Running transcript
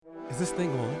Is this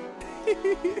thing on?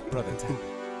 Brother, tap.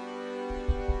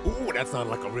 Ooh, that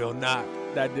sounded like a real knock.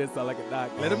 That did sound like a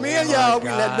knock. Let them in, y'all. We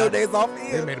let No Daze Off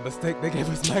in. They made a mistake. They gave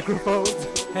us microphones.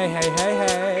 Hey, hey, hey,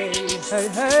 hey. Hey,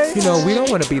 hey. You know, we don't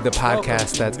want to be the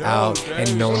podcast that's out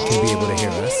and no one can be able to hear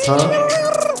us. Huh?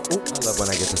 I love when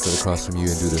I get to sit across from you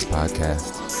and do this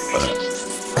podcast.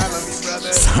 I love you,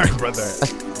 brother. Sorry, brother.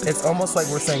 It's almost like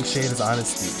we're saying shade is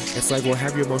honesty. It's like, well,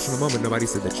 have your emotional moment. Nobody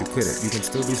said that you couldn't. You can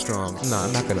still be strong. No,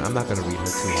 I'm not gonna read her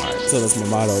too hard. So that's my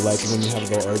motto. Like when you have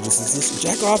low urges, it's just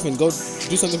jack off and go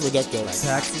do something productive. Like,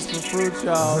 taxes for fruit,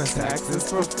 y'all. Taxes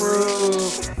for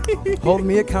fruit. Hold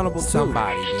me accountable too.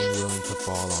 Somebody being willing to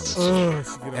fall on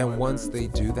this. And once they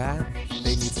do that,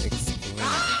 they need to explain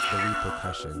the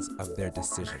repercussions of their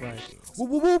decision making. Whoop,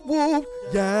 whoop, whoop, whoop.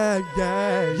 Yeah.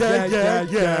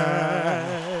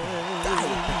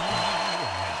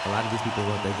 A lot of these people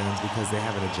want their guns because they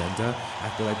have an agenda. I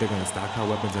feel like they're going to stockpile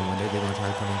weapons and one day they're going to try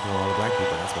to come and kill all the black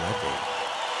people. That's what I think.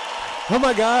 Oh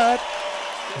my God.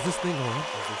 Is this thing on?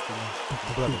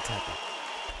 Brother, tap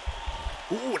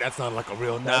it. Ooh, that sounded like a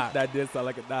real knock. That did sound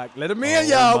like a knock. Let them in,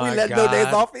 y'all. We let No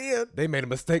Daze Off in. They made a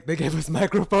mistake. They gave us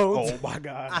microphones. Oh my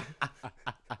God.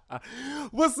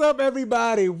 What's up,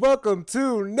 everybody? Welcome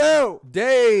to No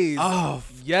Daze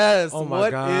Off. Yes. Oh my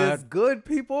what God. is good,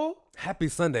 people? Happy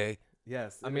Sunday.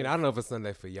 Yes. I mean, I don't know if it's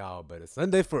Sunday for y'all, but it's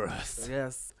Sunday for us.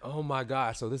 Yes. Oh my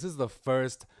gosh. So this is the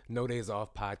first No Daze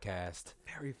Off podcast.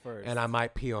 Very first. And I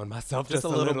might pee on myself just a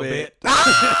little little bit.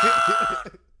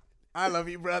 I love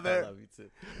you, brother. I love you too.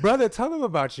 Brother, tell them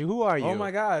about you. Who are you? Oh my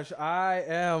gosh. I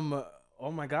am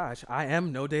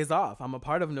No Daze Off. I'm a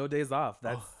part of No Daze Off.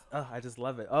 That's I just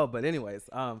love it. Oh, but anyways,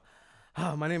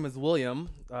 my name is William.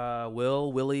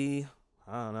 Willie,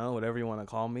 I don't know, whatever you want to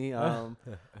call me.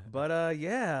 But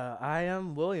yeah, I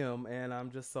am William, and I'm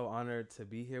just so honored to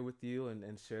be here with you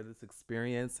and share this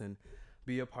experience and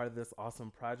be a part of this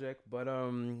awesome project. But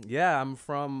yeah,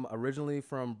 I'm originally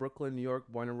from Brooklyn, New York,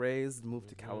 born and raised, moved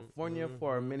to California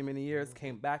for many years,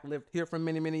 came back, lived here for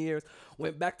many years,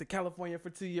 went back to California for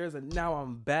 2 years, and now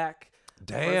I'm back.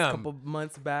 Damn. First couple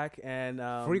months back, and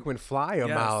frequent flyer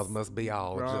yes, miles must be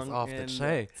all just off the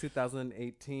chain.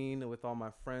 2018 with all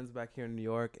my friends back here in New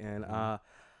York, and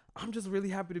I'm just really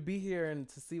happy to be here and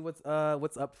to see what's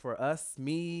up for us,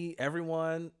 me,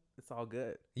 everyone. It's all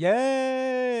good.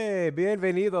 Yay!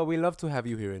 Bienvenido. We love to have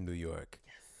you here in New York.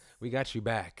 Yes. We got you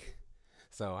back.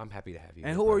 So I'm happy to have you.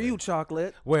 And who are you,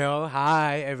 Chocolate? Well,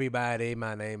 hi everybody.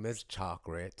 My name is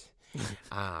Chocolate.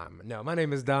 No, my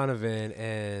name is Donovan,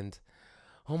 and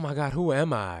oh my God, who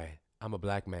am I? I'm a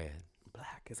black man.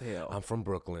 Black as hell. I'm from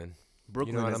Brooklyn.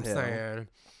 Brooklyn, you know what as I'm hell. saying?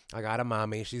 I got a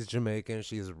mommy. She's Jamaican.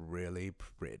 She's really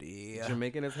pretty.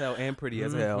 Jamaican as hell and pretty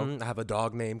as hell. I have a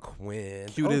dog named Quinn.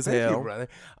 Cute as thank hell. you, brother.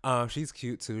 She's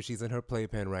cute too. She's in her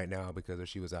playpen right now because if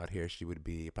she was out here, she would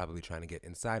be probably trying to get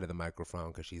inside of the microphone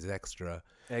because she's extra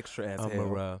as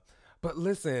hell. But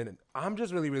listen, I'm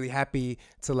just really happy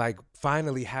to like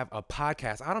finally have a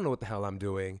podcast. I don't know what the hell I'm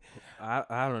doing.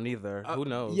 I don't either. Who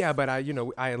knows? Yeah, but I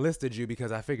enlisted you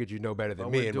because I figured you know better than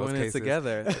me in most cases. We're doing it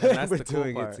together. And that's we're the cool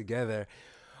doing part. it together.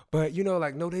 But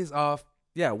like No Daze Off.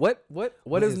 Yeah. What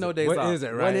is No Daze Off? What is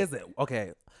it? Right? What is it?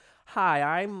 Okay. Hi,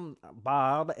 I'm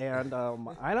Bob, and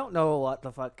I don't know what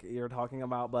the fuck you're talking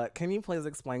about, but can you please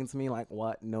explain to me like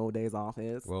what No Daze Off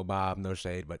is? Well, Bob, no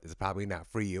shade, but it's probably not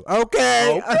for you.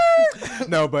 Okay.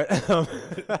 No, but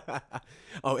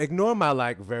ignore my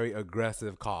like very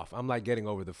aggressive cough. I'm like getting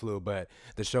over the flu, but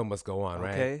the show must go on,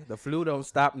 right? Okay. The flu don't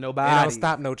stop nobody. It don't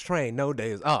stop no train. No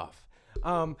Days Off.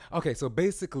 Okay, so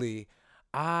basically,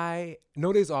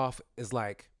 No Days Off is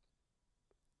like.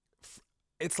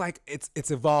 It's like it's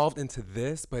evolved into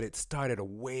this, but it started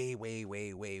way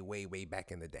back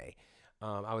in the day.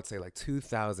 I would say like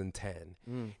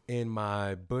 2010 in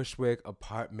my Bushwick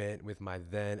apartment with my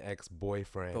then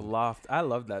ex-boyfriend. The loft. I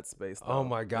love that space, though. Oh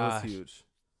my gosh. It was huge.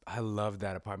 I love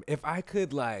that apartment. If I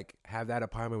could like have that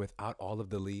apartment without all of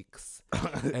the leaks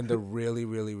and the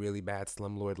really bad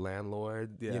slumlord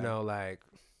landlord, like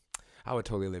I would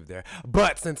totally live there.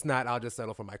 But since not, I'll just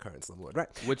settle for my current slumlord, right?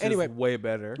 Which is way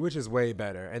better. Which is way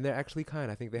better. And they're actually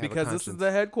kind. I think they have a conscience. Because this is the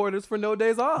headquarters for No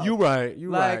Daze Off. You're right.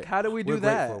 Like, how do we do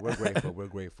that? We're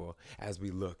grateful as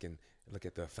we look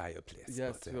at the fireplace.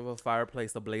 Yes, we have a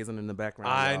fireplace ablazing in the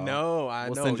background. I y'all. know.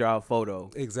 We'll send y'all a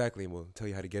photo. Exactly. We'll tell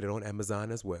you how to get it on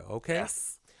Amazon as well. Okay?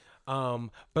 Yes.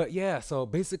 But yeah, so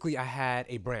basically I had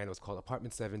a brand. It was called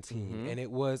Apartment 17. And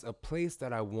it was a place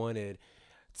that I wanted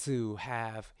to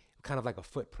have kind of like a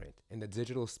footprint in the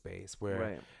digital space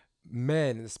where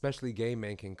men, especially gay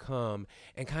men, can come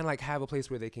and kind of like have a place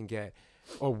where they can get,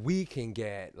 or we can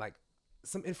get like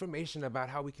some information about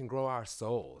how we can grow our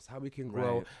souls, how we can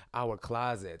grow our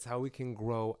closets, how we can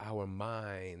grow our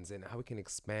minds, and how we can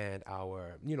expand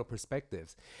our,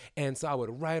 perspectives. And so I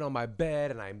would write on my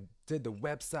bed, and I did the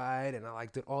website, and I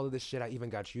did all of this shit. I even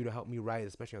got you to help me write,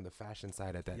 especially on the fashion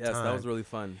side at that time. Yes, that was really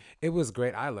fun. It was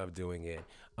great. I love doing it.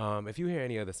 If you hear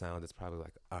any other sound, it's probably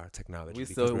our technology,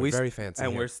 because we're very fancy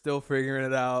and here. We're still figuring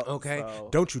it out. Okay, so.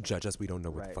 Don't you judge us. We don't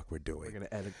know what the fuck we're doing. We're gonna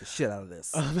edit the shit out of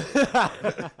this.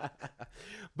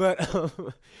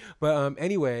 But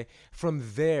anyway, from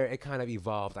there it kind of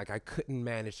evolved. I couldn't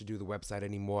manage to do the website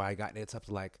anymore. It's up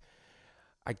to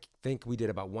I think we did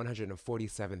about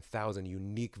 147,000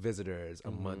 unique visitors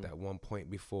a month at one point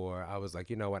before I was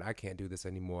like, you know what, I can't do this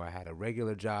anymore. I had a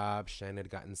regular job. Shannon had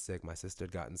gotten sick. My sister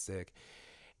had gotten sick.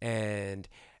 And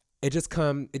it just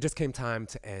came time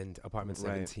to end Apartment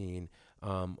 17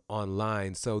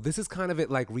 online. So this is kind of it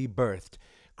rebirthed,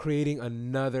 creating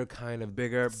another kind of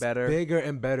bigger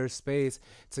and better space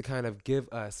to kind of give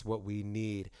us what we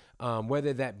need,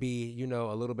 whether that be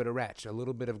a little bit of Ratch, a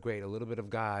little bit of Great, a little bit of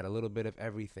God, a little bit of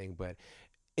everything. But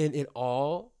in it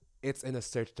all, it's in a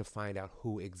search to find out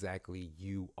who exactly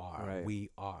you are.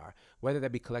 We are, whether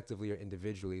that be collectively or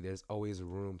individually. There's always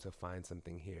room to find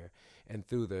something here. And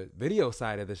through the video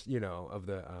side of this, of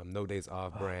the No Days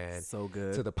Off brand, so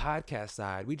good, to the podcast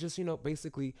side, we just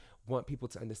basically want people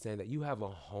to understand that you have a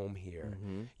home here.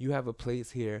 You have a place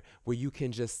here where you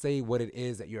can just say what it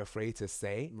is that you're afraid to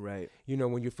say. Right.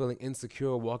 When you're feeling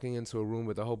insecure, walking into a room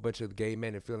with a whole bunch of gay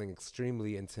men and feeling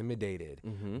extremely intimidated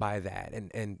by that,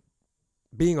 and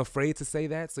being afraid to say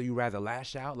that, so you rather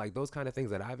lash out, those kind of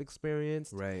things that I've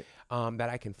experienced, that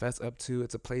I confess up to.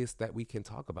 It's a place that we can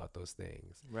talk about those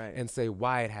things, and say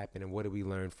why it happened and what did we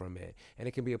learn from it. And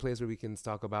it can be a place where we can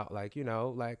talk about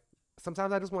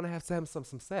sometimes I just want to have some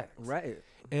sex,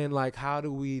 and how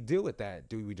do we deal with that?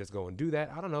 Do we just go and do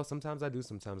that? I don't know. Sometimes I do,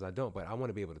 sometimes I don't, but I want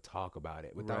to be able to talk about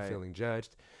it without feeling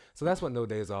judged. So that's what No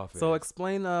Days Off is. So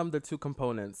explain the two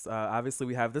components. Obviously,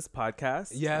 we have this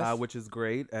podcast, which is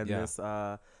great, and this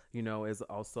is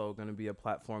also going to be a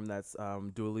platform that's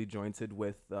dually jointed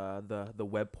with the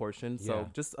web portion. So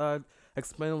just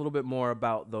explain a little bit more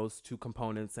about those two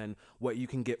components and what you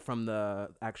can get from the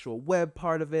actual web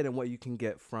part of it and what you can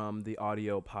get from the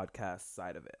audio podcast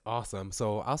side of it. Awesome.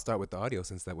 So I'll start with the audio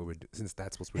since that's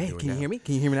what we're doing. Can you hear me?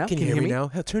 Can you hear me now? Can you hear me now?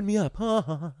 Hell, turn me up.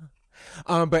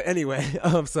 But anyway,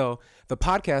 so the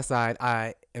podcast side,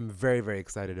 I am very, very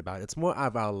excited about. It's more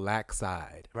of our lack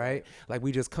side, right?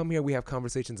 We just come here, we have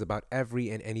conversations about every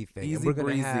and anything. Easy and we're gonna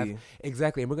breezy.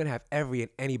 And we're going to have every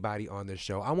and anybody on this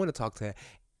show. I want to talk to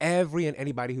every and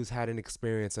anybody who's had an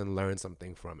experience and learned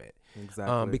something from it.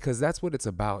 Exactly. Because that's what it's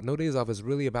about. No Days Off is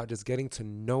really about just getting to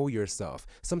know yourself.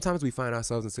 Sometimes we find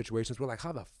ourselves in situations where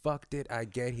how the fuck did I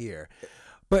get here?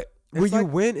 But where you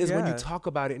win is when you talk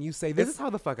about it and you say, this is how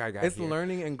the fuck I got here. It's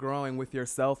learning and growing with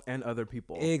yourself and other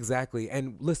people. Exactly.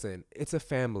 And listen, it's a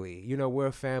family. We're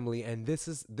a family. And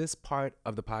this part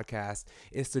of the podcast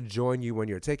is to join you when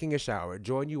you're taking a shower,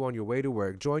 join you on your way to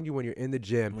work, join you when you're in the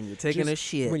gym. When you're taking a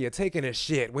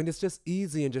shit. When it's just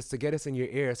easy and just to get us in your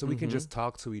ear so we can just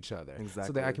talk to each other. Exactly.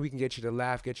 So that we can get you to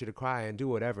laugh, get you to cry, and do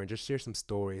whatever, and just share some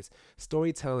stories.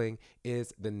 Storytelling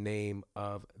is the name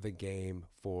of the game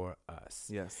for us.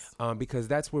 Yes. Because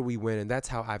that's where we win, and that's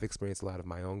how I've experienced a lot of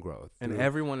my own growth. And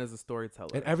everyone is a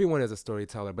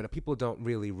storyteller. But people don't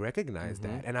really recognize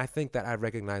that. And I think that I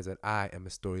recognize that I am a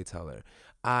storyteller.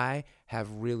 I have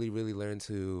really, really learned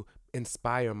to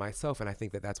inspire myself, and I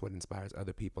think that that's what inspires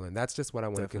other people, and that's just what I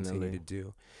want to continue to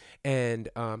do. And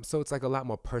so it's a lot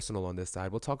more personal on this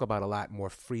side. We'll talk about a lot more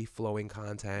free-flowing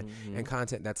content and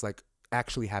content that's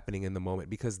actually happening in the moment,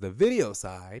 because the video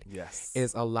side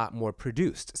is a lot more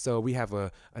produced. So we have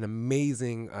an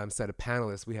amazing set of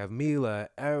panelists. We have Mila,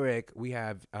 Eric, we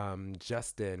have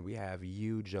Justin, we have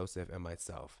you, Joseph, and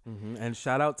myself. And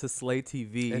shout out to Slay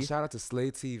TV. And shout out to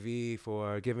Slay TV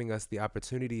for giving us the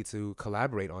opportunity to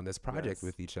collaborate on this project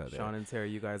with each other. Sean and Terry,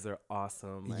 you guys are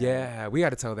awesome. Man. Yeah, we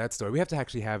got to tell that story. We have to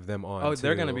actually have them on. Oh,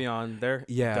 they're going to be on. They're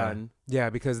done. Yeah,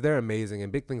 because they're amazing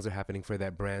and big things are happening for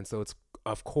that brand. So it's,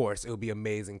 of course, it would be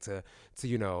amazing to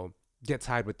get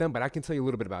tied with them. But I can tell you a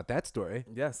little bit about that story.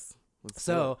 Yes.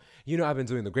 So, I've been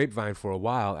doing the Grapevine for a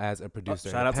while as a producer.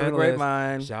 Shout out to the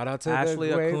Grapevine. Shout out to Ashley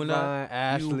the Grapevine. Akuna,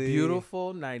 Ashley. You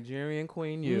beautiful Nigerian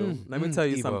queen, you. Let me tell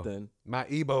you something. My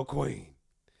Igbo queen.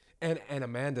 And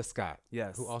Amanda Scott,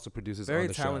 who also produces on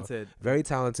the show. Very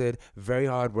talented, very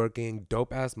hardworking,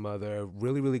 dope-ass mother,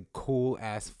 really, really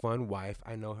cool-ass fun wife.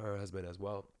 I know her husband as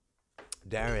well.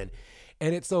 Darren.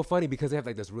 And it's so funny because they have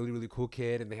like this really, really cool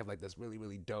kid, and they have like this really,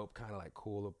 really dope kind of like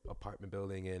cool apartment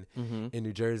building in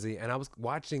New Jersey. And I was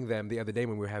watching them the other day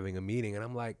when we were having a meeting, and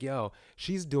I'm like, yo,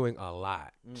 she's doing a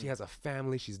lot. She has a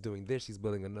family. She's doing this. She's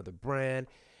building another brand.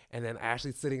 And then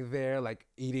Ashley's sitting there like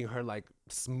eating her like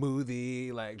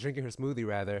smoothie, like drinking her smoothie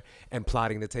rather, and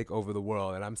plotting to take over the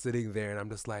world. And I'm sitting there and I'm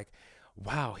just like,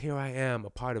 wow, here I am, a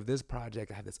part of this project.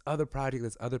 I have this other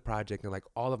project, and like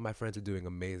all of my friends are doing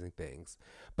amazing things.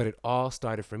 But it all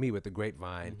started for me with the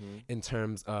Grapevine in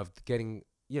terms of getting,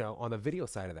 on the video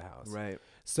side of the house. Right.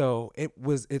 So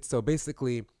so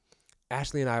basically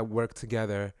Ashley and I worked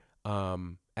together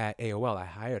at AOL. I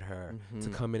hired her to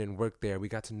come in and work there. We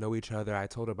got to know each other. I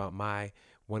told her about my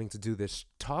wanting to do this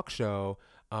talk show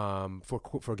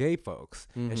for gay folks.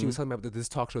 And she was telling me about this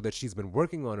talk show that she's been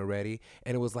working on already.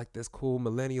 And it was like this cool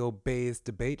millennial-based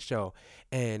debate show.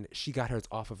 And she got hers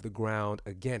off of the ground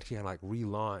again. She had like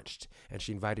relaunched, and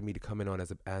she invited me to come in on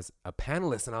as a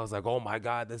panelist. And I was like, oh my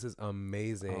God, this is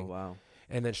amazing. Oh, wow.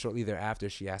 And then shortly thereafter,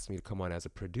 she asked me to come on as a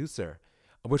producer,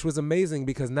 which was amazing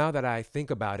because now that I think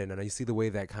about it and I see the way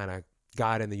that kind of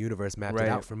God and the universe mapped it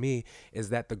out for me,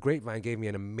 is that the Grapevine gave me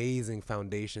an amazing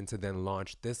foundation to then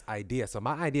launch this idea. So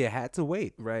my idea had to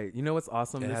wait. Right. You know what's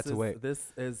awesome? Wait.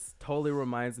 This is totally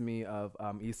reminds me of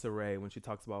Issa Rae when she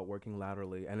talks about working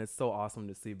laterally. And it's so awesome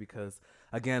to see because,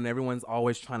 again, everyone's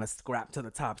always trying to scrap to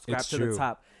the top. It's The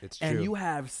top. It's and true. you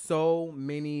have so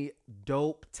many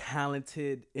dope,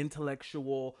 talented,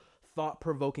 intellectual,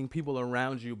 thought-provoking people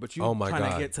around you, but you're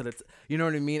trying to get to you know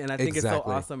what I mean? And I think it's so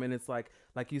awesome. And it's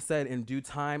like you said, in due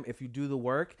time, if you do the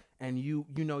work and you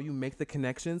make the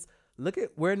connections, look at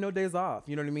where No Days Off,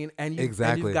 you know what I mean? And you've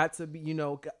got to be,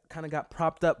 kind of got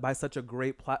propped up by such a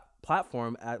great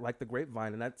platform at like the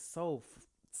Grapevine. And that's so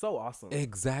awesome.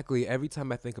 Exactly. Every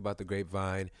time I think about the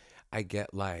Grapevine, I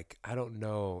get like, I don't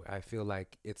know, I feel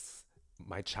like it's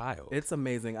my child. It's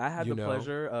amazing. I had the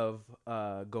pleasure of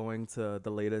going to the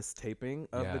latest taping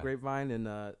of the Grapevine in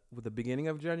with the beginning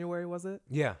of January, was it?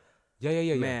 Yeah.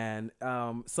 Man,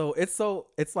 so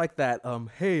it's like that.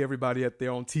 Hey, everybody at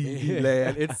their own TV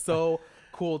land. It's so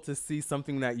cool to see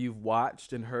something that you've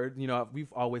watched and heard.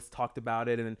 We've always talked about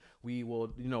it, and we will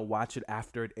watch it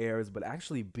after it airs. But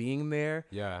actually being there,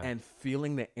 and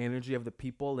feeling the energy of the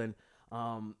people, and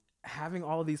having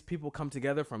all of these people come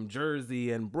together from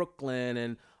Jersey and Brooklyn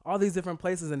and all these different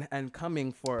places and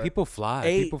coming for people fly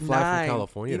 8, from 9,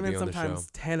 California to be on the show. Even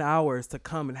sometimes 10 hours to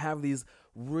come and have these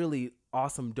really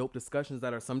awesome, dope discussions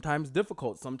that are sometimes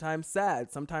difficult, sometimes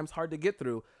sad, sometimes hard to get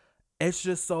through. It's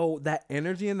just so that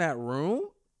energy in that room,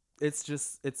 it's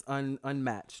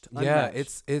unmatched. Yeah,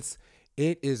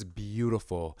 it is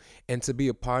beautiful. And to be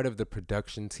a part of the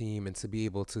production team and to be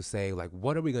able to say, like,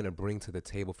 what are we going to bring to the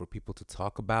table for people to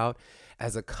talk about?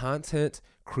 As a content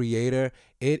creator,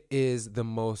 it is the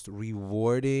most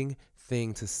rewarding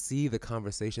thing to see the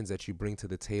conversations that you bring to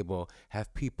the table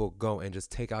have people go and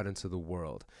just take out into the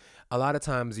world. A lot of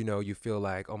times, you feel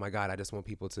like, oh my God, I just want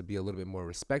people to be a little bit more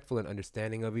respectful and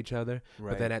understanding of each other.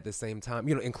 Right. But then at the same time,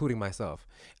 including myself.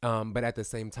 But at the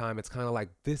same time, it's kind of like,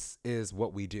 this is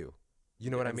what we do. You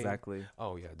know what I mean? Exactly.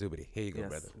 Oh yeah, doobity. Here you go,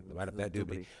 brother. Right up that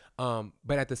doobity.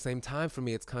 But at the same time, for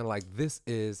me, it's kind of like, this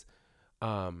is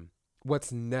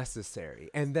what's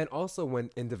necessary. And then also when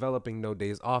in developing No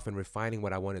Days Off and refining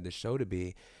what I wanted the show to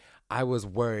be, I was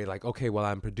worried, like, okay, well,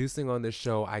 I'm producing on this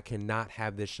show. I cannot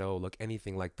have this show look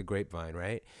anything like the Grapevine,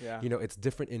 right? Yeah. It's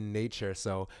different in nature.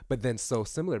 So, but then so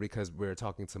similar because we're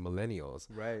talking to millennials.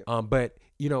 Right. But,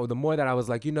 the more that I was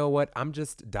like, you know what? I'm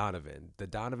just Donovan. The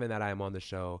Donovan that I am on the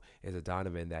show is a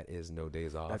Donovan that is No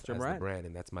Days Off. That's your as brand. The brand.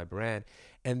 And that's my brand.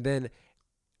 And then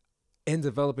in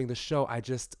developing the show, I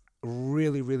just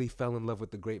really, really fell in love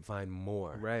with the Grapevine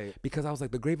more. Right. Because I was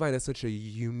like, the Grapevine is such a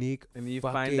unique, and you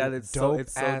fucking find that it's so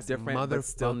different, but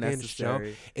still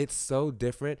necessary. Show. It's so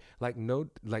different. Like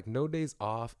No Days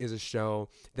Off is a show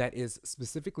that is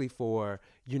specifically for,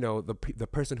 the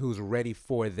person who's ready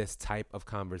for this type of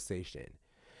conversation.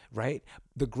 Right?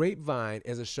 The Grapevine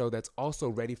is a show that's also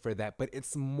ready for that, but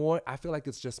it's more, I feel like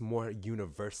it's just more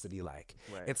university-like.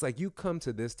 Right. It's like you come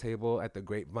to this table at the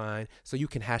Grapevine so you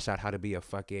can hash out how to be a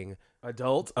fucking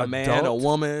adult, a man, a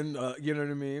woman, you know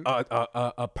what I mean?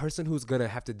 A person who's going to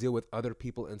have to deal with other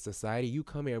people in society. You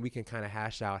come here and we can kind of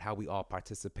hash out how we all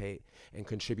participate and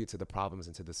contribute to the problems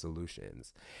and to the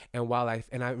solutions. And while I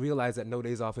realize that No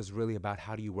Days Off is really about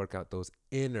how do you work out those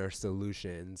inner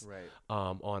solutions, right,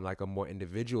 on like a more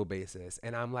individual basis.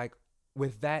 And I'm like,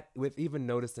 with even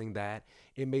noticing that,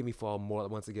 it made me fall more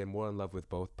in love with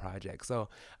both projects. So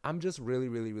I'm just really,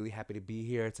 really, really happy to be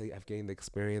here, to have gained the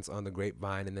experience on the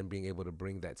Grapevine, and then being able to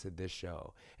bring that to this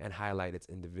show and highlight its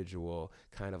individual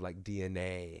kind of like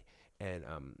DNA and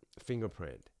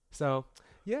fingerprint. So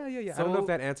yeah. I don't know if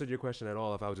that answered your question at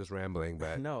all, if I was just rambling,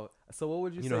 but no. So what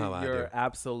would you say your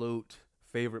absolute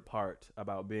favorite part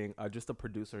about being just a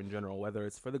producer in general, whether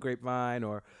it's for the Grapevine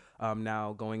or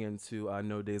now going into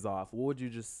No Days Off? What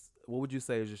would you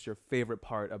say is just your favorite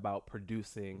part about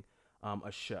producing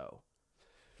a show?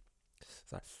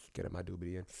 Sorry, getting my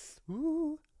doobity in.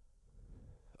 Ooh.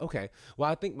 Okay. Well,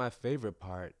 I think my favorite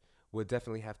part would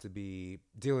definitely have to be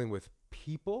dealing with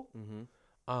people,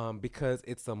 because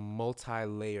it's a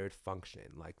multi-layered function,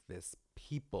 like this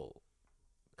people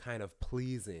kind of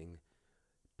pleasing,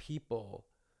 people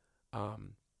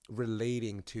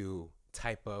relating to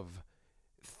type of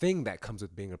thing that comes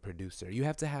with being a producer. You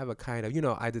have to have a kind of,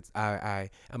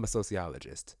 I'm a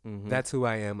sociologist. That's who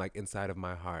I am, like inside of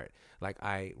my heart. Like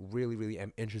I really, really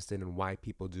am interested in why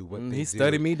people do what they do. He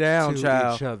studied me down, to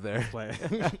child. each other.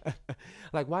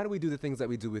 Like, why do we do the things that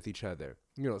we do with each other?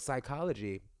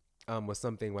 Psychology was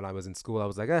something when I was in school. I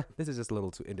was like, this is just a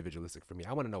little too individualistic for me.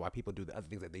 I want to know why people do the other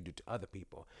things that they do to other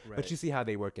people. Right. But you see how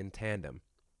they work in tandem.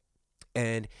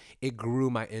 And it grew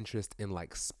my interest in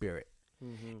like spirit.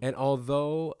 And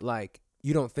although like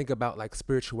you don't think about like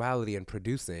spirituality and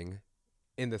producing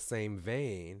in the same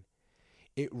vein,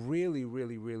 it really,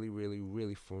 really, really, really,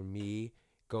 really for me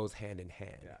goes hand in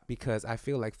hand. Yeah. Because I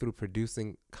feel like through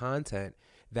producing content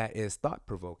that is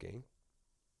thought-provoking,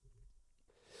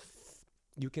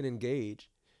 you can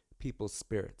engage people's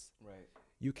spirits. Right.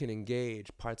 You can engage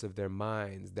parts of their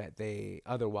minds that they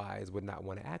otherwise would not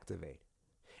want to activate.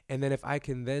 And then if I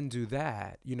can then do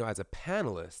that, as a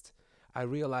panelist, I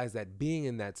realize that being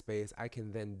in that space, I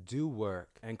can then do work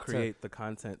and create the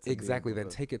content. Exactly. Then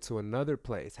take it to another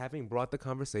place. Having brought the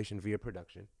conversation via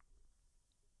production,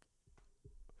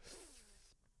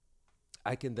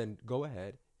 I can then go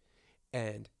ahead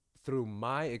and through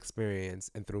my experience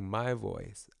and through my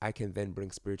voice, I can then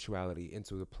bring spirituality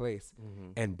into the place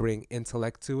and bring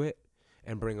intellect to it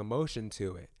and bring emotion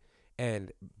to it.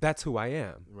 And that's who I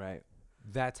am. Right.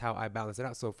 That's how I balance it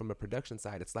out. So from a production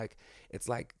side, it's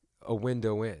like a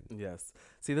window in. Yes.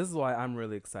 See, this is why I'm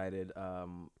really excited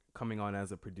coming on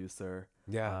as a producer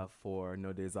for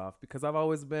No Days Off, because I've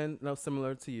always been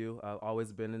similar to you. I've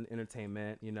always been in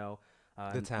entertainment,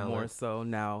 the talent. More so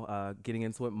now getting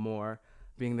into it more,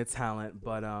 being the talent,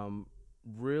 but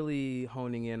really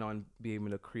honing in on being able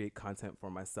to create content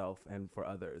for myself and for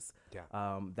others.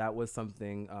 Yeah. That was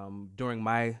something during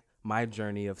my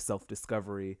journey of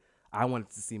self-discovery. I wanted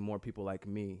to see more people like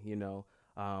me,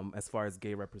 as far as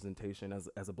gay representation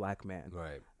as a black man.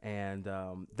 Right. And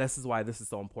this is why this is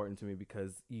so important to me,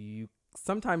 because you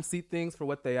sometimes see things for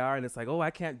what they are and it's like, oh,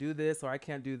 I can't do this or I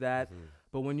can't do that.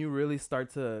 But when you really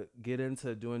start to get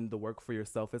into doing the work for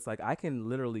yourself, it's like I can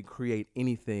literally create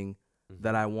anything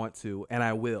that I want to, and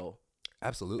I will.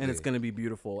 Absolutely. And it's going to be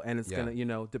beautiful. And it's going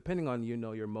to, depending on,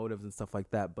 your motives and stuff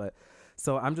like that. But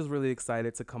so I'm just really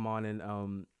excited to come on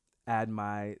and add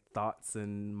my thoughts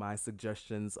and my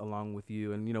suggestions along with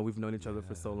you. And, we've known each other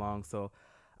for so long. So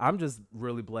I'm just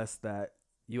really blessed that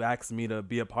you asked me to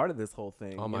be a part of this whole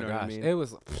thing. Oh my gosh. What I mean?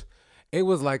 It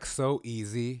was like so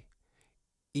easy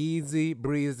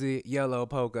breezy, yellow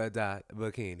polka dot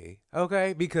bikini.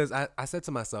 Okay. Because I said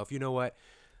to myself, you know what?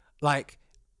 Like,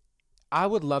 I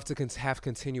would love to have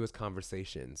continuous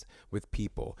conversations with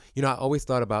people. I always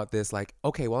thought about this like,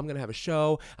 okay, well, I'm going to have a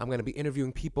show. I'm going to be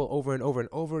interviewing people over and over and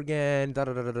over again.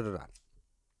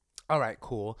 All right,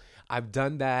 cool. I've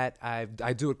done that. I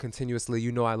do it continuously.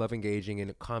 I love engaging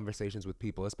in conversations with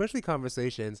people, especially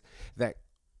conversations that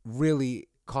really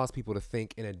cause people to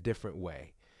think in a different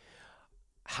way.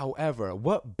 However,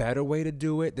 what better way to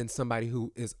do it than somebody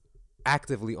who is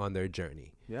actively on their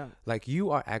journey? Yeah. Like,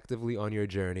 you are actively on your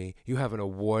journey. You have an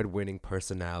award-winning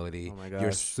personality. Oh my gosh.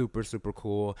 You're super, super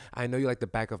cool. I know you like the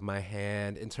back of my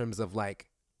hand in terms of like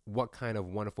what kind of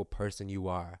wonderful person you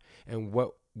are and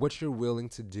what you're willing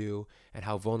to do and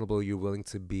how vulnerable you're willing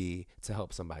to be to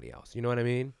help somebody else. You know what I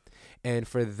mean? And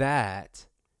for that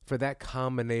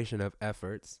combination of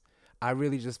efforts, I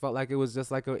really just felt like it was just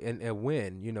like a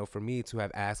win, for me to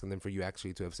have asked and then for you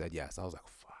actually to have said yes. I was like,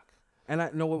 fuck. And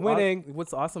I know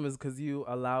what's awesome is because you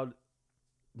allowed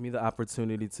me the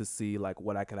opportunity to see like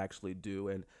what I could actually do,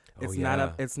 and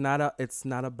it's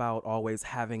not about always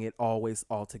having it always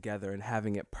all together and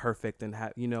having it perfect and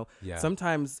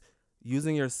sometimes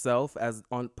using yourself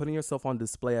putting yourself on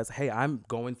display as, hey, I'm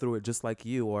going through it just like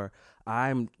you, or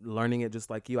I'm learning it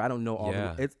just like you. I don't know all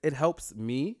it helps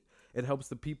me. it helps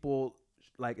the people,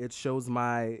 like it shows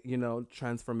my,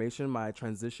 transformation, my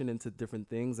transition into different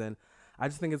things. And I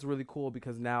just think it's really cool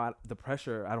because now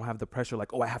I don't have the pressure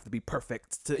like, oh, I have to be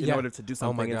perfect in order to do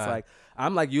something. Oh my It's God. like,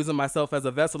 I'm like using myself as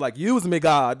a vessel, like use me,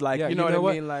 God. Like, you know what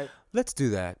I mean? Like, let's do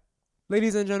that.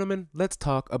 Ladies and gentlemen, let's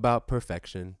talk about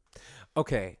perfection.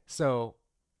 Okay, so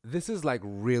this is like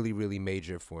really, really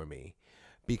major for me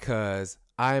because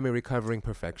I am a recovering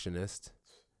perfectionist.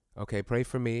 Okay, pray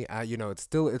for me. It's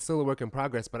still a work in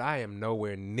progress, but I am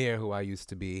nowhere near who I used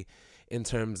to be in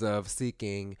terms of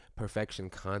seeking perfection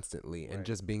constantly and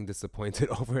just being disappointed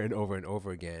over and over and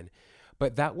over again.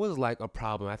 But that was like a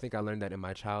problem. I think I learned that in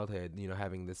my childhood,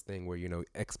 having this thing where,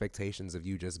 expectations of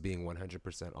you just being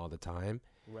 100% all the time.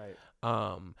 right.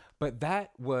 But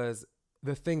that was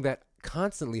the thing that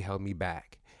constantly held me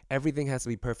back. Everything has to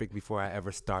be perfect before I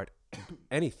ever start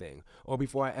anything or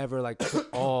before I ever like put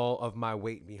all of my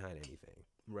weight behind anything.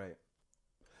 Right.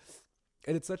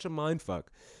 And it's such a mind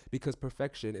fuck because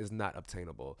perfection is not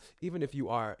obtainable. Even if you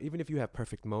have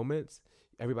perfect moments,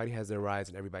 everybody has their rise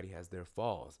and everybody has their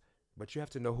falls. But you have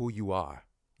to know who you are,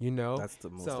 That's the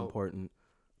most important.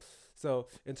 So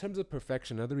in terms of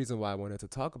perfection, another reason why I wanted to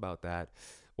talk about that,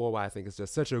 or why I think it's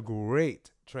just such a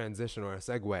great transition or a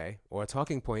segue or a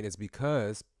talking point, is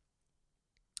because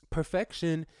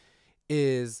perfection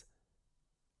is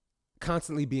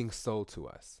constantly being sold to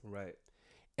us. Right.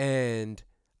 And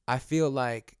I feel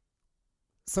like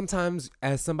sometimes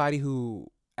as somebody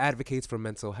who advocates for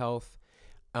mental health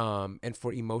and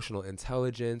for emotional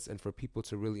intelligence and for people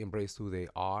to really embrace who they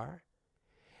are,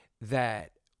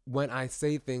 that when I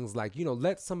say things like,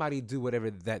 let somebody do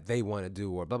whatever that they want to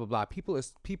do or blah, blah, blah,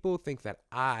 people think that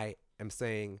I am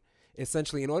saying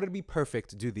essentially in order to be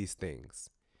perfect, do these things.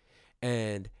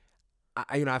 And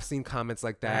I've seen comments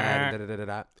like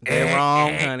that. They're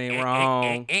wrong, honey,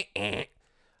 wrong.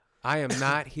 I am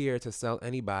not here to sell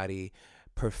anybody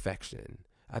perfection.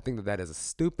 I think that is a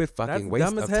stupid fucking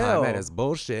waste of time. That is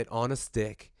bullshit on a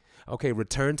stick. Okay,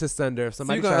 return to sender. If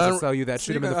somebody tries to sell you that,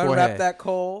 shoot him in the forehead. Unwrap that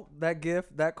coal, that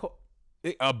gift, that coal.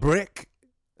 A brick.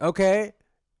 Okay?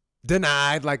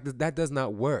 Denied. Like, that does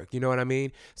not work. You know what I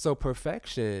mean? So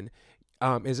perfection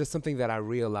is just something that I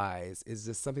realize is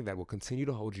just something that will continue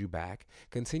to hold you back,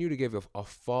 continue to give a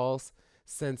false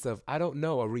sense of, I don't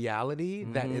know, a reality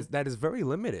that is very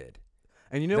limited.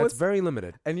 And that's very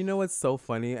limited. And what's so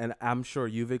funny, and I'm sure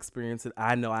you've experienced it.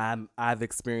 I know I've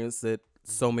experienced it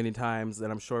so many times,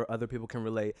 and I'm sure other people can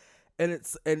relate. And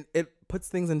it puts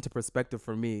things into perspective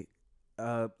for me.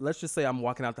 Let's just say I'm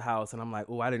walking out the house and I'm like,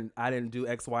 oh, I didn't do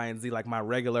X, Y, and Z like my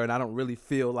regular, and I don't really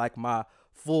feel like my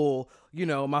full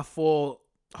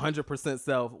 100%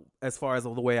 self as far as the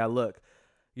way I look,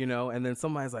 and then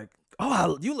somebody's like,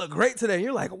 oh, you look great today. And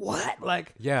you're like, what?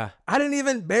 Like, yeah, I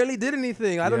barely did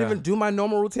anything. I don't even do my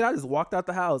normal routine. I just walked out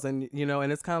the house and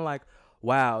it's kind of like,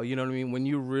 wow, you know what I mean? When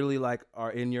you really like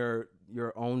are in your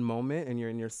own moment and you're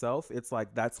in yourself, it's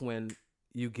like, that's when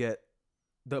you get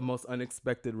the most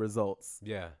unexpected results.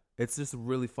 Yeah. It's just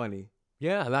really funny.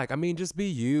 Yeah, like, I mean, just be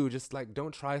you. Just, like,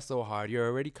 don't try so hard. You're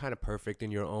already kind of perfect in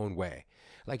your own way.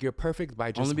 Like, you're perfect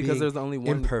by just only because being there's only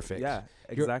one imperfect. Yeah,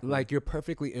 exactly. You're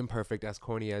perfectly imperfect, as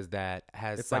corny as that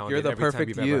has it's sounded like you're the every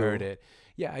perfect time you've you. ever heard it.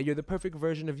 Yeah, you're the perfect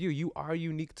version of you. You are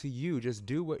unique to you. Just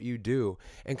do what you do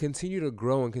and continue to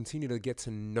grow and continue to get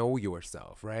to know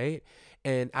yourself, right?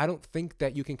 And I don't think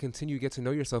that you can continue to get to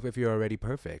know yourself if you're already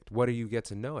perfect. What do you get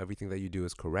to know? Everything that you do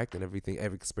is correct, and every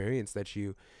experience that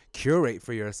you curate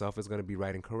for yourself is going to be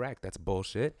right and correct. That's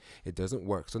bullshit. It doesn't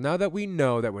work. So now that we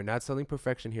know that we're not selling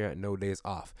perfection here at No Days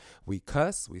Off, we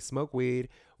cuss, we smoke weed,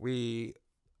 we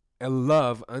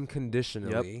love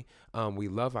unconditionally. Yep. We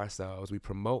love ourselves. We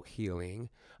promote healing.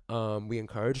 We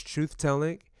encourage truth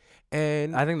telling,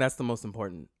 and I think that's the most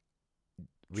important.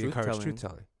 We encourage truth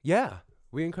telling. Yeah,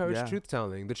 we encourage truth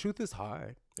telling. The truth is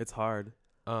hard. It's hard.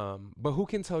 But who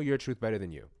can tell your truth better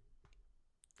than you?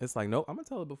 It's like, nope, I'm gonna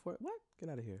tell it before. What? Get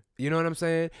out of here. You know what I'm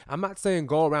saying? I'm not saying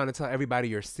go around and tell everybody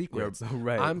your secrets.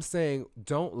 Right. I'm saying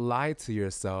don't lie to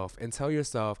yourself and tell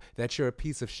yourself that you're a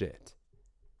piece of shit.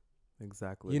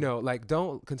 Exactly. Like,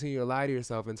 don't continue to lie to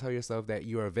yourself and tell yourself that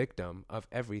you're a victim of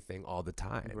everything all the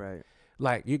time. Right.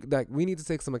 Like, we need to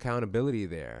take some accountability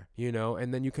there,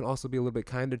 and then you can also be a little bit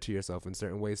kinder to yourself in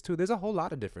certain ways too. There's a whole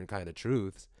lot of different kind of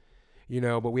truths,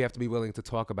 but we have to be willing to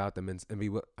talk about them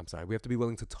we have to be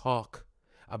willing to talk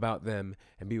about them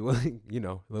and be willing,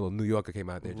 little New Yorker came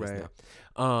out there just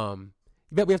now.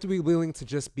 But we have to be willing to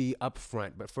just be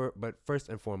upfront, but first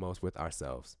and foremost with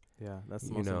ourselves. Yeah, that's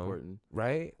the most important.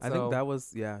 Right? I think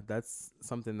that's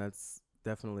something that's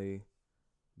definitely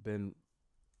been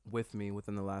with me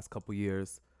within the last couple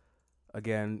years.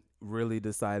 again, really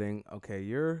deciding, okay,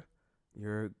 you're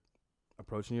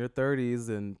approaching your 30s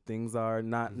and things are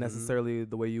not Mm-hmm. necessarily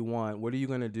the way you want. What are you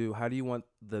going to do? How do you want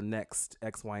the next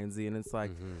X, Y, and Z? And it's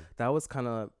like, Mm-hmm. that was kind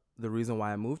of the reason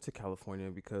why I moved to California,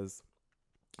 because,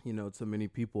 to many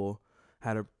people,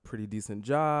 had a pretty decent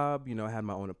job. I had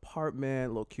my own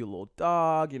apartment, little cute little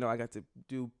dog. I got to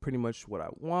do pretty much what I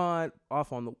want,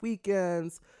 off on the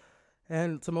weekends.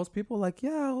 And to most people, like,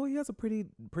 yeah, he has a pretty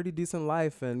decent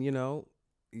life, and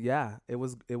yeah, it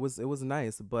was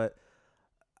nice. But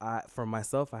for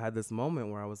myself, I had this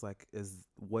moment where I was like,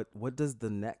 what does the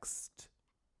next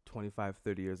 25,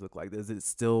 30 years look like? Does it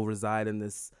still reside in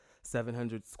this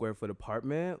 700 square foot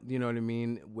apartment? You know what I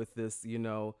mean? With this,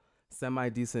 semi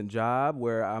decent job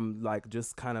where I'm like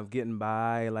just kind of getting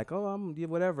by, like, oh, yeah,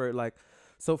 whatever. Like,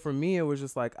 so for me, it was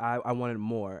just like, I wanted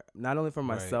more, not only for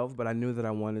Right. myself, but I knew that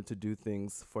I wanted to do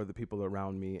things for the people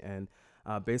around me. And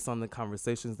based on the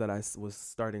conversations that I was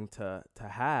starting to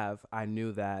have, I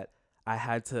knew that I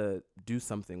had to do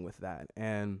something with that.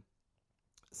 And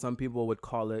some people would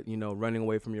call it, running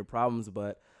away from your problems,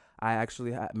 but I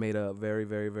actually made a very,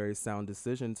 very, very sound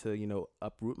decision to,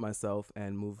 uproot myself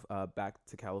and move back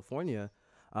to California.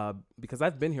 Because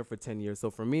I've been here for 10 years. So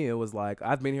for me, it was like,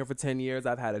 I've been here for 10 years.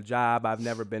 I've had a job. I've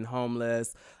never been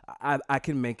homeless. I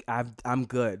can I'm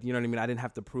good. You know what I mean? I didn't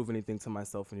have to prove anything to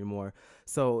myself anymore.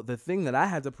 So the thing that I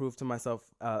had to prove to myself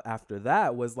after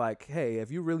that was like, hey,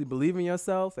 if you really believe in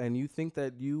yourself and you think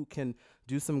that you can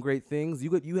do some great things,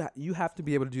 you have to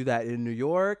be able to do that in New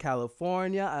York,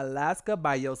 California, Alaska,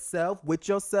 by yourself, with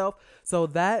yourself. So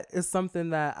that is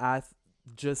something that I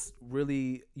just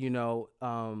really,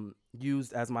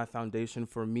 used as my foundation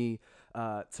for me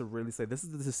to really say, this is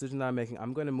the decision that I'm making.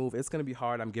 I'm going to move. It's going to be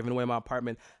hard. I'm giving away my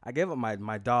apartment. I gave up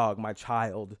my dog, my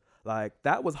child. Like,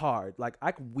 that was hard. Like,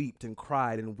 I weeped and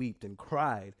cried and weeped and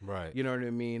cried. Right. You know what I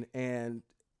mean? And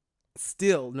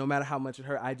still, no matter how much it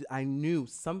hurt, I knew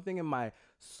something in my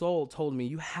soul told me,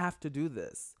 you have to do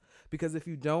this. Because if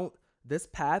you don't, this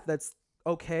path that's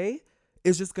okay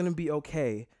is just going to be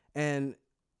okay. And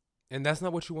that's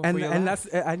not what you want for your life.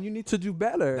 And you need to do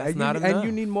better. That's and not you, and you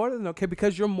enough. need more than okay,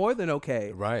 because you're more than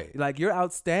okay. Right. Like, you're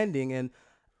outstanding. And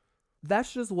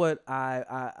that's just what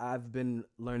I've been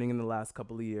learning in the last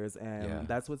couple of years, and Yeah.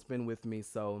 that's what's been with me.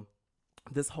 So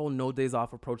this whole no days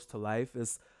off approach to life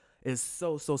is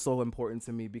so important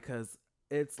to me, because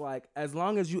it's like, as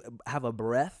long as you have a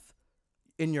breath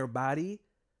in your body,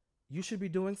 you should be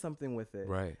doing something with it.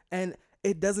 Right. And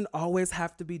it doesn't always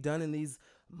have to be done in these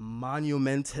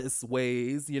monumentous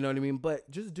ways, you know what I mean? But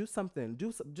just do something.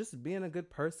 Just being a good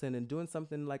person and doing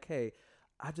something like, hey,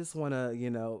 I just want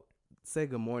to, say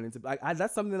good morning to, like,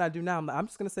 that's something that I do now. I'm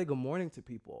just gonna say good morning to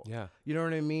people. Yeah. You know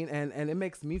what I mean? And it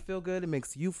makes me feel good. It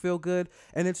makes you feel good,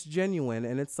 and it's genuine,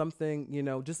 and it's something,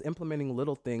 just implementing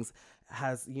little things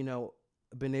has,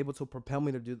 been able to propel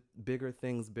me to do bigger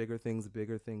things, bigger things,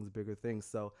 bigger things, bigger things.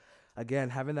 So again,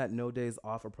 having that no days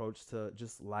off approach to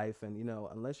just life, and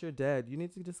unless you're dead, you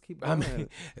need to just keep going. I mean,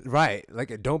 right.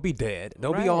 Like, don't be dead.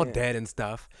 Don't be all Right. dead and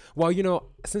stuff. Well,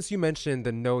 since you mentioned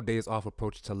the no days off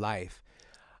approach to life,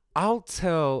 I'll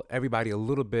tell everybody a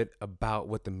little bit about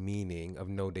what the meaning of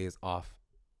no days off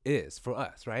is for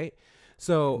us, right?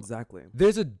 So Exactly.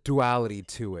 there's a duality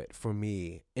to it for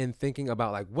me in thinking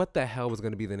about, like, what the hell was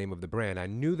going to be the name of the brand. I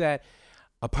knew that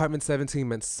Apartment 17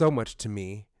 meant so much to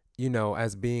me,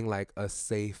 as being like a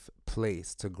safe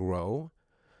place to grow.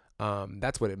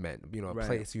 That's what it meant, a Right.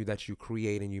 place that you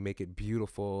create and you make it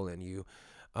beautiful, and you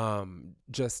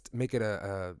just make it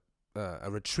a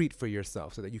retreat for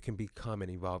yourself so that you can become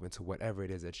and evolve into whatever it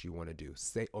is that you want to do,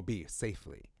 or be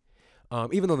safely.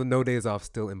 Even though the No Days Off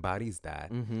still embodies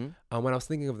that. Mm-hmm. When I was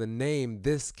thinking of the name,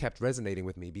 this kept resonating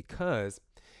with me, because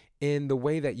in the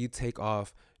way that you take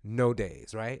off no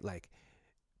days, right? Like,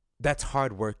 that's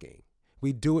hard working.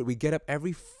 We do it. We get up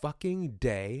every fucking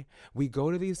day. We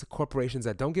go to these corporations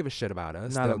that don't give a shit about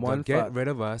us. Not a They'll one get fuck. rid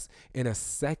of us in a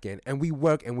second. And we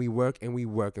work and we work and we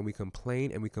work and we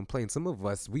complain and we complain. Some of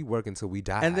us, we work until we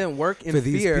die. And then work in for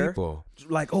these fear, people.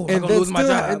 like, oh, I'm And gonna then lose my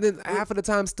still, job. and then half of the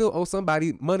time still owe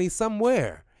somebody money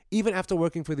somewhere, even after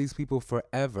working for these people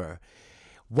forever.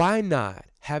 Why not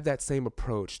have that same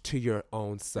approach to your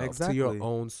own self, to your Exactly.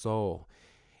 own soul?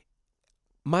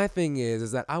 My thing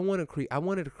is that I wanted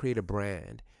to create a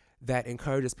brand that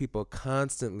encourages people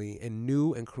constantly in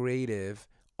new and creative,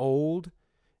 old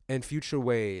and future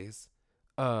ways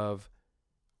of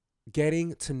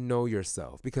getting to know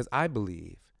yourself. Because I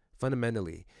believe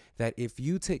fundamentally that if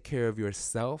you take care of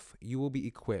yourself, you will be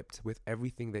equipped with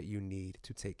everything that you need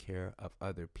to take care of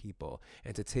other people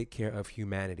and to take care of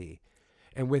humanity.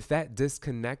 And with that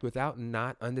disconnect, without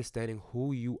not understanding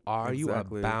who you are, you are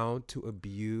bound to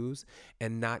abuse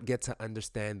and not get to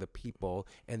understand the people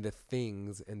and the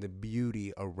things and the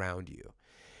beauty around you.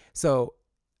 So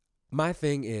my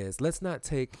thing is, let's not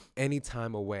take any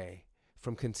time away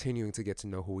from continuing to get to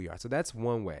know who we are. So that's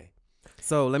one way.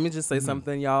 So let me just say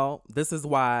something, y'all. This is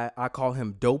why I call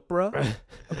him Dopra,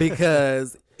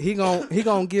 because he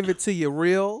gon' give it to you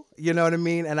real. You know what I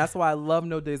mean? And that's why I love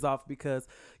No Days Off, because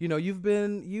you've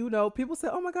been, people say,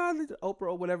 oh my God, Oprah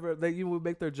or whatever, they would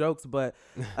make their jokes, but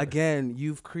again,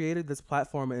 you've created this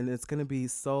platform and it's gonna be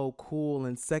so cool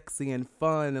and sexy and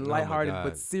fun and lighthearted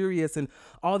but serious and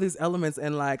all these elements,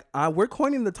 and like we're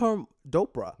coining the term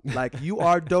Dopra. Like, you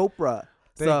are Dopra.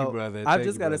 Thank you, brother. I've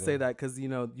just got to say that because,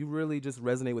 you really just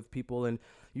resonate with people, and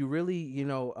you really,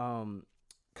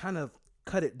 kind of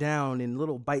cut it down in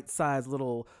little bite-sized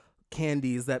little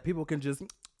candies that people can just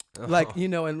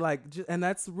and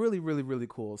that's really, really, really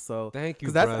cool. So thank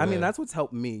you, brother. That's what's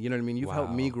helped me. You know what I mean? You've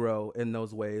helped me grow in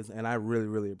those ways, and I really,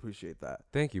 really appreciate that.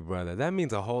 Thank you, brother. That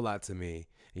means a whole lot to me.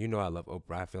 I love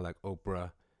Oprah. I feel like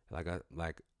Oprah,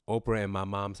 like Oprah in my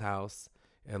mom's house.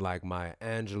 And like my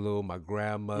Angelou, my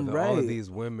grandmother, all of these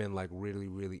women like really,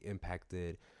 really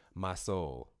impacted my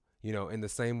soul. In the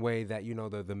same way that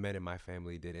the men in my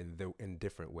family did in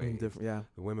different ways. The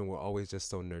women were always just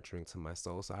so nurturing to my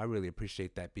soul. So I really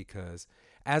appreciate that, because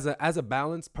as a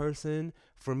balanced person,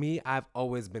 for me, I've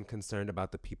always been concerned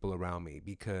about the people around me,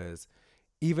 because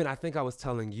even I think I was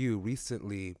telling you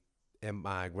recently, at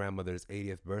my grandmother's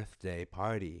 80th birthday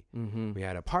party, we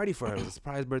had a party for her. It was a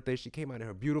surprise birthday. She came out in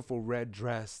her beautiful red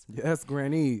dress. Yes,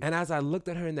 Granny. And as I looked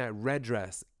at her in that red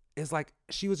dress, it's like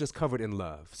she was just covered in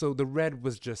love. So the red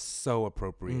was just so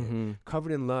appropriate,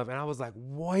 covered in love. And I was like,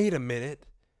 wait a minute.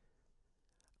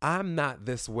 I'm not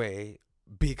this way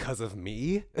because of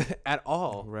me at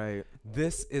all. Right.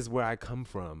 This is where I come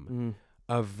from.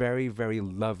 A very, very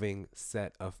loving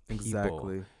set of people.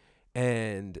 Exactly.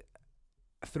 And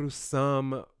through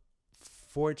some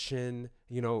fortune,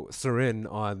 Sarin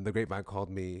on the Grapevine called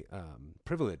me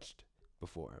privileged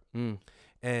before.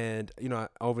 And,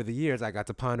 over the years, I got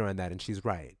to ponder on that, and she's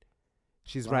right.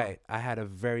 She's right. I had a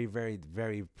very, very,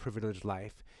 very privileged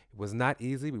life. It was not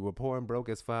easy. We were poor and broke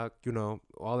as fuck,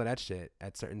 all of that shit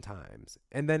at certain times.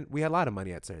 And then we had a lot of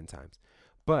money at certain times.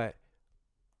 But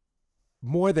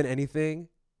more than anything,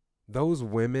 those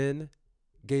women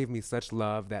gave me such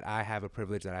love that I have a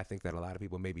privilege that I think that a lot of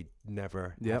people maybe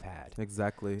never have had.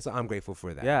 Exactly. So I'm grateful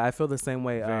for that. Yeah, I feel the same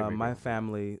way. My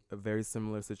family, a very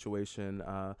similar situation.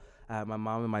 My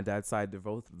mom and my dad's side, they're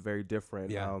both very different.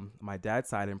 Yeah. My dad's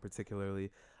side in particularly,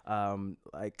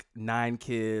 like 9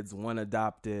 kids, 1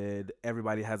 adopted.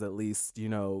 Everybody has at least,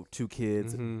 2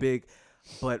 kids. Big.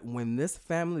 But when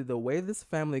the way this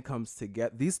family comes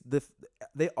together,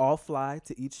 they all fly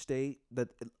to each state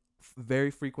very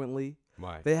frequently.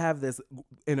 Why? They have this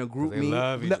in a group meet.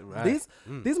 Love each, right.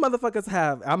 These motherfuckers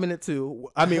have, I'm in it too.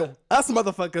 Us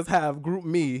motherfuckers have group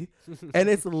me, and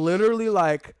it's literally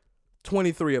like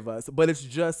 23 of us, but it's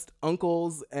just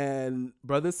uncles and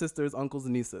brothers, sisters, uncles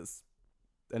and nieces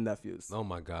and nephews. Oh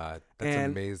my God. That's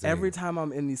amazing. Every time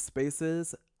I'm in these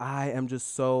spaces, I am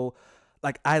just so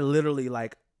I literally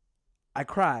I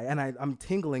cry and I'm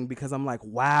tingling, because I'm like,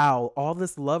 wow, all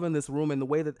this love in this room, and the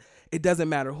way that it doesn't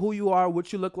matter who you are,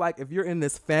 what you look like. If you're in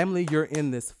this family, you're in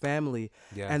this family.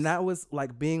 Yes. And that was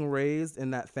like being raised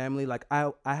in that family. Like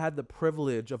I had the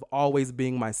privilege of always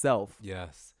being myself.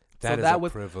 Yes. That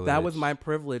was privilege. That was my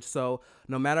privilege. So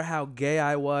no matter how gay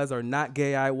I was or not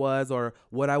gay I was, or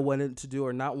what I wanted to do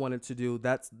or not wanted to do,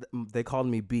 they called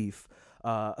me beef.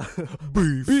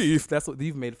 Beef. That's what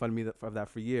you've made fun of me of that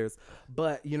for years.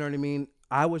 But you know what I mean?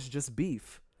 I was just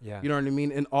beef. Yeah. You know what I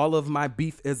mean? In all of my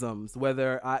beef-isms,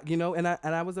 whether I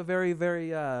was a very,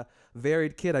 very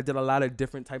varied kid. I did a lot of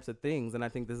different types of things. And I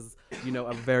think this is,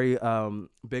 a very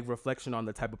big reflection on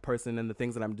the type of person and the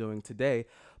things that I'm doing today.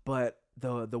 But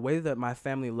the way that my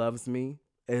family loves me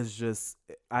is just,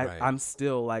 I'm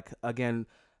still again,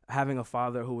 having a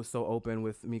father who was so open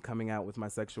with me coming out with my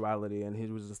sexuality, and he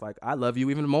was just like, I love you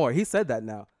even more. He said that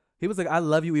now. He was like, I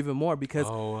love you even more, because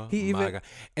my God.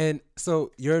 And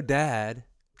so your dad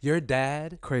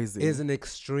crazy is an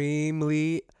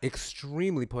extremely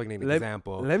poignant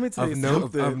example. Let me tell you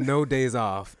something. Of No Days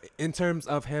Off, in terms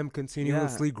of him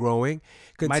continuously growing.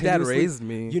 My dad raised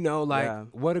me.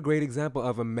 What a great example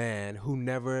of a man who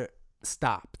never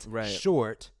stopped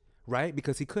short, right?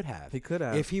 Because he could have.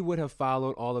 If he would have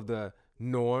followed all of the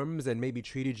norms and maybe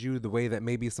treated you the way that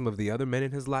maybe some of the other men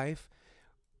in his life,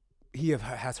 he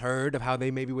has heard of how they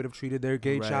maybe would have treated their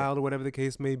gay child or whatever the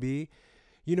case may be.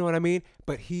 You know what I mean?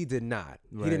 But he did not.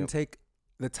 He didn't take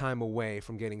the time away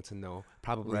from getting to know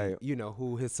probably, you know,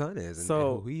 who his son is and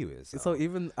who he is. So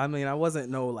even, I mean, I wasn't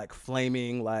no like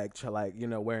flaming, like, you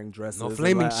know, wearing dresses. No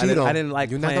flaming like, Cheeto. I didn't like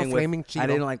You're not playing no flaming with, Cheeto. I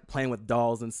didn't like playing with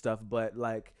dolls and stuff, but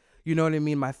like, you know what I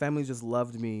mean? My family just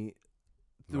loved me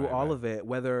through all of it,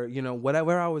 whether, you know,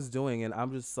 whatever I was doing. And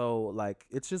I'm just so like,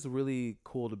 it's just really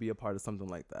cool to be a part of something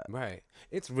like that. Right.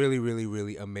 It's really, really,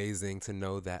 really amazing to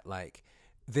know that like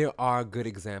there are good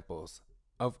examples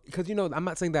of, because, you know, I'm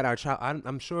not saying that our child,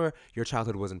 I'm sure your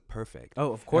childhood wasn't perfect.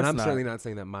 Oh, of course not. And I'm not. certainly not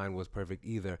saying that mine was perfect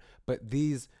either. But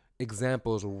these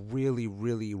examples really,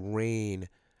 really reign.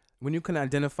 When you can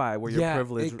identify where your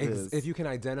privilege is. If you can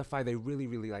identify, they really,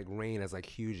 really like reign as like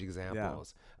huge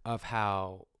examples of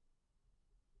how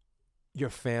your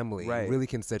family really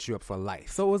can set you up for life.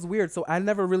 So it was weird. So I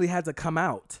never really had to come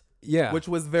out. Yeah. Which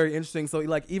was very interesting. So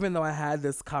like, even though I had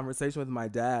this conversation with my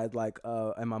dad, like,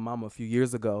 and my mom a few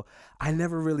years ago, I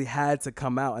never really had to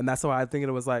come out. And that's why I think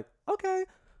it was like, okay,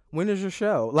 when is your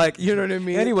show? Like, you know what I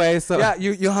mean? Anyway, so yeah,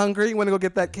 you hungry? You want to go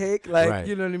get that cake? Like,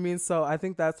 you know what I mean? So I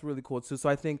think that's really cool too. So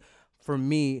I think for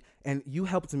me, and you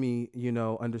helped me, you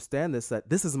know, understand this, that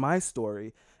this is my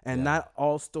story and not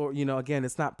all story, you know, again,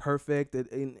 it's not perfect.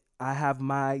 I have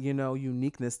my, you know,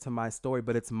 uniqueness to my story,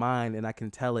 but it's mine and I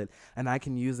can tell it and I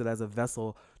can use it as a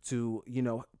vessel to, you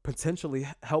know, potentially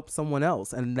help someone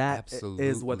else. And that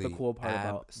is what the cool part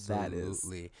about that is.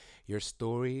 Absolutely. Your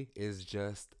story is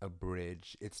just a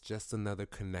bridge. It's just another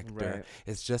connector. Right.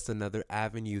 It's just another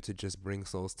avenue to just bring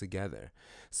souls together.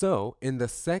 So in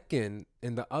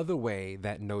the other way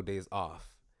that No Days Off,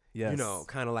 you know,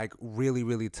 kind of like really,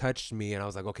 really touched me. And I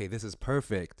was like, okay, this is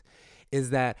perfect.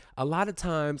 Is that a lot of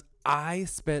times I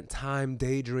spent time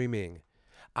daydreaming.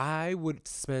 I would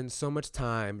spend so much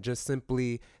time just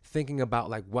simply thinking about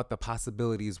like what the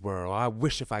possibilities were. Or I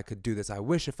wish if I could do this. I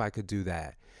wish if I could do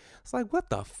that. It's like, what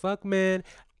the fuck, man?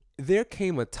 There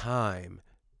came a time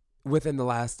within the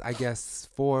last, I guess,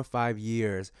 4 or 5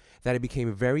 years that it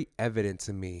became very evident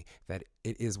to me that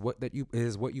it is what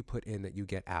you put in that you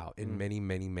get out in many,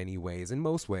 many, many ways, in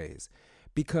most ways,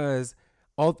 because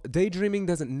daydreaming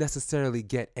doesn't necessarily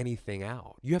get anything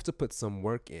out. You have to put some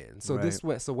work in. So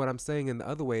so what I'm saying in the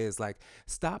other way is like,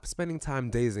 stop spending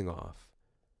time dazing off.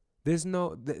 There's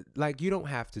no, like, you don't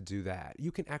have to do that.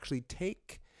 You can actually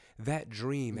take that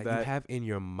dream that you have in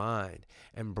your mind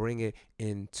and bring it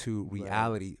into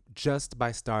reality just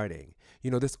by starting. You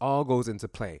know, this all goes into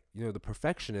play. You know, the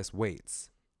perfectionist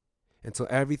waits until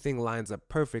everything lines up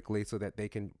perfectly so that they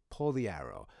can pull the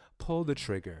arrow, pull the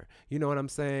trigger. You know what I'm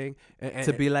saying? And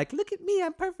to be like, look at me,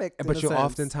 I'm perfect. But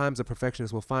oftentimes a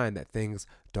perfectionist will find that things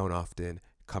don't often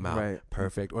come out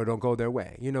perfect or don't go their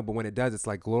way, you know, but when it does, it's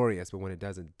like glorious, but when it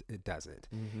doesn't, it doesn't.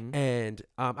 And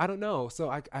I don't know. So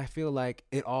I feel like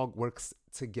it all works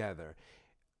together.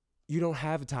 You don't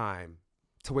have time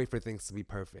to wait for things to be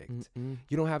perfect.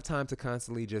 You don't have time to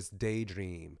constantly just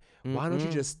daydream. Why don't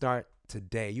you just start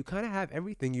today? You kind of have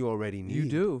everything you already need. You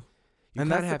do. You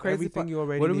kind of have everything you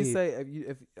already need. What do we say?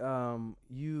 If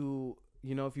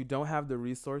you know, if you don't have the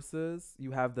resources, you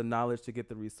have the knowledge to get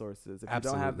the resources. If you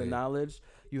don't have the knowledge,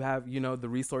 you have, you know, the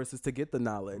resources to get the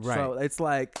knowledge. Right. So it's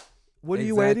like, what are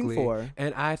you waiting for?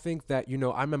 And I think that, you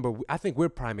know, I think we're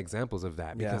prime examples of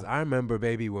that, because I remember,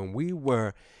 baby, when we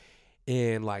were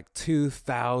in like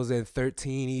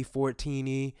 2013,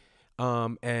 14,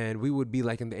 and we would be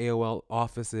like in the AOL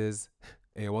offices.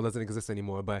 AOL doesn't exist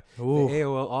anymore, but the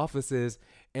AOL offices,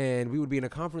 and we would be in a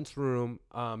conference room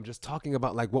just talking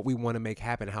about like what we want to make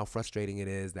happen, how frustrating it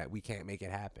is that we can't make it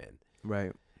happen.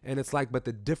 Right. And it's like, but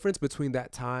the difference between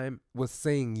that time was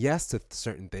saying yes to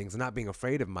certain things and not being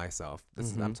afraid of myself. This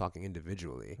is, I'm talking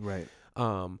individually. Right.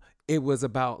 It was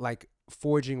about like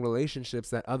forging relationships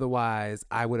that otherwise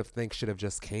I would have should have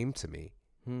just came to me.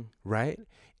 Right.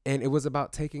 And it was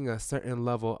about taking a certain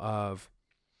level of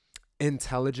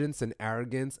intelligence and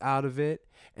arrogance out of it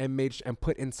and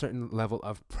put in certain level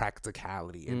of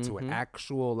practicality into an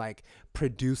actual like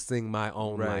producing my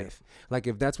own life. Like,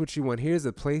 if that's what you want, here's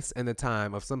a place and the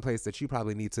time of some place that you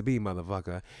probably need to be,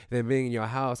 motherfucker, than being in your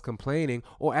house complaining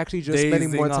or actually just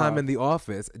spending more time in the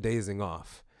office dazing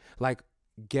off. Like,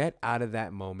 get out of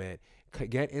that moment.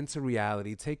 Get into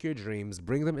reality. Take your dreams,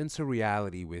 bring them into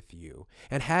reality with you,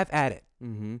 and have at it.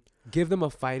 Give them a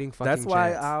fighting fucking chance. That's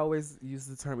why I always use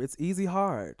the term, it's easy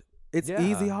hard. It's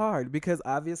easy hard, because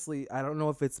obviously, I don't know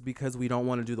if it's because we don't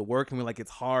want to do the work and we're like,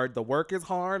 it's hard. The work is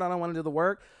hard. I don't want to do the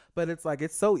work. But it's like,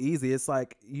 it's so easy. It's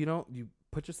like, you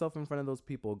put yourself in front of those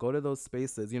people, go to those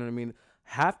spaces. You know what I mean?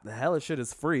 Half the hell of shit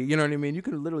is free. You know what I mean? You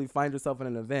can literally find yourself in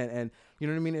an event, and you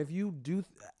know what I mean? If you do,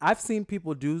 I've seen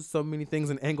people do so many things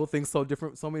and angle things so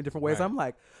many different ways. I'm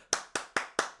like,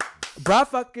 Bra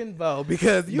fucking Vo,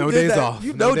 because you No did days that. off.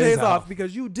 You No no days days off off.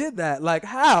 because you did that. Like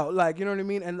how? Like, you know what I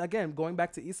mean? And again, going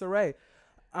back to Issa Rae,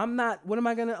 I'm not. What am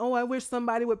I gonna? Oh, I wish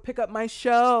somebody would pick up my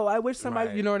show. I wish somebody.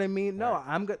 Right. You know what I mean? No, Right.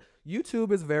 I'm good.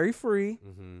 YouTube is very free.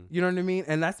 Mm-hmm. You know what I mean?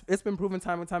 And it's been proven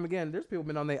time and time again. There's people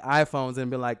been on their iPhones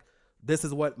and been like, "This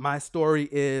is what my story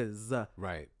is,"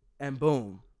 Right. and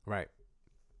boom. Right.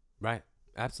 Right.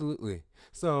 Absolutely.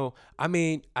 So, I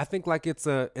mean, I think like it's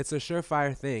a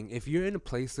surefire thing. If you're in a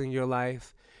place in your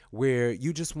life where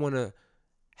you just want to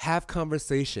have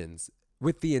conversations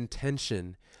with the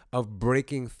intention of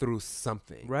breaking through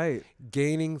something, Right.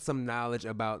 gaining some knowledge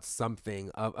about something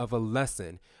of a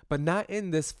lesson, but not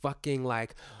in this fucking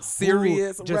like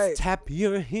Serious, "Ooh, just right. tap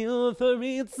your heel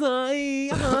 3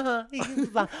 times,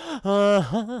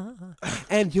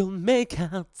 and you'll make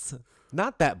out."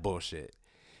 Not that bullshit.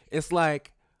 It's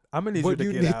like, I'm gonna need what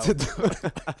you to you get need out. to do.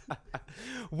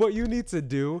 What you need to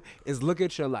do is look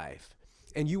at your life.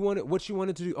 And what you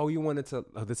wanted to do. Oh,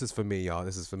 this is for me, y'all.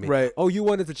 This is for me. Right. Oh, you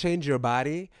wanted to change your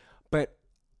body, but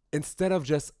instead of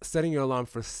just setting your alarm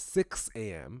for 6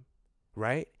 a.m.,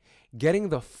 right? Getting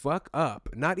the fuck up,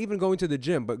 not even going to the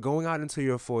gym, but going out into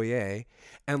your foyer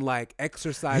and like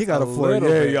exercise. He got a little foyer,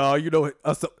 bit. y'all. You know,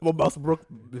 us Brooke,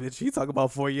 bitch, he talk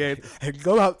about foyer. And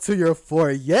go out to your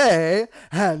foyer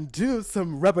and do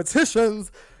some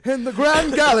repetitions in the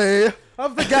Grand Galley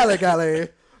of the Galley.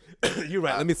 You're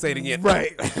right. Let me say it again.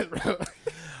 Right.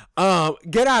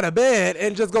 Get out of bed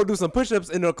and just go do some push-ups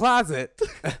in the closet.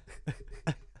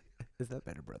 Is that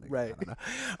better, brother? Right.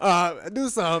 I don't know. Do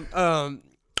some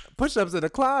push-ups in the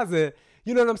closet.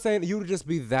 You know what I'm saying? You would just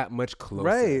be that much closer.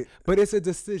 Right. But it's a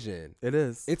decision. It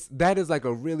is. That is like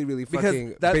a really, really fucking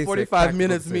Because that basic, 45 practical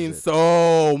minutes decision. means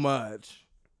so much.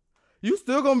 You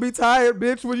still gonna be tired,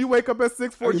 bitch, when you wake up at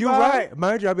 6:45. You right.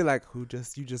 Mind you, I'll be like, you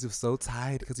just was so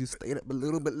tired because you stayed up a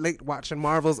little bit late watching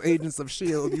Marvel's Agents of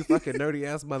S.H.I.E.L.D., you fucking nerdy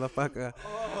ass motherfucker.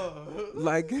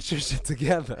 Like, get your shit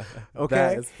together. Okay?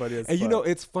 That is funny as And you fuck. know,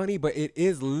 it's funny, but it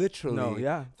is literally No,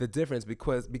 yeah. the difference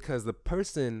because the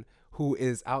person who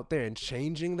is out there and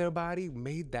changing their body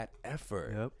made that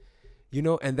effort. Yep. You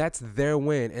know, and that's their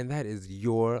win, and that is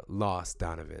your loss,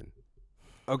 Donovan.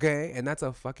 Okay? And that's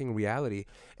a fucking reality.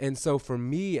 And so for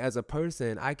me as a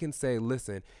person, I can say,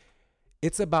 listen,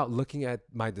 it's about looking at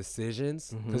my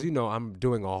decisions because, you know, I'm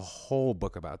doing a whole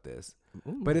book about this.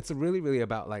 But it's really, really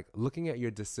about like looking at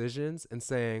your decisions and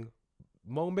saying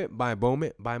moment by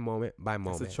moment by moment by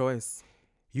moment. It's a choice.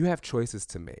 You have choices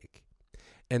to make.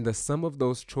 And the sum of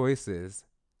those choices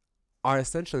are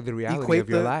essentially the reality Equate of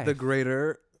your life. the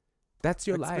greater That's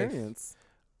your life. experience.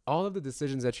 All of the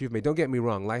decisions that you've made, don't get me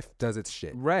wrong, life does its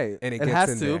shit. Right. And it it gets has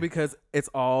in to there. because it's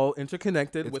all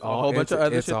interconnected It's with all a whole bunch of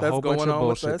other it's shit a that's whole bunch going of on with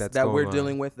bullshit us that's that we're going on.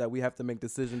 dealing with, that we have to make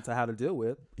decisions to how to deal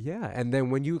with. Yeah. And then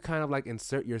when you kind of like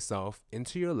insert yourself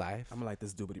into your life. I'm like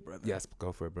this doobity brother. Yes,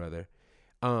 go for it, brother.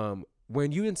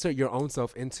 When you insert your own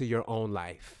self into your own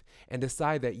life and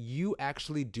decide that you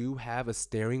actually do have a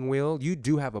steering wheel, you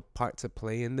do have a part to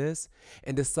play in this,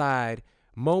 and decide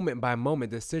moment by moment,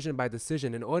 decision by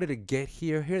decision, in order to get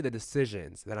here are the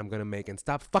decisions that I'm going to make, and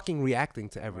stop fucking reacting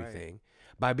to everything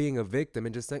by being a victim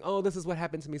and just saying, oh, this is what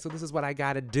happened to me, so this is what I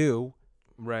got to do.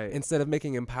 Right. Instead of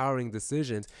making empowering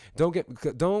decisions.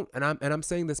 And I'm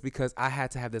saying this because I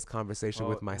had to have this conversation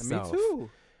with myself. Me too.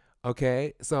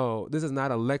 Okay, so this is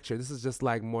not a lecture. This is just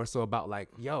like more so about like,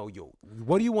 yo,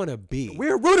 what do you want to be?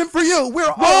 We're rooting for you.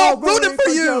 We're all rooting for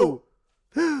you.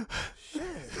 Shit.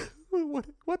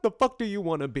 What the fuck do you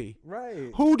want to be?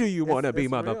 Right. Who do you want to be,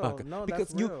 it's real. motherfucker? No, because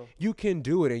that's real. you can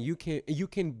do it, and you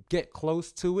can get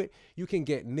close to it. You can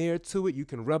get near to it. You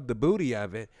can rub the booty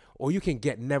of it, or you can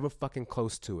get never fucking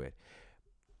close to it.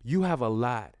 You have a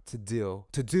lot to do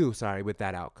with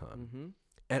that outcome.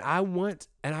 And I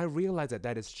realize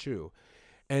that is true.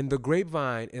 And the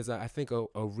grapevine is, I think, a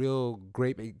real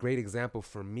great example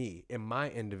for me in my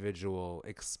individual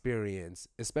experience,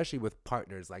 especially with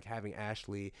partners, like having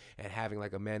Ashley and having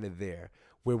like Amanda there,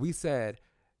 where we said,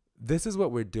 this is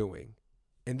what we're doing,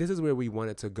 and this is where we want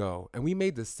it to go. And we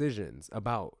made decisions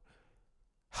about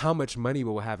how much money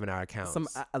we will have in our accounts. Some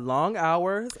long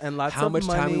hours and lots How of much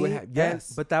money. time we would have.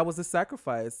 Yes. But that was a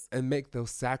sacrifice. And make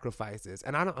those sacrifices.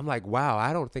 And I'm like, wow,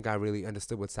 I don't think I really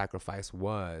understood what sacrifice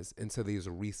was until these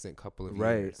recent couple of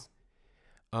years.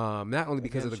 Not only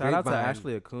because of the shout grapevine. out to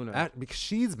Ashley Acuna. Because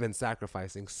she's been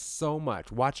sacrificing so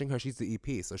much. Watching her, she's the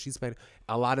EP. So she's spent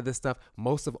a lot of this stuff.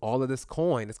 Most of all of this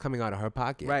coin is coming out of her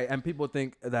pocket. Right. And people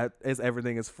think that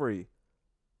everything is free.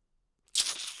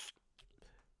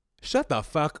 Shut the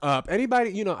fuck up.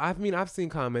 Anybody, you know, I've seen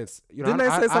comments. You know, Didn't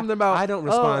they say something about? I don't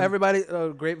respond. Oh, everybody,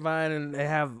 Grapevine, and they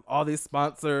have all these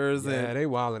sponsors. Yeah, and they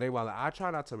wildin'. I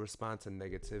try not to respond to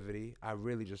negativity. I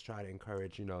really just try to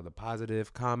encourage, you know, the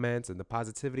positive comments and the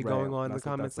positivity going on in the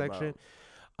comment section.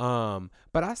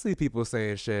 But I see people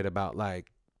saying shit about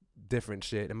like different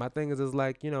shit, and my thing is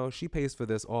like, you know, she pays for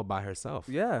this all by herself.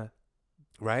 Yeah.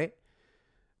 Right.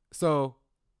 So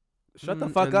shut the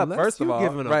fuck up. First of all,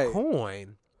 giving a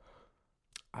coin.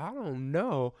 I don't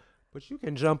know, but you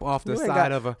can jump off the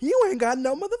side of a. You ain't got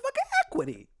no motherfucking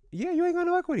equity. Yeah, you ain't got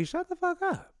no equity. Shut the fuck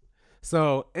up.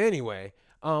 So anyway,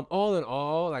 all in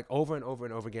all, like over and over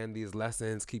and over again, these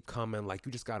lessons keep coming. Like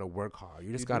you just gotta work hard.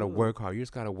 You just gotta work hard. You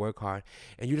just gotta work hard,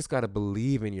 and you just gotta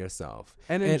believe in yourself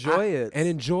and enjoy it. And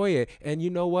enjoy it. And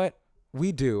you know what?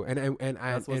 We do. And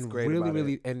that's what's great really, about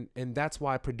really, it. And that's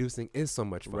why producing is so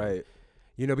much fun. Right.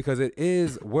 You know, because it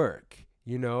is work.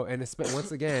 You know, and it's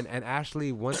once again, and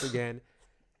Ashley once again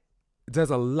does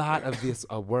a lot of this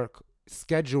work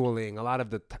scheduling, a lot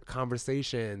of the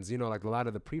conversations, you know, like a lot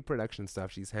of the pre-production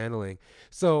stuff she's handling.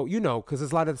 So, you know, because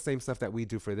there's a lot of the same stuff that we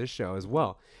do for this show as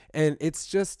well. And it's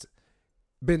just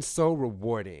been so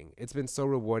rewarding. It's been so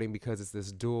rewarding because it's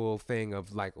this dual thing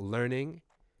of like learning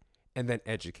and then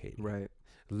educating. Right.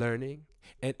 Learning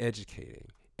and educating.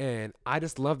 And I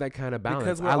just love that kind of balance.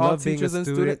 Because we're I all love being a teachers and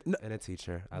student student- and a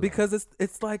teacher. Because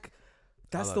it's like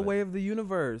that's love the it. way of the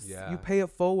universe. Yeah. You pay it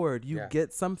forward. You Yeah.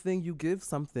 get something. You give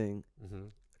something. Mm-hmm.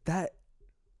 That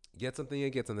Get something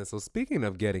and get something. So speaking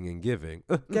of getting and giving,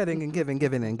 getting and giving,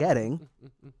 giving and getting.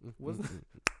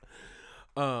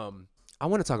 I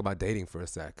want to talk about dating for a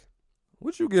sec.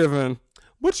 What you giving?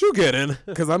 What you getting?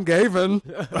 Because I'm gavin'.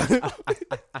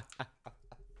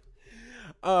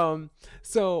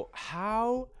 So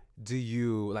how do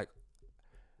you like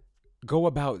go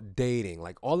about dating?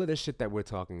 Like all of the shit that we're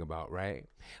talking about, right?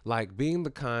 Like being the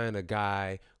kind of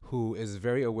guy who is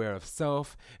very aware of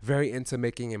self, very into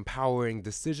making empowering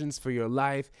decisions for your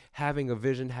life, having a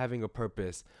vision, having a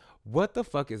purpose. What the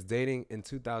fuck is dating in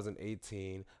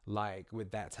 2018 like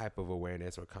with that type of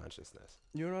awareness or consciousness?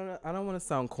 You know, I don't want to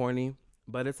sound corny,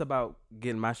 but it's about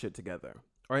getting my shit together,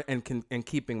 and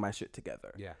keeping my shit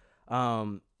together. Yeah.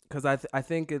 Because I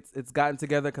think it's gotten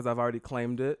together because I've already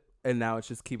claimed it, and now it's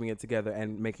just keeping it together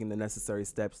and making the necessary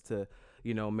steps to,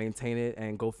 you know, maintain it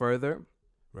and go further.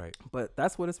 Right. But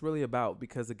that's what it's really about.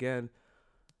 Because again,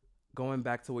 going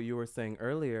back to what you were saying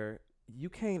earlier, you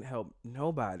can't help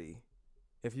nobody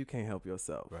if you can't help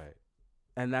yourself. Right.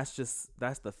 And that's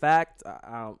the fact.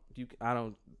 I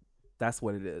don't. That's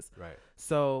what it is. Right.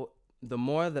 So the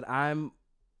more that I'm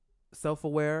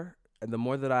self-aware and the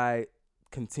more that I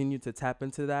continue to tap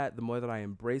into that, the more that I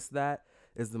embrace that,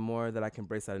 is the more that I can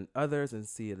embrace that in others and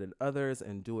see it in others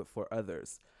and do it for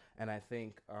others. And I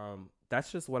think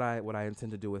that's just what I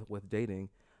intend to do with dating,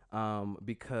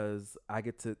 because I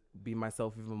get to be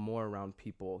myself even more around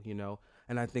people, you know.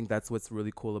 And I think that's what's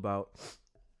really cool about,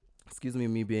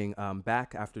 me being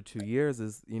back after 2 years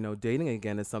is, you know, dating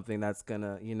again is something that's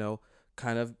gonna, you know,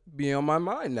 kind of be on my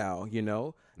mind now, you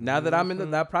know. Now that I'm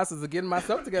in that process of getting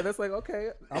myself together, it's like,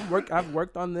 okay, I've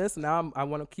worked on this. Now I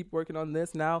want to keep working on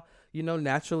this. Now, you know,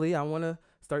 naturally I want to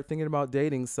start thinking about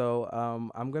dating. So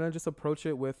I'm going to just approach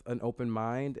it with an open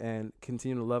mind and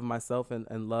continue to love myself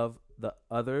and love the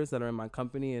others that are in my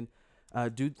company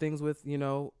and do things with, you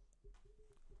know,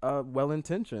 well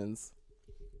intentions.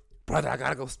 Brother, I got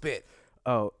to go spit.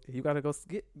 Oh, you got to go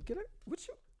get it? What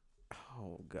you?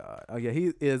 Oh, God. Oh, yeah,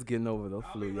 he is getting over the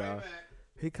flu, y'all. Back.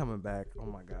 He coming back. Oh,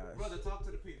 my gosh. Brother, talk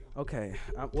to the people. Okay.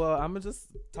 Well, I'm going to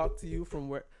just talk to you from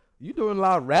where... You doing a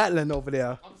lot of rattling over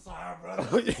there. I'm sorry, brother.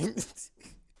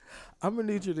 I'm going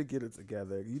to need you to get it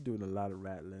together. You doing a lot of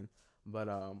rattling. But,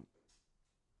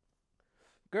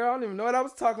 girl, I don't even know what I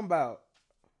was talking about.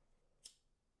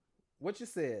 What you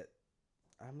said.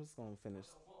 I'm just going to finish.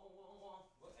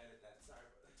 We'll edit that. Sorry,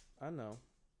 brother. I know.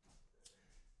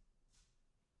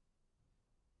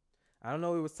 I don't know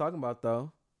what we was talking about,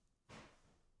 though.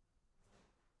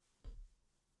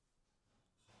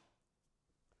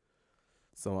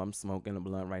 So I'm smoking a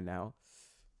blunt right now.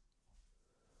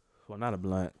 Well, not a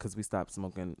blunt, because we stopped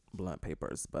smoking blunt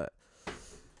papers, but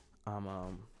I'm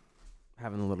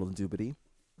having a little doobity.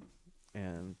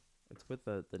 And it's with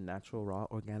the natural, raw,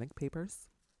 organic papers.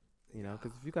 You know,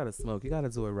 because if you got to smoke, you got to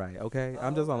do it right, okay?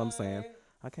 I'm just all I'm saying.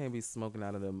 I can't be smoking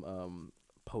out of them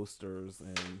posters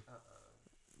and...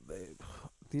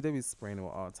 They be spraying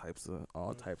with all types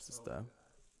of stuff.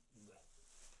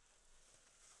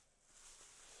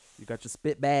 You got your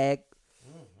spit bag.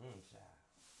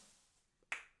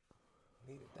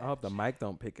 I hope the mic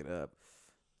don't pick it up.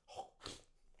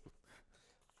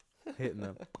 Hitting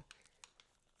them.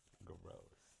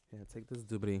 Yeah, take this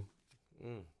doobity.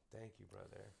 Thank you,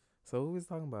 brother. So what was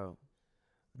talking about?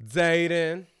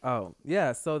 Dating. Oh,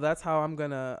 yeah. So that's how I'm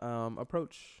gonna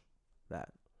approach that.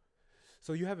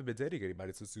 So you haven't been dating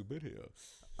anybody since you've been here.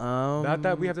 Um, Not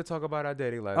that we have to talk about our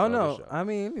dating lives Oh on the no, show. I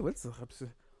mean,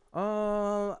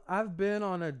 I've been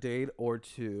on a date or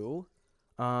two.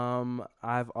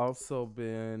 I've also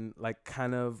been like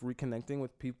kind of reconnecting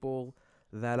with people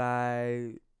that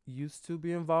I used to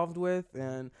be involved with,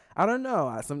 and I don't know.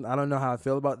 I don't know how I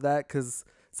feel about that because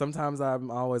sometimes I'm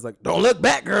always like, don't look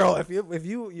back, girl. If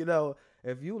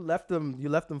you left them, you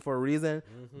left them for a reason.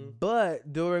 Mm-hmm.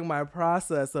 But during my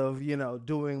process of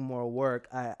doing more work,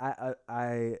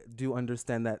 I do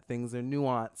understand that things are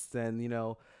nuanced, and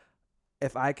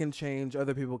if I can change,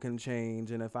 other people can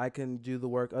change, and if I can do the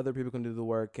work, other people can do the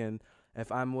work, and if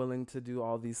I'm willing to do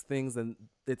all these things, then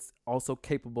it's also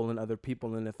capable in other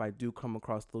people, and if I do come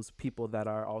across those people that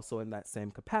are also in that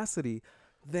same capacity,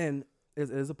 then it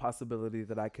is a possibility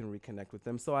that I can reconnect with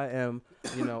them. So I am,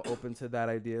 open to that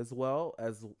idea as well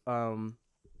as,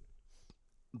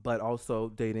 but also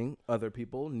dating other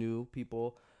people, new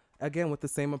people, again with the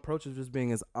same approach of just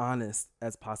being as honest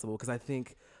as possible. Because I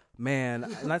think, man,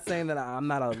 I'm not saying that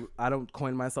I don't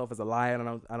coin myself as a liar,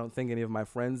 and I don't think any of my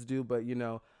friends do, but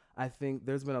I think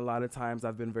there's been a lot of times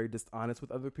I've been very dishonest with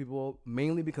other people,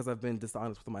 mainly because I've been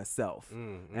dishonest with myself,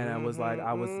 and I was like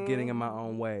I was getting in my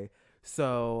own way.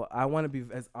 So I want to be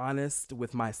as honest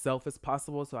with myself as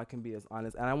possible, so I can be as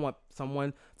honest. And I want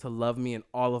someone to love me in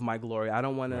all of my glory. I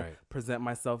don't want to present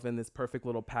myself in this perfect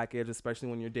little package, especially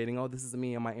when you're dating. Oh, this is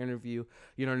me in my interview.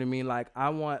 You know what I mean? Like I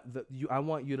want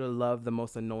you to love the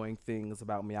most annoying things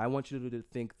about me. I want you to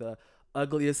think the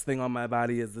ugliest thing on my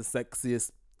body is the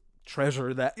sexiest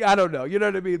treasure that I don't know, you know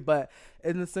what I mean? But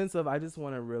in the sense of I just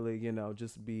want to really,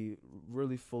 just be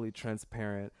really fully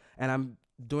transparent, and I'm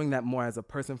doing that more as a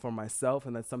person for myself,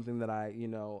 and that's something that I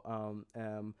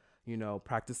am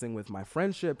practicing with my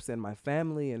friendships and my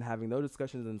family, and having those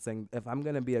discussions and saying if I'm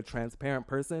going to be a transparent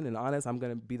person and honest, I'm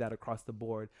going to be that across the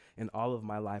board in all of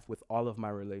my life with all of my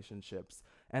relationships,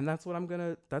 and that's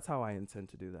how I intend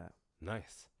to do that.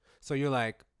 Nice. So you're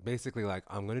like basically like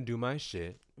I'm gonna do my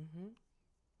shit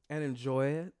and enjoy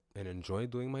it and enjoy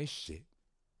doing my shit,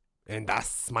 and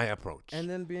that's my approach. And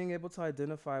then being able to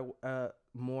identify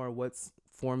more what's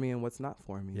for me and what's not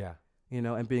for me. Yeah.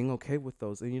 And being okay with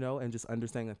those, and just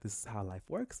understanding that this is how life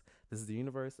works. This is the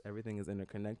universe. Everything is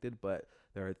interconnected, but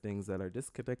there are things that are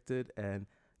disconnected, and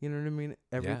you know what I mean?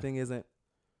 Everything isn't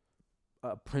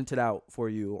printed out for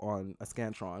you on a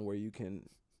Scantron where you can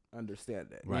understand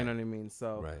it. Right. You know what I mean?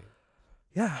 So, right.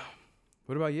 Yeah.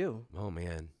 What about you? Oh,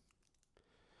 man.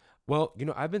 Well,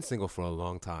 I've been single for a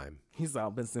long time. He's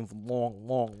been single for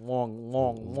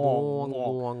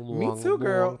long. Me too,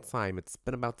 girl. Long time. It's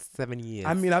been about 7 years.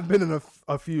 I mean, I've been in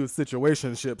a few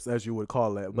situationships, as you would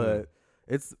call it, but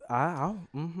it's I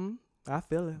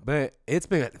feel it. But it's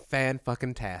been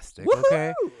fan-fucking-tastic,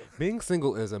 okay? Being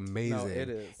single is amazing. No, it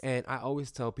is. And I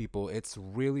always tell people it's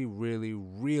really, really,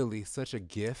 really such a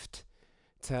gift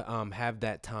to have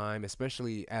that time,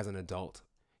 especially as an adult.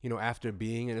 After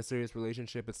being in a serious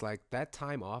relationship, it's like that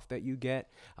time off that you get.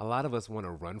 A lot of us want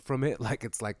to run from it, like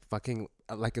it's like fucking,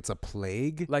 like it's a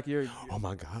plague. Like you're oh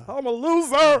my God, I'm a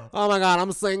loser. Oh my God,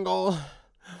 I'm single.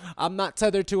 I'm not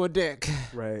tethered to a dick.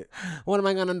 Right. What am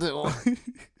I gonna do?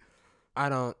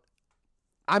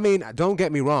 I mean, don't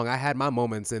get me wrong. I had my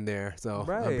moments in there, so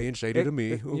I'm being shady to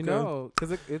me.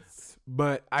 Because it's.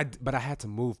 But I had to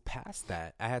move past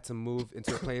that. I had to move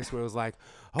into a place where it was like,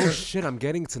 oh shit, I'm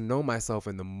getting to know myself,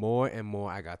 and the more and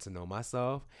more I got to know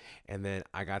myself, and then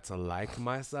I got to like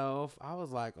myself, I was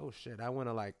like, oh shit, I want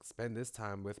to like spend this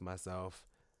time with myself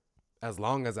as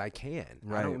long as I can.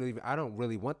 Right. I don't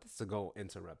really want this to go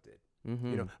interrupted.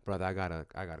 Mm-hmm. Brother, I gotta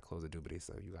close the doobity,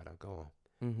 so you gotta go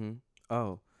on. Mm-hmm.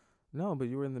 Oh. No, but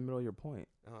you were in the middle of your point.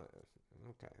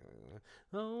 Okay.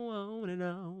 On and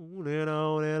on and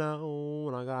on and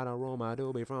on. I gotta roll my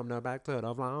doobie from the back to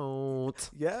the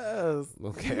front. Yes.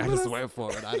 Okay, I just went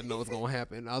for it. I didn't know what was gonna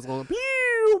happen. I was going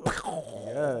pew.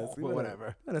 Yes. But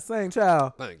whatever. Better sing,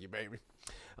 child. Thank you, baby.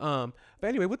 But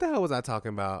anyway, what the hell was I talking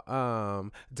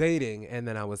about? Dating, and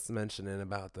then I was mentioning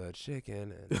about the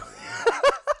chicken and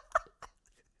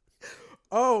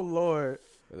oh Lord.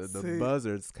 The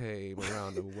buzzards came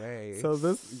around the way. So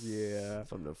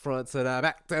from the front to the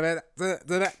back to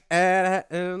the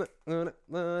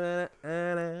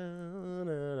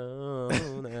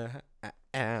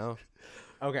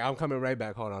Okay, I'm coming right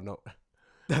back. Hold on, no.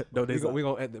 We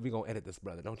gonna edit this,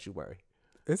 brother. Don't you worry.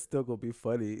 It's still gonna be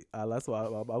funny. That's why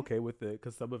I'm okay with it,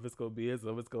 because some of it's gonna be in, some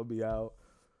of it's gonna be out.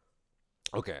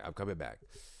 Okay, I'm coming back.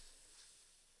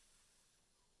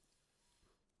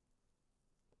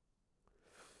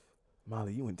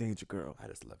 Molly, you in danger, girl. I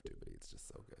just love doobity. It's just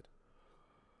so good.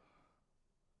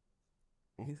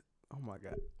 Oh my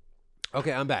God.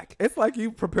 Okay, I'm back. It's like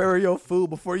you prepare your food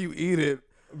before you eat it.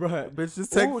 Right. Bitch,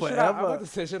 just take forever. I'm about to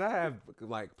say, should I have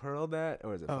like pearl that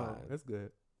or is it fine? That's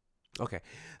good. Okay.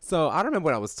 So I don't remember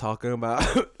what I was talking about.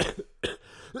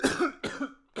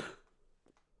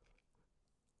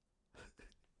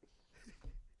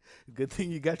 Good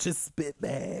thing you got your spit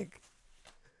bag.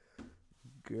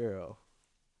 Girl.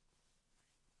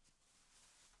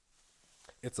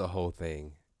 It's a whole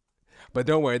thing. But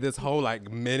don't worry, this whole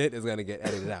like minute is gonna get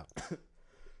edited out.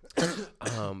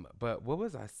 But what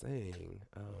was I saying?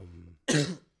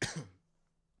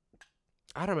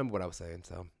 I don't remember what I was saying,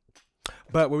 so.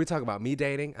 But when we talk about me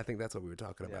dating, I think that's what we were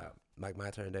talking about. Like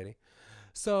my turn dating.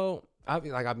 So I'm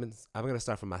gonna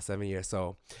start from my 7 years.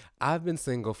 So I've been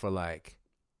single for like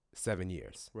 7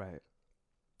 years. Right.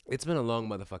 It's been a long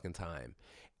motherfucking time.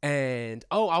 And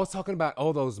I was talking about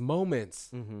all those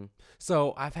moments. Mm-hmm.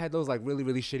 So I've had those like really,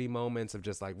 really shitty moments of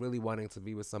just like really wanting to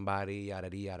be with somebody, yada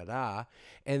da yada da.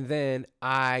 And then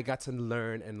I got to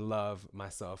learn and love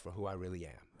myself for who I really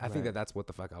am. I think that's what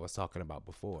the fuck I was talking about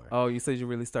before. Oh, you said you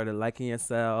really started liking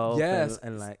yourself. Yes,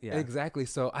 and like exactly.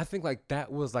 So I think like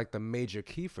that was like the major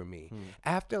key for me.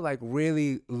 After like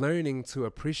really learning to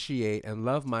appreciate and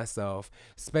love myself,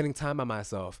 spending time by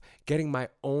myself, getting my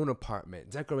own apartment,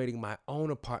 decorating my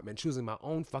own apartment, choosing my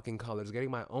own fucking colors,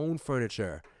 getting my own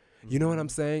furniture. You know what I'm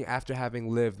saying? After having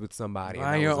lived with somebody.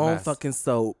 Buy your own fucking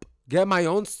soap. Get my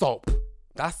own soap.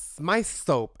 That's my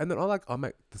soap. And then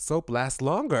the soap lasts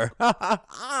longer. Who'd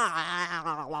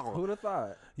have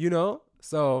thought? You know?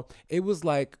 So it was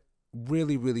like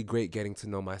really, really great getting to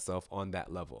know myself on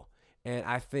that level. And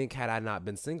I think had I not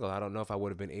been single, I don't know if I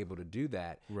would have been able to do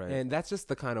that. Right. And that's just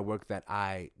the kind of work that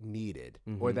I needed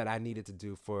or that I needed to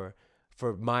do for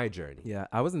my journey. Yeah,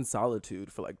 I was in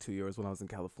solitude for like 2 years when I was in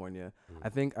California. I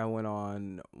think I went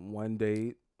on one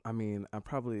date. I mean, I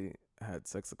probably had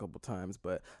sex a couple times,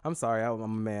 but I'm sorry, I'm a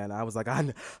man. I was like, I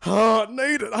need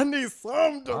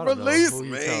something to release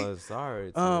me.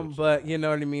 Sorry. But you know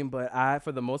what I mean. But I,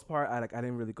 for the most part, I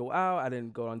didn't really go out. I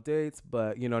didn't go on dates.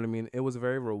 But you know what I mean. It was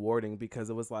very rewarding because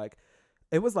it was like,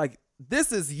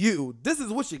 this is you. This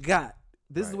is what you got.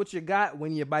 This is what you got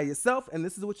when you're by yourself, and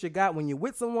this is what you got when you're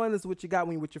with someone. This is what you got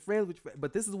when you're with your friends.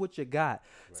 But this is what you got.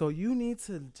 Right. So you need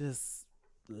to just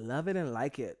love it and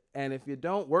like it. And if you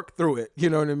don't, work through it. You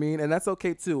know what I mean? And that's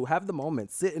okay too. Have the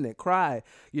moment, sit in it, cry.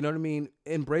 You know what I mean?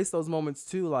 Embrace those moments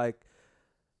too. Like,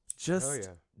 just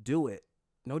do it.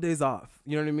 No days off.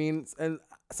 You know what I mean? And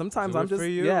sometimes I'm just,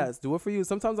 do it for you.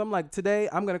 Sometimes I'm like, today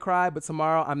I'm going to cry, but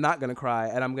tomorrow I'm not going to cry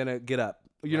and I'm going to get up.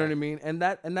 You know what I mean? And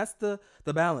that's the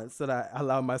balance that I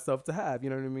allow myself to have.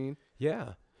 You know what I mean?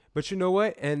 Yeah. But you know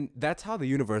what? And that's how the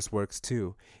universe works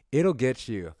too. It'll get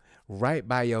you right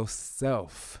by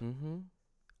yourself. Mm-hmm.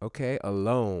 Okay?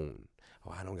 Alone.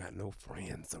 Oh, I don't got no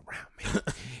friends around me.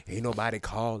 Ain't nobody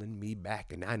calling me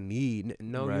back and I need.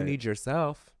 No, you need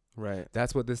yourself. Right.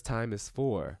 That's what this time is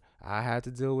for. I had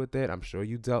to deal with it. I'm sure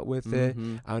you dealt with it.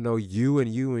 I know you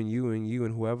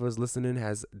and whoever's listening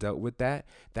has dealt with that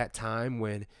time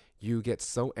when you get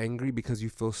so angry because you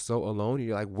feel so alone.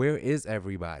 You're like, where is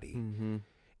everybody?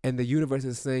 And the universe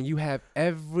is saying you have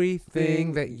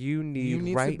everything that you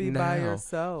need right to be now. By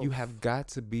yourself. You have got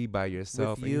to be by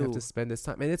yourself with and you have to spend this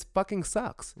time. And it fucking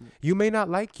sucks. You may not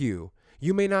like you.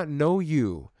 You may not know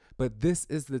you. But this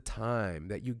is the time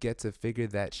that you get to figure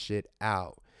that shit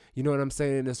out. You know what I'm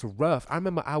saying? It's rough. I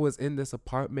remember I was in this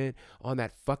apartment on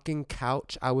that fucking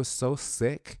couch. I was so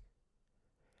sick.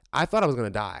 I thought I was going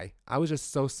to die. I was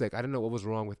just so sick. I didn't know what was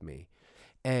wrong with me.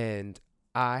 And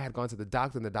I had gone to the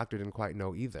doctor and the doctor didn't quite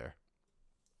know either.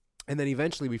 And then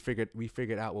eventually we figured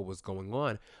out what was going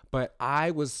on. But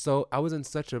I was in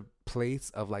such a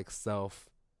place of like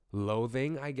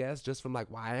self-loathing, I guess, just from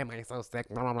like, why am I so sick?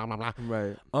 Blah, blah, blah, blah.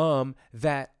 Right.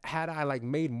 That had I like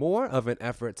made more of an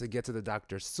effort to get to the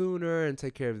doctor sooner and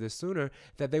take care of this sooner,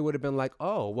 that they would have been like,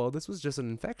 oh, well, this was just an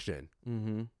infection,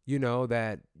 you know,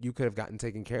 that you could have gotten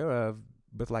taken care of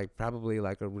with like probably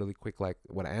like a really quick like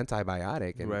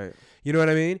antibiotic, and right. You know what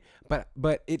I mean? But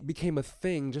it became a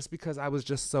thing just because I was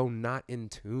just so not in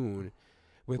tune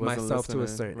with myself to a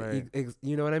certain,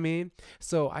 you know what I mean?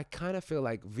 So I kind of feel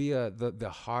like via the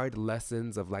hard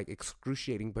lessons of like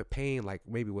excruciating but pain, like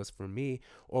maybe was for me,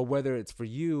 or whether it's for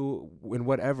you in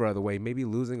whatever other way, maybe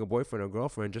losing a boyfriend or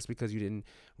girlfriend just because you didn't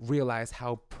realize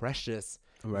how precious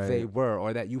they were,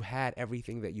 or that you had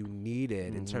everything that you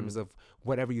needed in terms of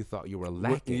whatever you thought you were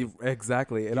lacking.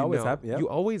 Exactly. It always happens. Yep. You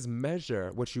always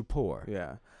measure what you pour.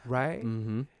 Yeah. Right?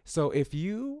 Mm-hmm. So if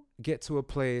you get to a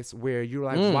place where you're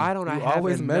like, why don't I have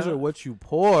always enough? measure what you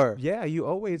pour? Yeah, you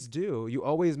always do. You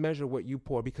always measure what you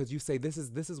pour because you say, this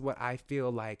is what I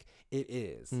feel like it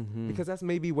is. Because that's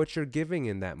maybe what you're giving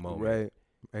in that moment. Right.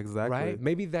 Exactly. Right?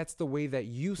 Maybe that's the way that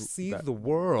you see the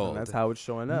world. And that's how it's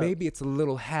showing up. Maybe it's a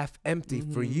little half empty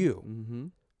for you. Mm-hmm.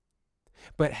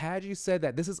 But had you said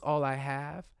that this is all I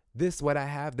have, this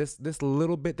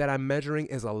little bit that I'm measuring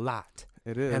is a lot.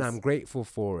 It is. And I'm grateful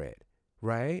for it.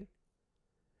 Right?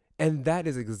 And that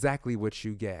is exactly what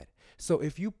you get. So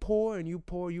if you pour and you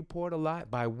poured a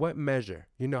lot, by what measure?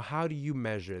 How do you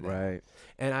measure that? Right.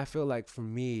 And I feel like for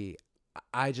me,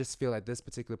 I just feel at this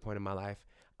particular point in my life,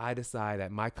 I decide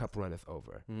that my cup runneth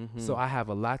over. Mm-hmm. So I have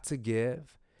a lot to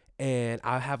give, and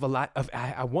I have a lot of,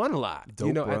 I want a lot,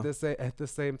 Dope, bro. at the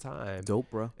same time.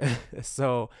 Dope, bro.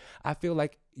 So I feel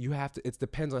like it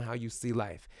depends on how you see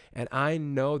life. And I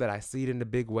know that I see it in a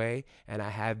big way, and I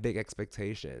have big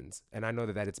expectations. And I know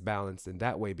that it's balanced in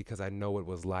that way because I know what it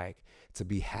was like to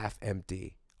be half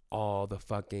empty all the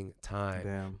fucking time.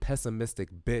 Damn. Pessimistic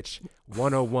bitch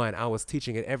 101. I was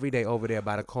teaching it every day over there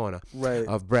by the corner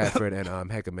of Bradford and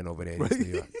Heckerman over there in East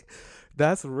New York.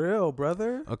 That's real,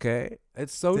 brother. Okay.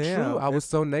 It's so true. I was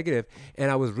so negative,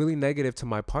 and I was really negative to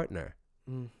my partner.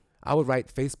 I would write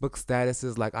Facebook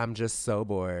statuses like I'm just so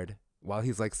bored while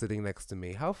he's like sitting next to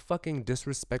me. How fucking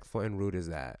disrespectful and rude is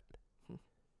that?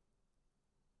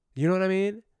 You know what I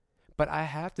mean? But I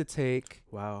have to take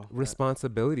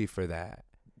responsibility for that.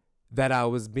 That I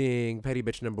was being petty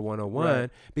bitch number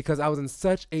 101 because I was in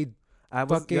such a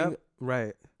fucking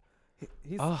right.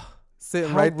 He's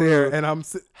sitting right there, and I'm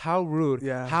how rude.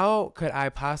 Yeah. How could I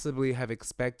possibly have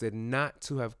expected not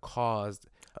to have caused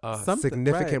a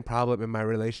significant problem in my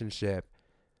relationship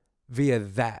via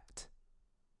that?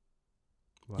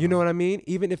 Wow. You know what I mean?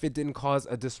 Even if it didn't cause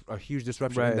a huge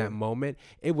disruption in that moment,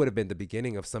 it would have been the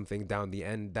beginning of something down the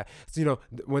end. That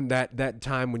when that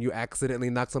time when you accidentally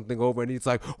knock something over and it's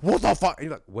like, what the fuck? And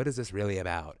you're like, what is this really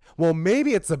about? Well,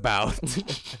 maybe it's about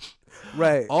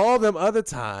all them other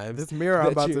times. This mirror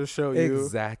I'm about to show you.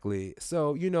 Exactly.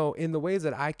 So, in the ways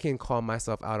that I can call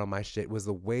myself out on my shit was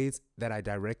the ways that I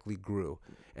directly grew.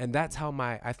 And that's how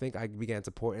I think I began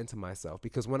to pour into myself.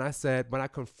 Because when I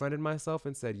confronted myself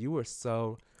and said, you were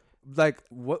so like,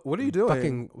 what are you doing?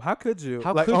 Fucking, how could you?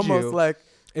 How like, could almost you? Like,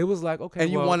 it was like, okay,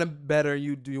 and you want to better.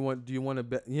 Do you want to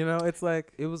bet? It's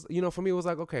like, it was, for me, it was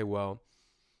like, okay, well,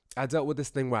 I dealt with this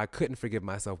thing where I couldn't forgive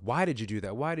myself. Why did you do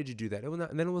that? Why did you do that? And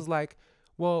then it was like,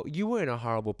 well, you were in a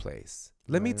horrible place.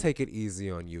 Let me take it easy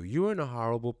on you. You were in a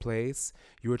horrible place.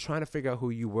 You were trying to figure out who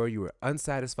you were. You were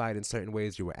unsatisfied in certain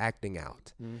ways. You were acting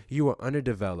out. You were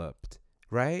underdeveloped,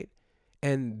 right?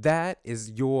 And that is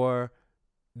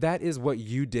what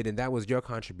you did, and that was your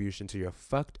contribution to your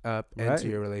fucked up and to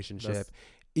your relationship.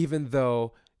 Even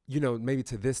though, maybe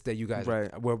to this day you guys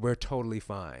we're totally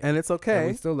fine. And it's okay. And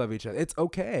we still love each other. It's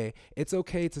okay. It's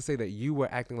okay to say that you were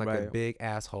acting like a big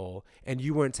asshole and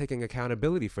you weren't taking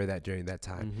accountability for that during that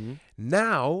time.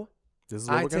 Now, this is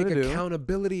what I take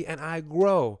accountability and I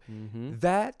grow.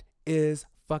 That is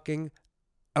fucking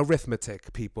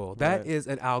arithmetic, people. That is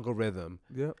an algorithm.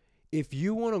 Yep. If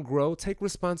you want to grow, take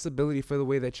responsibility for the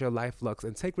way that your life looks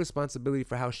and take responsibility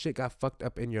for how shit got fucked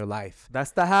up in your life.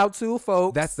 That's the how-to,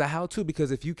 folks. That's the how-to,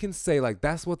 because if you can say, like,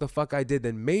 that's what the fuck I did,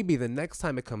 then maybe the next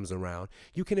time it comes around,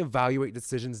 you can evaluate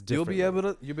decisions differently.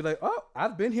 You'll be like, oh,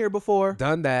 I've been here before.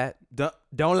 Done that.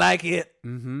 Don't like it.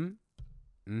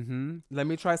 Let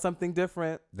me try something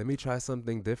different. Let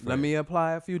me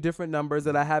apply a few different numbers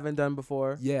that I haven't done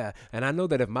before. Yeah. And I know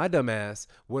that if my dumb ass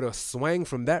would have swung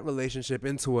from that relationship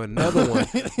into another one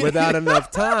without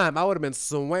enough time, I would have been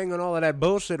swinging all of that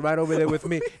bullshit right over there with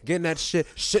me, getting that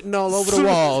shitting all over the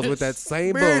walls with that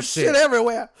same bullshit. Shit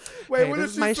everywhere. Wait, what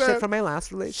did she say? Shit from my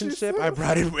last relationship. I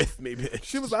brought it with me, bitch.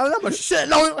 She was like, I'm a shit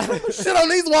on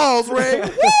these walls, Ray.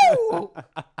 Woo!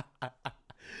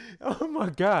 Oh my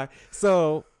God.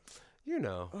 So,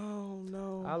 oh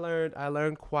no. I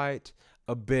learned quite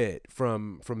a bit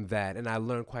from that, and I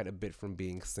learned quite a bit from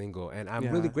being single, and I'm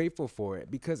really grateful for it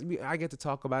because I get to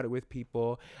talk about it with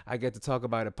people. I get to talk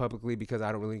about it publicly because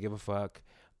I don't really give a fuck.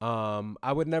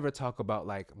 I would never talk about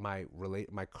like my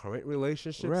current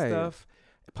relationship stuff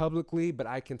publicly, but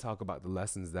I can talk about the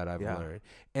lessons that I've learned,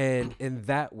 and in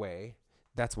that way,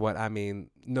 that's what I mean.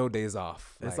 No days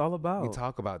off. It's Like, all about. we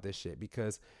talk about this shit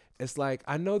because it's like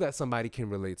I know that somebody can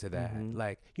relate to that. Mhm.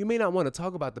 Like you may not want to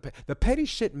talk about the petty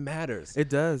shit matters. It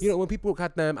does. You know, when people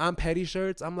got them I'm petty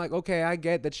shirts, I'm like, okay, I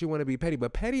get that you want to be petty,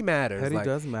 but petty matters. Petty like,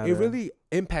 does matter. It really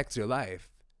impacts your life.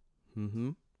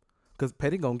 Mm-hmm. Because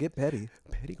petty gonna get petty.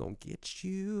 Petty gonna get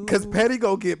you. Because petty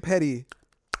gonna get petty.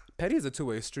 Petty is a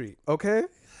two-way street. Okay?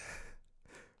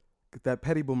 Get that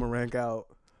petty boomerang out.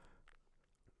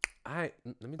 Let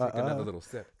me take another little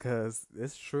sip. Because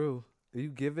it's true. You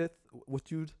giveth what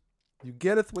you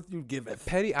getteth what you giveth.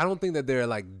 Petty, I don't think that there are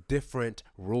like different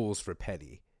rules for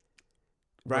petty.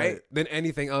 Right? Than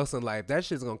anything else in life. That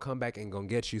shit's gonna come back and gonna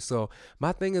get you. So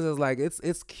my thing is like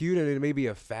it's cute and it may be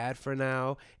a fad for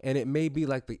now, and it may be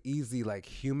like the easy like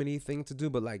human-y thing to do,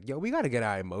 but like yo, we gotta get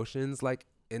our emotions like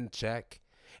in check.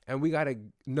 And we gotta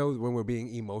know when we're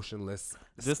being emotionless,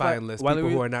 Just spineless, like, people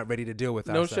who are not ready to deal with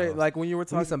ourselves. No shade. Like when you were we need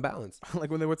talking some balance.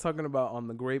 Like when they were talking about on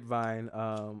the grapevine,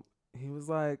 he was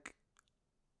like,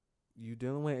 you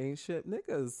dealing with ain't shit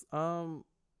niggas.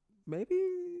 Maybe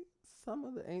some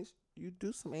of the you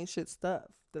do some ain't shit stuff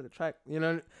that attract, you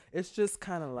know, it's just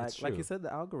kind of like you said,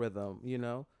 the algorithm, you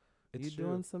know, you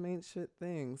doing some ain't shit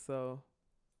things. So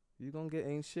you gonna get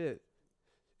ain't shit.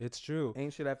 It's true.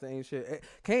 Ain't shit after ain't shit.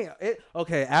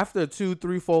 Okay, after 2,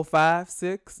 3, 4, 5,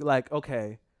 6, like,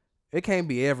 okay, it can't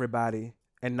be everybody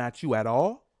and not you at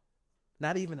all.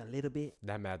 Not even a little bit.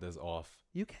 That math is off.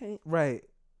 You can't. Right.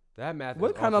 That math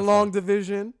what is kind off of long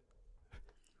division?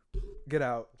 Get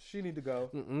out. She need to go.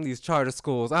 These charter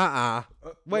schools.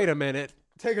 Wait a minute.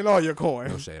 Taking all your coin.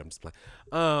 No shade. I'm just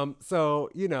playing. So,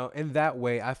 you know, in that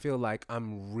way, I feel like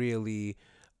I'm really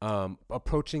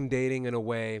approaching dating in a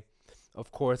way. Of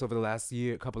course, over the last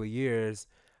couple of years,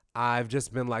 I've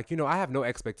just been like, you know, I have no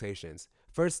expectations.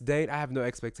 First date, I have no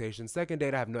expectations. Second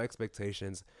date, I have no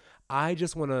expectations. I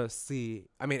just want to see,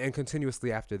 and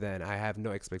continuously after then, I have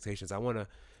no expectations. I want to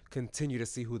continue to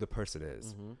see who the person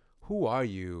is. Mm-hmm. Who are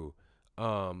you?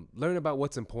 Learn about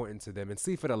what's important to them and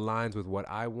see if it aligns with what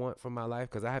I want from my life,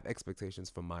 because I have expectations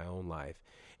for my own life.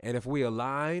 And if we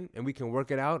align and we can work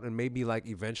it out, and maybe like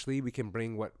eventually we can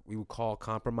bring what we would call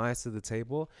compromise to the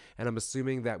table. And I'm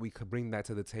assuming that we could bring that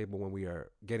to the table when we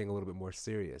are getting a little bit more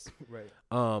serious. Right.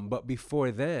 But before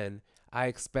then, I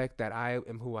expect that I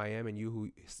am who I am and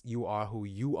you are who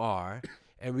you are,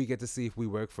 and we get to see if we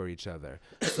work for each other.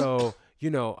 So, you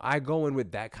know, I go in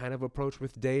with that kind of approach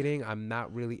with dating. I'm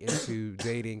not really into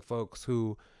dating folks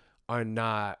who are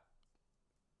not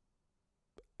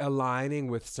aligning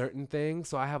with certain things.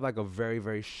 So I have like a very,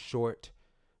 very short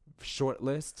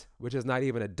list, which is not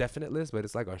even a definite list, but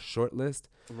it's like a short list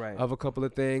of a couple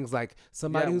of things. Like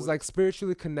somebody who's like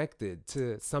spiritually connected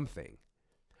to something,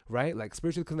 right? Like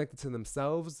spiritually connected to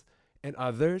themselves and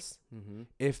others. Mm-hmm.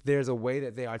 If there's a way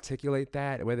that they articulate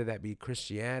that, whether that be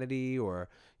Christianity or,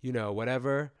 you know,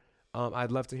 whatever,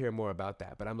 I'd love to hear more about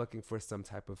that. But I'm looking for some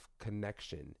type of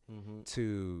connection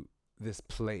to this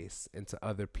place and to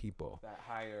other people. That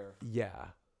higher.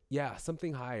 Yeah,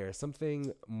 something higher,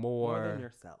 something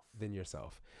more than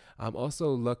yourself. I'm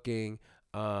also looking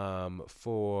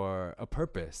for a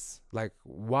purpose. Like,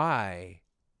 why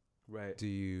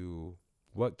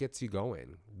what gets you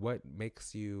going? What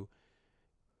makes you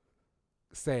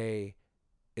say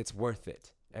it's worth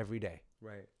it every day?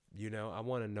 Right. You know, I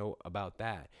want to know about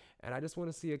that. And I just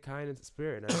want to see a kind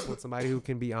spirit. And I just want somebody who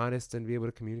can be honest and be able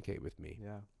to communicate with me.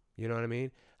 Yeah. You know what I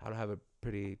mean? I don't have a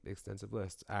pretty extensive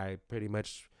list. I've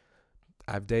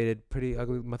dated pretty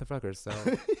ugly motherfuckers, so.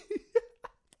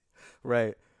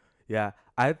 Right. Yeah.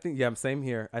 I think, same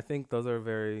here. I think those are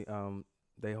very,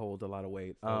 they hold a lot of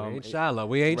weight. We ain't shallow.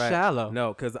 We ain't shallow.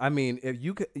 No, because, if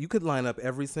you could line up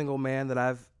every single man that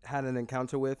I've had an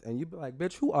encounter with, and you'd be like,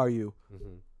 bitch, who are you?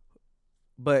 Mm-hmm.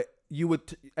 But you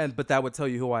would, but that would tell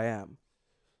you who I am.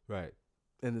 Right.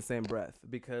 In the same breath,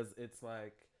 because it's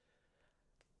like,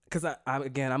 because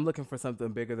I'm looking for something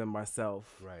bigger than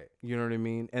myself. Right. You know what I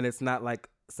mean? And it's not like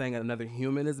saying another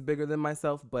human is bigger than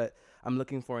myself, but I'm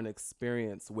looking for an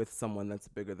experience with someone that's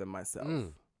bigger than myself.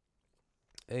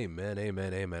 Amen,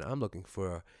 amen, amen. I'm looking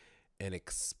for an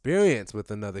experience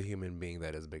with another human being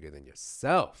that is bigger than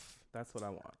yourself. That's what I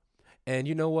want. And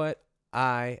you know what?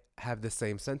 I have the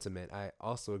same sentiment. I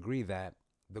also agree that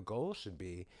the goal should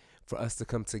be for us to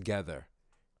come together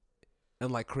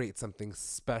and like create something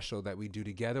special that we do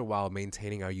together while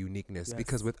maintaining our uniqueness. Yes.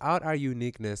 Because without our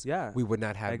uniqueness, we would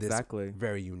not have this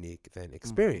very unique then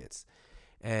experience.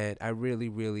 Mm-hmm. And I really,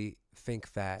 really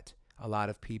think that a lot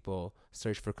of people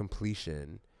search for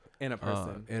completion in a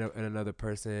person, in another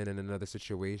person, in another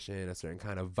situation, a certain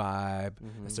kind of vibe,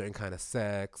 a certain kind of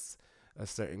sex, a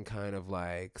certain kind of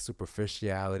like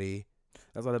superficiality.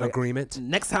 That's why they're agreement. Like,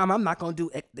 next time I'm not gonna do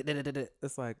it.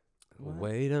 It's like, what?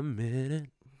 Wait a minute.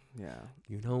 Yeah,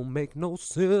 you don't make no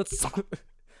sense.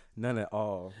 None at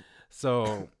all.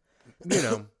 So, you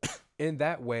know, in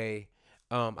that way,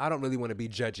 I don't really want to be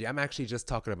judgy. I'm actually just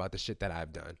talking about the shit that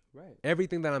I've done. Right.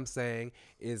 Everything that I'm saying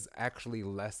is actually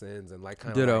lessons and like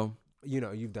kind of ditto. like, you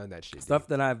know, you've done that shit. Stuff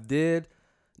that I've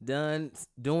done,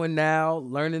 doing now,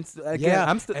 learning. Again,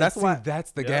 yeah, that's why.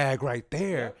 That's the gag right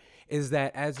there. Is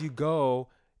that as you go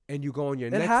and you go on your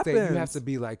next day, you have to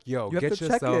be like, yo, get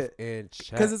yourself in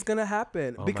check. Because it's going to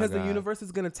happen. Oh because the universe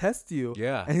is going to test you.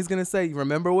 Yeah. And he's going to say,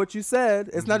 remember what you said.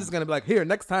 It's not just going to be like, here,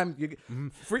 next time,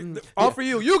 all for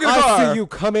you. You get a car. I see you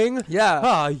coming.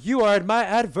 Yeah. You are my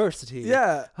adversity.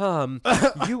 Yeah.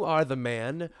 You are the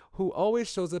man who always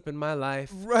shows up in my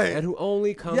life. Right. And who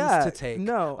only comes to take.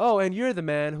 No. Oh, and you're the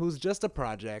man who's just a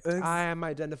project. I am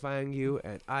identifying you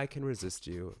and I can resist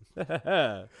you.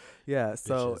 Yeah,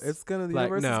 so Bitches. the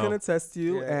universe is gonna test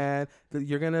you, and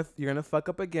you're gonna fuck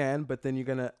up again, but then you're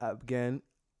gonna again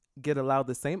get allowed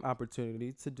the same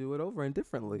opportunity to do it over and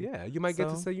differently. Yeah, you might get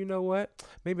to say, you know what?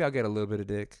 Maybe I'll get a little bit of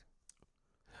dick,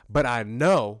 but I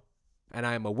know, and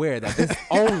I am aware that this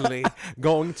only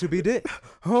going to be dick.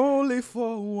 Only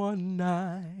for one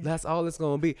night. That's all it's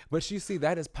gonna be. But you see,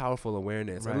 that is powerful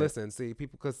awareness. Right. And listen, see,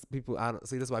 people, I don't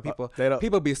see. That's why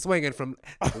people be swinging from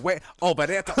over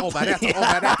there to over there to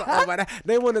over there to over there.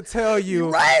 They want to tell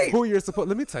you who you're supposed.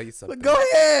 Let me tell you something. Go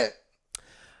ahead.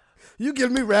 You get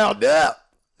me round up.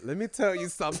 Let me tell you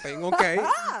something, okay?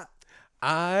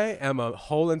 I am a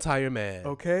whole entire man.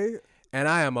 Okay. And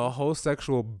I am a whole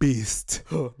sexual beast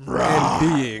and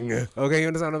being. Okay, you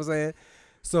understand what I'm saying?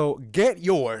 So get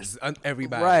yours,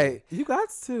 everybody. Right. You got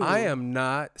to. I am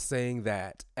not saying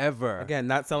that ever. Again,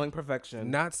 not selling perfection.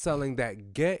 Not selling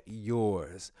that. Get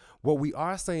yours. What we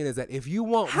are saying is that if you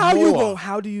want how more.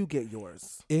 How do you get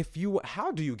yours?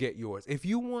 How do you get yours? If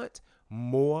you want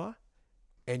more,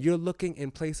 and you're looking in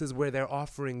places where they're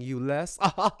offering you less,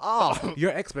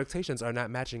 your expectations are not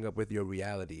matching up with your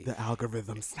reality. The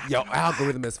algorithm's not your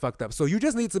algorithm is fucked up. So you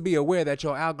just need to be aware that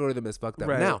your algorithm is fucked up.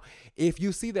 Right. Now, if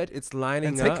you see that it's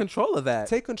lining up, take control of that.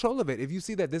 Take control of it. If you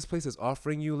see that this place is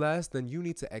offering you less, then you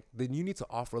need to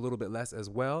offer a little bit less as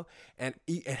well, and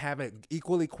have an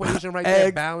equal equation right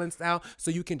there balanced out, so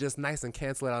you can just nice and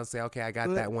cancel it out and say, okay, I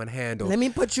got that one handle. Let me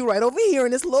put you right over here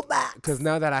in this little box. Because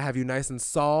now that I have you nice and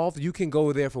solved, you can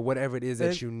go there for whatever it is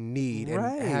that you need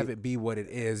and have it be what it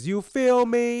is. You feel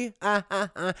me?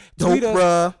 Tweet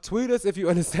us if you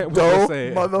understand what we're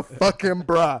saying. Motherfucking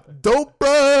bruh. Dope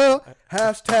bruh.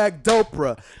 Hashtag dope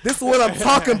bruh. This is what I'm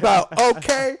talking about,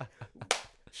 okay?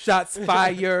 Shots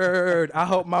fired. I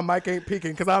hope my mic ain't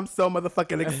peaking because I'm so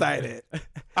motherfucking excited.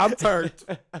 I'm turned.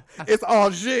 It's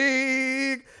all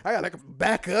jig. I gotta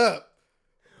back up.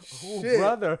 Oh,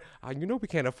 brother, you know we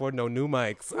can't afford no new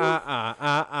mics.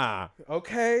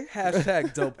 Okay,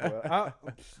 hashtag dope.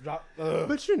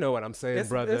 But you know what I'm saying,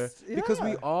 brother. Because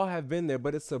we all have been there,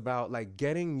 but it's about like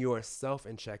getting yourself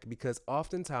in check, because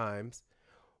oftentimes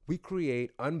we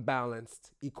create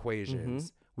unbalanced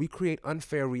equations. We create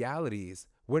unfair realities.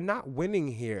 We're not winning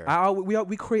here.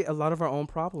 We create a lot of our own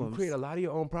problems. You create a lot of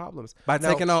your own problems. By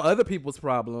taking on other people's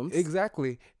problems.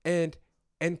 Exactly. And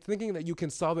thinking that you can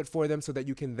solve it for them so that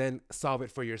you can then solve it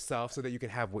for yourself so that you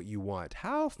can have what you want.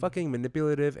 How fucking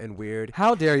manipulative and weird.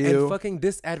 How dare you. And fucking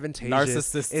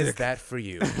disadvantageous is that for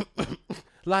you?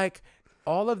 Like,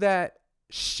 all of that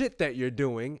shit that you're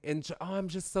doing, and I'm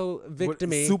just so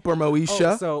victim-y. Super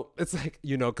Moesha. So it's like,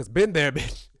 because been there,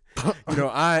 bitch.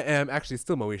 I am actually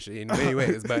still Moesha in many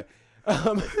ways, but...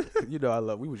 I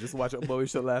love. We were just watching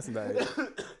Moesha last night.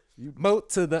 Mo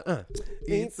to the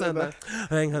eat to the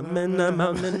hang up in the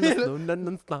mountain,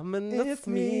 it's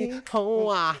me. And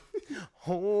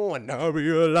I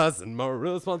realizing my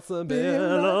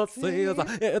responsibilities.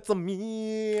 It's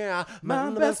me,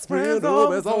 my best friend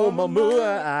always on my mood,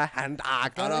 and I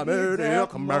gotta be there,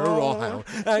 come around.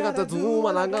 I got to do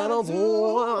what I gotta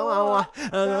do. I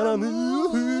gotta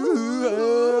move.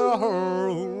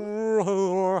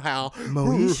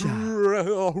 Moesha.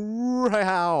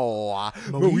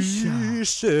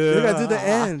 You gotta do the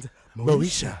end.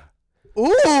 Moesha.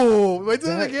 Ooh, wait, do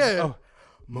it again.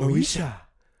 Moesha.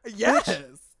 Yes.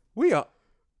 We're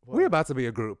about to be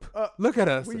a group. Look at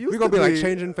us. We're gonna be like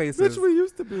changing faces. Bitch, we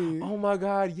used to be. Oh my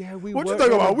God, yeah, we. What you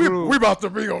talking about? We about to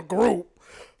be a group.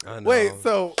 I know. Wait,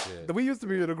 so we used to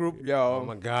be in a group, y'all. Oh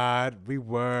my God, we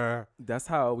were. That's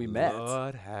how we met.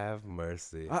 Lord have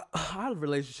mercy. Our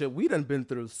relationship, we done been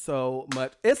through so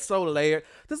much. It's so layered.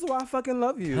 This is why I fucking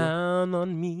love you. Count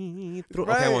on me. Right.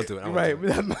 Okay, I won't do it. Right.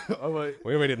 We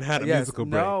already didn't have a musical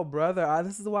break. No, brother.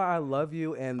 This is why I love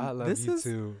you, and I love you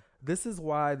too. This is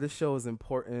why this show is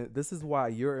important. This is why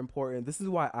you're important. This is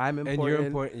why I'm important. And you're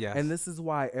important, yes. And this is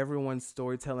why everyone's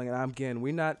storytelling. And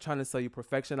we're not trying to sell you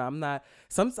perfection. I'm not.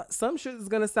 Some shit is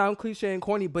gonna sound cliche and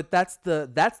corny, but that's the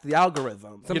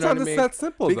algorithm. Sometimes you know what it's I mean? that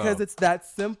simple, because though. it's that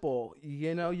simple.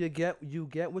 You know, you get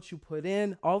what you put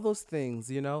in. All those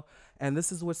things. You know, and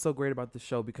this is what's so great about the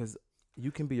show, because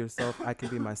you can be yourself. I can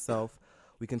be myself.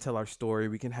 We can tell our story.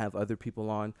 We can have other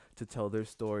people on to tell their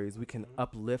stories. We can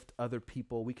uplift other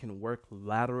people. We can work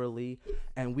laterally,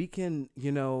 and we can,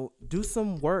 you know, do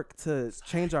some work to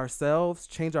change ourselves,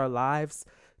 change our lives,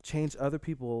 change other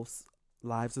people's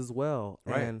lives as well.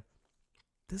 Right. And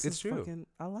this It's is true. fucking,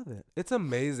 I love it. It's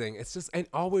amazing. It's just, and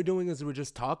all we're doing is we're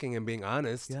just talking and being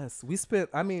honest. Yes, we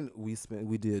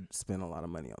did spend a lot of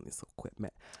money on this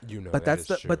equipment. You know, But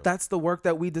that's the work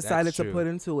that we decided to true. put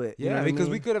into it. Yeah, you know what I because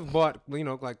mean? we could have bought, you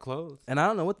know, like clothes. And I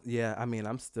don't know what. Yeah, I mean,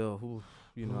 I'm still,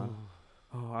 you know.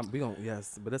 We gonna,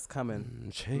 yes, but it's coming.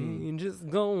 Change is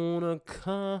gonna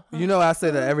come. You know, I say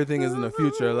that everything is in the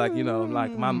future. Like, you know,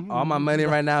 like all my money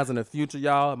right now is in the future,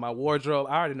 y'all. My wardrobe,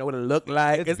 I already know what it look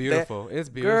like. It's beautiful. It's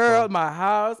beautiful. Girl, my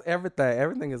house,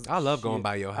 everything is. I love shit. going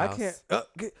by your house. I can't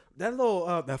get that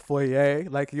little that foyer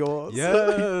like yours.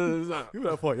 Yes. You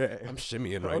that foyer. I'm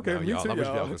shimmying right Okay, now, me y'all. too, I wish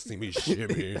y'all. y'all could see me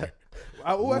shimmy.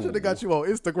 I should have got you on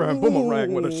Instagram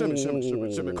boomerang with a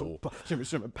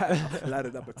shimmy, pow. Light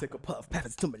it up and take a puff. Pass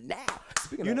it to me now.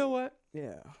 You know what?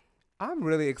 Yeah. I'm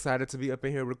really excited to be up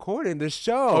in here recording this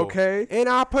show. Okay. In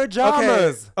our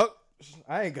pajamas. Okay.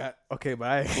 I ain't got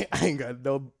I ain't got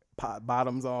no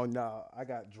bottoms on, y'all. I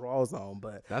got drawers on,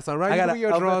 but That's all right. I You got can wear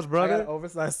your drawers, I brother. got an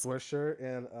oversized sweatshirt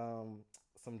and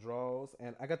some drawers,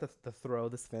 and I got the throw,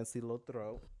 this fancy little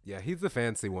throw, Yeah, he's the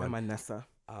fancy one. and my Nessa.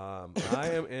 I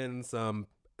am in some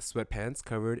sweatpants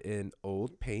covered in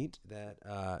old paint that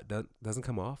doesn't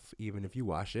come off even if you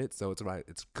wash it. So it's right.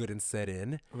 It's good and set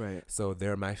in. Right. So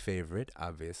they're my favorite,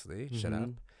 obviously. Shut up.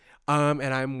 Mm-hmm.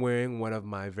 And I'm wearing one of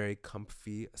my very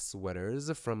comfy sweaters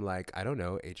from like, I don't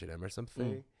know, H&M or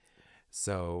something.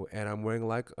 So, and I'm wearing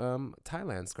like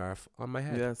Thailand scarf on my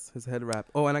head. Yes, his head wrap.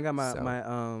 Oh, and I got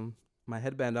So- my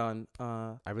headband on.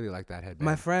 I really like that headband.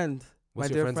 My friend. What's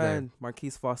my your dear friend's friend, name?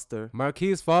 Marquise Foster.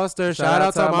 Marquise Foster. Shout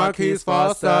out to Marquise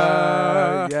Foster.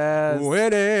 Yes.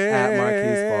 Winning. At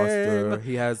Marquise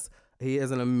Foster. He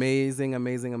is an amazing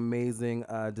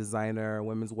designer,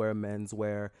 women's wear, men's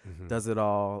wear, does it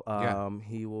all.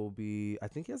 He will be, I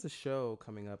think he has a show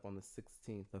coming up on the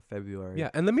 16th of February.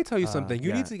 Yeah, and let me tell you something. You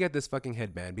yeah. need to get this fucking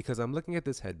headband, because I'm looking at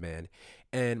this headband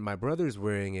and my brother's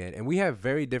wearing it, and we have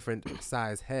very different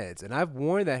size heads, and I've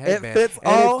worn that headband. It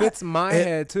fits my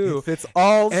head too. It fits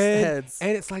all and, heads.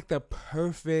 And it's like the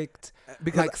perfect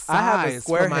because like size I have a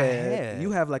square for my head. head.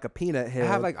 You have like a peanut head. I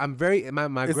have like,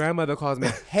 my grandmother calls me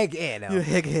Heg Ed.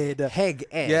 Heg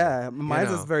Ed. Yeah, mine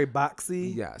you is know. very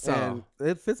boxy. Yeah, so and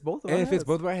it fits both of our and it heads. fits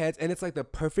both of our heads, and it's like the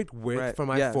perfect width Right, for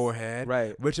my yes, forehead,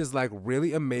 right. which is like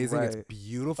really amazing. Right. It's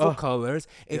beautiful colors.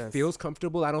 It yes. feels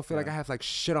comfortable. I don't feel like Yeah. I have like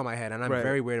shit on my head, and I'm Right.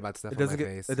 very weird about stuff on my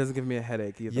face. It doesn't give me a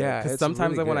headache either. Yeah, because it's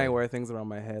sometimes really when I good. wear things around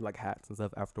my head, like hats and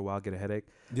stuff, after a while I get a headache.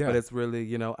 Yeah. But it's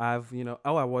really, I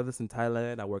wore this in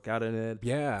Thailand. I work out in it.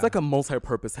 Yeah. It's like a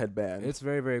multi-purpose headband. It's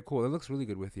very, very cool. It looks really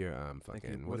good with your Thank you.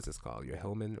 fucking, what is this called? Your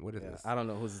Hillman? What is this? I don't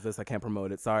know who's this. I can't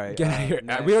promote it. Sorry. Get out of here.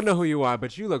 next. We don't know who you are,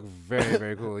 but you look very,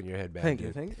 very cool in your headband. Thank you.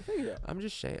 dude. Thank you. I'm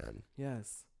just saying.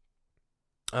 Yes.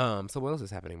 So what else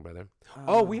is happening, brother?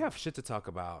 Oh, we have shit to talk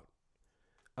about.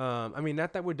 I mean,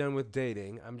 not that we're done with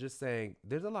dating. I'm just saying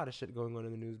there's a lot of shit going on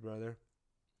in the news, brother.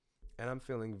 And I'm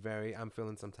feeling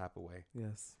some type of way.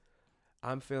 Yes.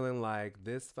 I'm feeling like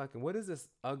this fucking, what is this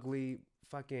ugly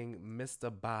fucking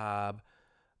Mr. Bob,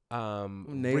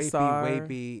 Nasar.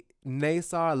 rapey,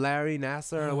 Nasar, Larry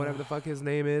Nassar, or whatever the fuck his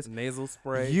name is. Nasal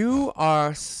spray. You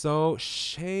are so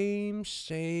shame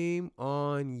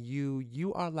on you.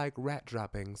 You are like rat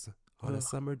droppings on a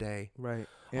summer day. Right.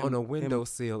 On a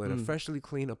windowsill in a freshly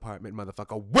clean apartment,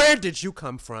 motherfucker. Where did you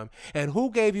come from? And who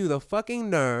gave you the fucking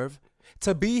nerve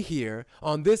to be here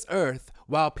on this earth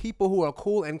while people who are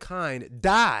cool and kind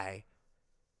die?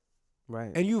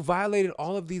 Right. And you violated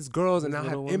all of these girls and These now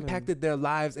have little women. impacted their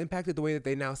lives, impacted the way that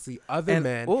they now see other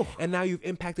men. And now you've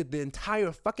impacted the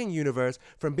entire fucking universe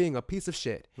from being a piece of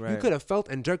shit. You Right. could have felt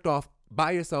and jerked off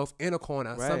by yourself in a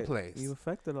corner someplace. You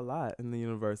affected a lot in the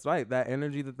universe, right? That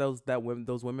energy that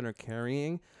those women are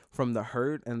carrying from the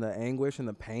hurt and the anguish and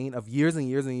the pain of years and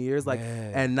years and years, like,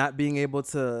 and not being able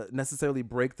to necessarily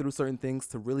break through certain things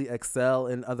to really excel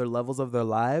in other levels of their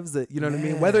lives. You know what I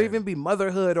mean? Whether it even be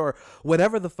motherhood or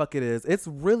whatever the fuck it is, it's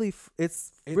really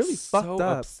fucked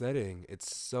up. Upsetting.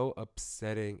 It's so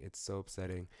upsetting. It's so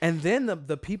upsetting. And then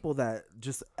the people that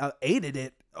just aided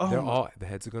it. Oh, the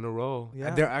heads are gonna roll.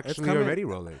 Yeah, they're actually already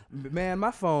rolling. Man,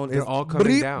 my phone they're is all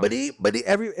coming down.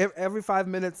 Every 5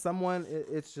 minutes, someone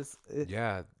it's just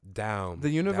down. The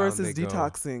universe is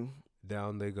detoxing.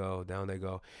 Down they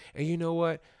go. And you know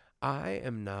what? I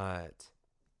am not,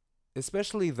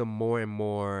 especially the more and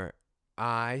more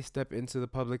I step into the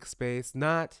public space,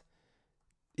 not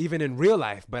even in real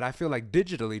life, but I feel like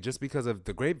digitally, just because of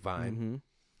the grapevine.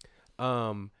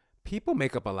 People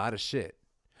make up a lot of shit.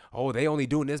 Oh, they only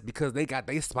doing this because they got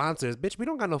their sponsors. Bitch, we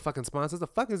don't got no fucking sponsors. The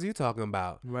fuck is you talking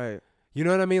about? Right. You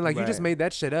know what I mean? Like, you just made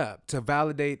that shit up to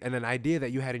validate an idea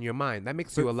that you had in your mind. That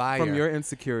makes you a liar. From your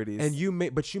insecurities. And you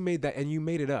made that, and you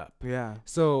made it up. Yeah.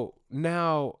 So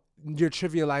now you're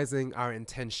trivializing our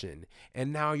intention,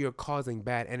 and now you're causing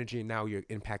bad energy, and now you're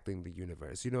impacting the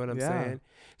universe. You know what I'm saying?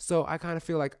 So I kind of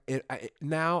feel like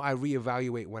now I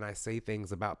reevaluate when I say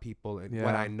things about people and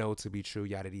what I know to be true,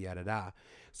 yada yada yada.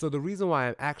 So the reason why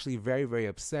I'm actually very, very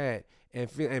upset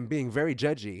and being very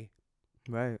judgy,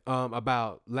 right,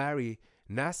 about Larry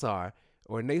Nassar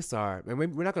or Nasar, and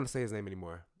we're not gonna say his name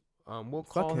anymore. We'll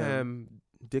call him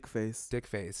Dickface.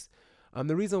 Dickface.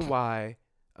 The reason why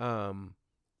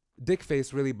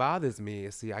Dickface really bothers me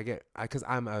is, because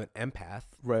I'm an empath,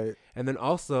 right, and then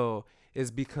also is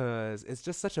because it's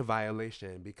just such a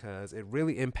violation, because it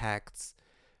really impacts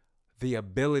the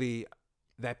ability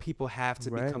that people have to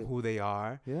become who they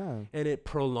are. Yeah. And it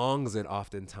prolongs it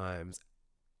oftentimes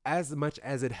as much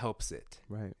as it helps it.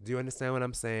 Right. Do you understand what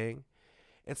I'm saying?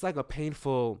 It's like a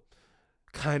painful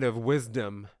kind of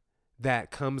wisdom that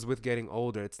comes with getting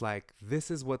older. It's like, this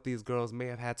is what these girls may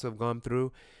have had to have gone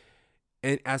through.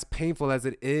 And as painful as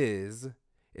it is,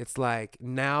 it's like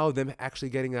now them actually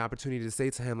getting an opportunity to say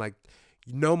to him, like,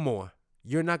 no more.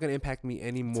 You're not going to impact me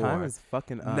anymore. Time is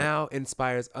fucking up. Now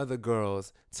inspires other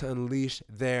girls to unleash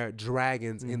their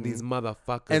dragons in these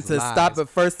motherfuckers' and to lives. stop it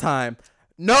first time.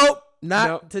 Nope,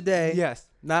 not today. Yes.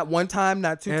 Not one time,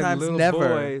 not two times, little never.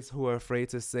 Boys who are afraid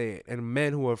to say it, and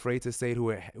men who are afraid to say it,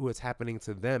 who it's happening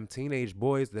to them, teenage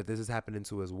boys that this is happening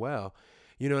to as well.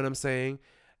 You know what I'm saying?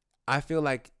 I feel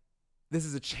like this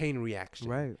is a chain reaction.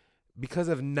 Right. Because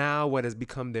of now what has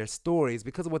become their stories,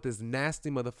 because of what this nasty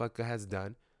motherfucker has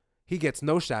done. He gets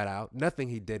no shout out. Nothing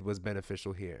he did was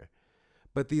beneficial here.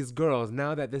 But these girls,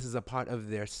 now that this is a part of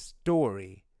their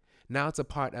story, now it's a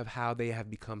part of how they have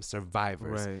become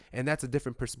survivors. Right. And that's a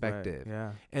different perspective. Right.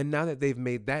 Yeah. And now that they've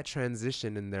made that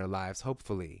transition in their lives,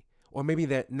 hopefully, or maybe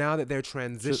that now that they're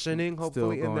transitioning,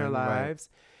 hopefully, in their lives,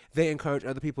 they encourage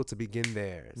other people to begin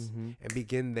theirs and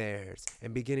begin theirs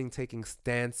and beginning taking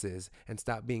stances and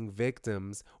stop being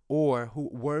victims, or who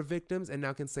were victims and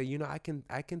now can say, you know, I can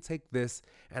take this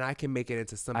and I can make it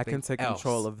into something else. I can take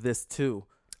control of this too.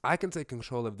 I can take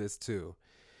control of this too.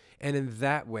 And in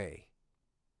that way,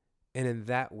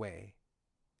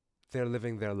 they're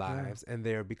living their lives and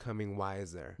they're becoming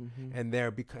wiser and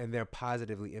they're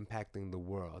positively impacting the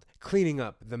world, cleaning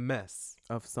up the mess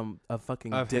of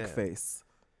fucking dick face.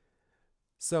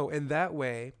 So in that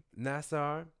way,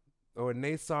 Nassar or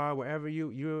Nasar, wherever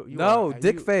you no,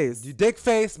 Dick Face. You Dick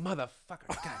Face, motherfucker.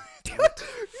 God damn it.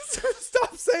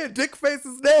 Stop saying Dick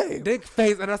Face's name. Dick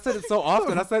Face. And I said it so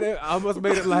often. I said it, I almost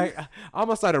made it like, I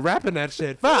almost started rapping that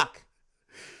shit. Fuck.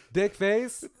 Dick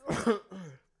Face.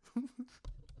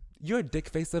 You're Dick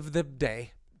Face of the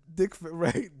day. Dick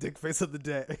Face of the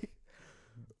day.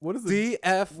 What is it?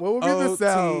 DF. What would be the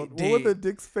sound? What would the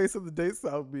Dick Face of the day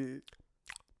sound be?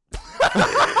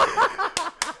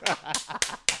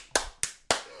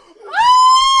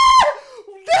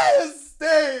 This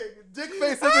thing, Dick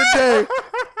Face of the day.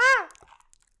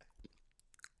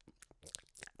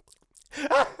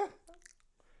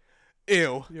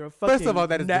 Ew. You're a fucking First of all,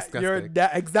 that is disgusting.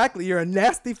 Exactly. You're a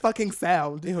nasty fucking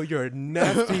sound. Ew, you're a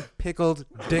nasty pickled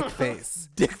dick face.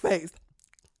 Dick face.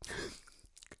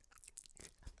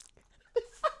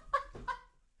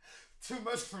 Too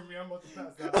much for me. I'm about to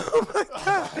pass out. Oh my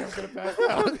god. I'm gonna pass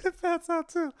out. I'm gonna pass out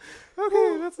too.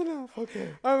 Okay, that's enough. Okay.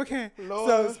 Okay. Lord.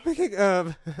 So speaking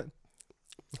of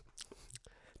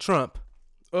Trump,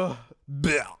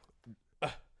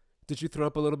 did you throw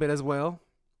up a little bit as well?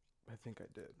 I think I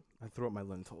did. I threw up my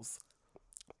lentils.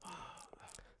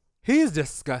 He's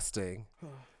disgusting.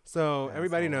 So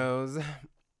everybody knows,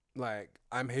 like,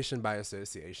 I'm Haitian by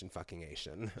association, fucking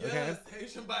Haitian. Okay? Yes,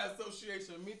 Haitian by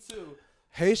association. Me too.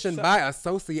 Haitian by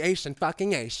association,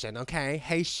 fucking Asian, okay?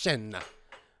 Haitian.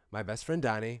 My best friend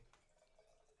Donnie.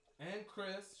 And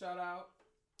Chris, shout out.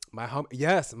 My home,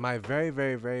 yes, my very,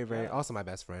 very, very, very, also my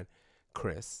best friend,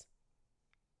 Chris,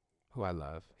 who I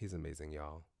love. He's amazing,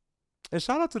 y'all. And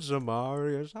shout out to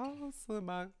Jamari. And shout out to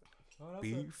my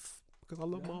beef, because I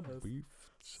love my beef.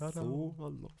 Shout out. I love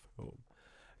him.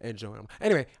 And Joanne.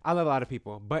 Anyway, I love a lot of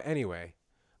people. But anyway,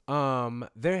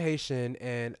 they're Haitian,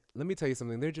 and let me tell you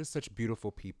something. They're just such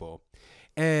beautiful people.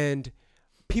 And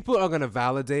people are going to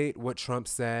validate what Trump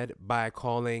said by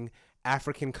calling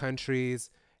African countries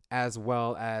as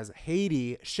well as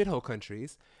Haiti shithole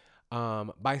countries,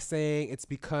 by saying it's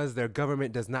because their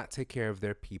government does not take care of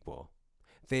their people.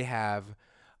 They have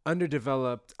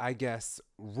underdeveloped, I guess,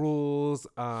 rules,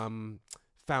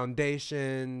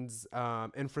 foundations,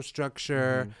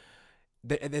 infrastructure.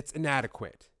 It's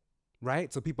inadequate,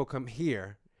 right? So people come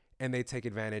here and they take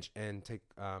advantage and take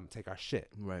our shit.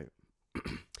 Right.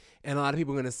 And a lot of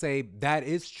people are going to say that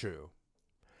is true.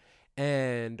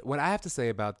 And what I have to say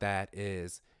about that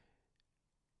is,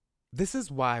 this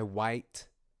is why white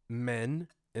men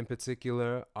in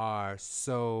particular are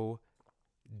so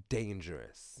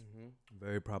dangerous.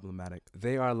 Very problematic.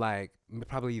 They are like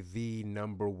probably the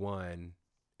number one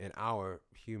in our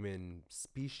human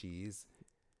species.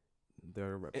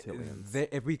 They're reptilians.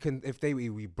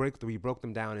 We broke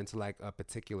them down into like a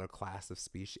particular class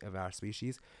of our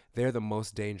species. They're the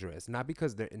most dangerous, not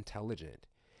because they're intelligent.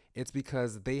 It's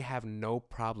because they have no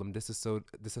problem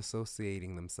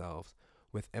disassociating themselves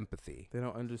with empathy. They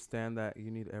don't understand that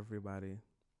you need everybody.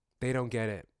 They don't get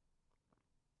it.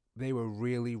 They were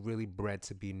really, really bred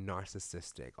to be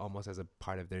narcissistic, almost as a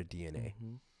part of their DNA.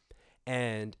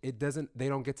 And they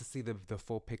don't get to see the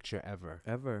full picture ever.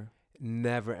 Ever.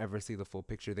 Never, ever see the full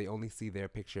picture. They only see their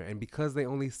picture. And because they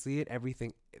only see it,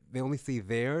 they only see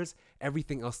theirs,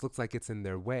 everything else looks like it's in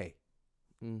their way.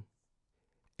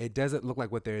 It doesn't look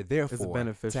like what they're there for. It's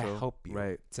beneficial. To help you.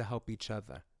 Right. To help each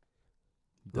other.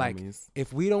 Dummies. Like,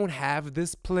 if we don't have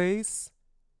this place,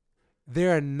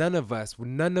 there are none of us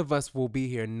will be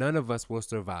here. None of us will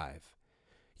survive.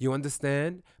 You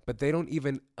understand? But they don't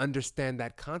even understand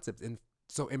that concept. And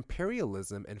so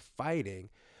imperialism and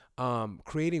fighting,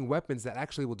 creating weapons that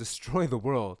actually will destroy the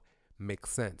world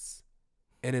makes sense.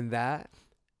 And in that,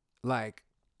 like,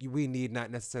 we need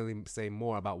not necessarily say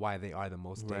more about why they are the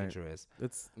most dangerous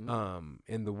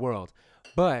in the world.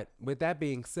 But with that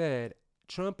being said,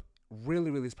 Trump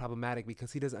really, really is problematic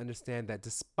because he doesn't understand that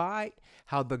despite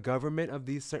how the government of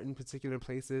these certain particular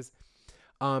places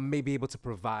may be able to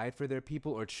provide for their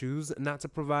people or choose not to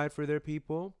provide for their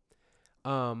people,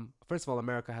 first of all,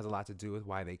 America has a lot to do with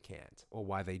why they can't or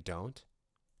why they don't.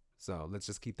 So let's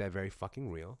just keep that very fucking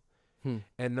real.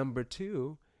 And number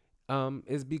two,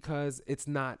 is because that's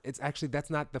not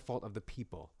the fault of the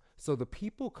people. So the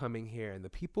people coming here and the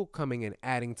people coming and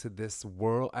adding to this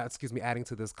adding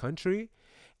to this country,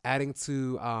 adding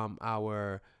to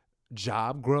our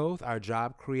job growth, our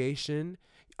job creation,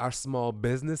 our small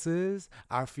businesses,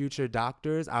 our future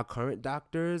doctors, our current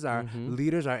doctors, our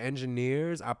leaders, our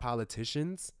engineers, our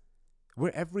politicians. We're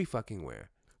every fucking where.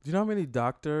 Do you know how many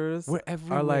doctors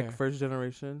are like first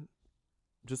generation?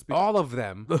 All of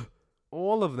them.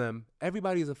 All of them.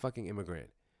 Everybody's a fucking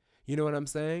immigrant. You know what I'm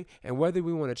saying? And whether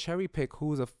we want to cherry pick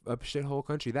who's a shithole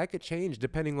country, that could change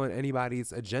depending on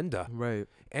anybody's agenda. Right.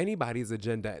 Anybody's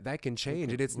agenda, that can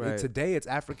change. Today it's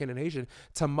African and Haitian.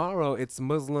 Tomorrow it's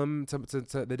Muslim. To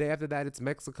the day after that it's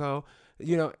Mexico.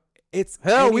 You know, it's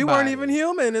anybody. We weren't even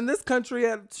human in this country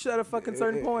at a fucking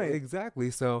certain point.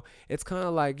 Exactly. So it's kind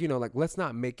of like, let's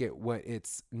not make it what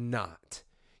it's not.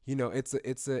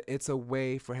 It's a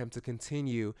way for him to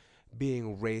continue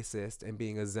being racist and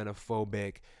being a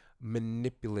xenophobic,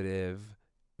 manipulative,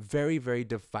 very, very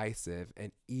divisive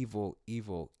and evil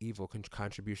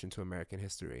contribution to American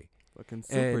history. Fucking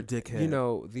super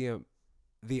dickhead.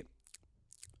 The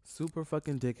super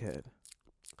fucking dickhead.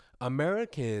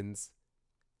 Americans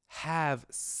have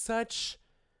such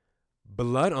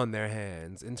blood on their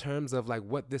hands in terms of like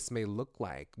what this may look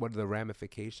like. What are the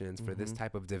ramifications for this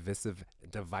type of divisive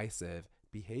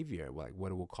behavior? Like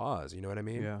what it will cause. You know what I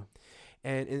mean? Yeah.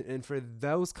 And for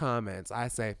those comments, I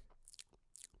say,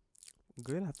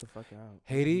 get the fuck out.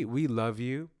 Haiti, we love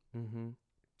you.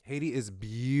 Haiti is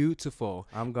beautiful.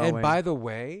 I'm going. And by the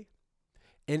way,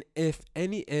 and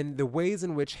the ways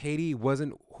in which Haiti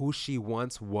wasn't who she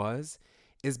once was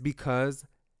is because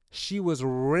she was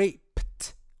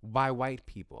raped by white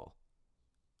people.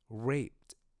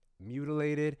 Raped,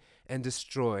 mutilated, and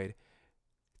destroyed,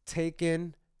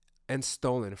 taken and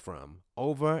stolen from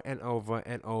over and over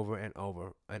and over and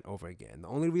over and over again. The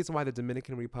only reason why the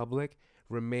Dominican Republic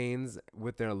remains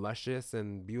with their luscious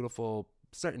and beautiful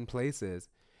certain places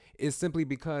is simply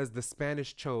because the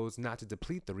Spanish chose not to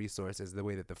deplete the resources the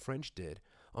way that the French did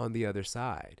on the other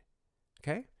side.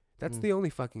 Okay? That's the only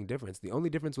fucking difference. The only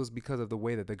difference was because of the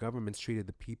way that the governments treated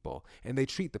the people. And they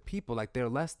treat the people like they're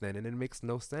less than, and it makes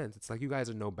no sense. It's like you guys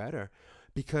are no better.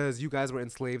 Because you guys were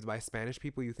enslaved by Spanish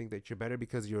people, you think that you're better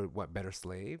because you're, what, better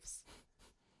slaves?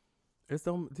 You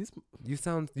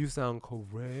sound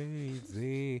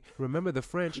crazy. Remember the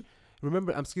French...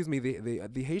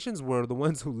 the Haitians were the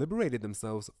ones who liberated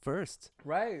themselves first.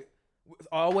 Right.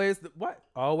 Always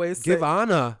give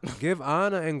honor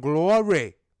and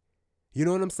glory. You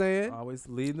know what I'm saying? Always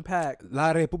lead the pack.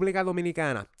 La República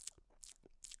Dominicana.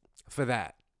 For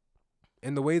that.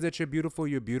 In the ways that you're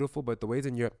beautiful, but the ways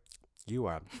in you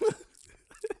are.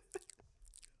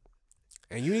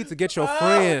 And you need to get your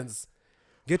friends.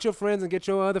 Get your friends and get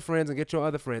your other friends and get your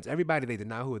other friends. Everybody, they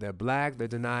deny who they're black. They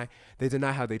deny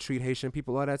how they treat Haitian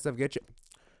people, all that stuff. Get your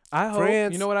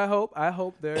friends. You know what I hope? I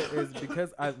hope there is,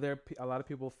 because a lot of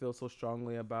people feel so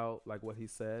strongly about like what he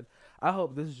said. I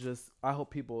hope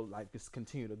people like just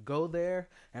continue to go there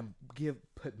and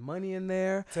put money in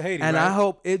there to Haiti, and right? I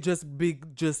hope it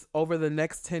just over the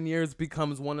next 10 years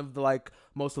becomes one of the like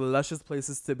most luscious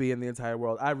places to be in the entire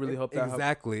world. I really hope that.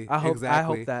 Exactly. I hope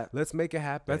that. Let's make it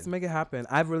happen.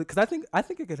 Because I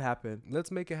think it could happen.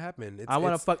 Let's make it happen. I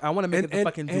want to make it the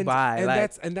fucking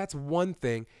Dubai. And that's one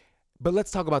thing. But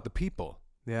let's talk about the people.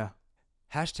 Yeah.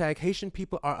 Hashtag Haitian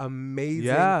people are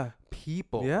amazing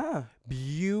people. Yeah.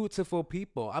 Beautiful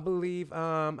people. I believe,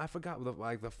 I forgot,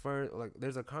 the first,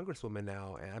 there's a congresswoman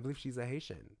now, and I believe she's a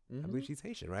Haitian. I believe she's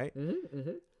Haitian, right?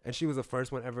 And she was the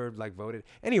first one ever, voted.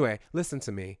 Anyway, listen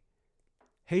to me.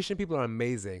 Haitian people are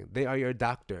amazing. They are your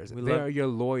doctors. They are your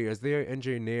lawyers. They are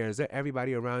engineers. They're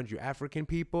everybody around you. African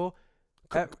people,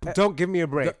 don't give me a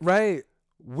break. Right.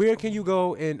 Where can you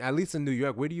go at least in New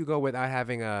York? Where do you go without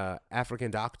having a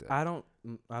African doctor? I don't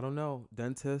know.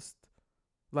 Dentist,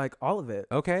 like all of it.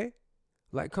 Okay,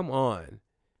 come on.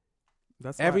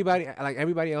 That's everybody.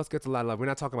 Everybody else gets a lot of love. We're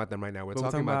not talking about them right now. We're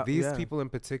talking about these people in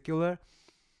particular.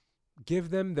 Give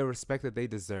them the respect that they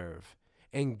deserve,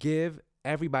 and give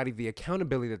everybody the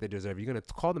accountability that they deserve. You're gonna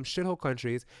call them shithole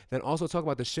countries, then also talk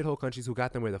about the shithole countries who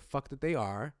got them where the fuck that they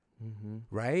are.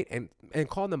 Right, and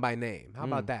call them by name. How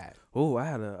about that? Oh, I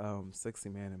had a sexy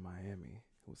man in Miami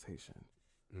who was Haitian.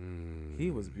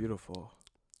 He was beautiful,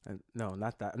 and no,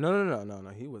 not that.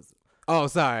 No. He was. Oh,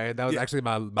 sorry, that was actually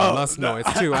my lust noise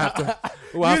too. I have to.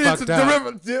 Well, I fucked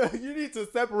up. You need to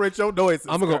separate your noises.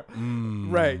 I'm gonna go.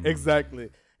 Right,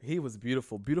 exactly. He was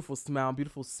beautiful, beautiful smile,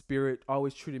 beautiful spirit.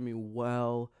 Always treated me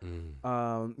well. You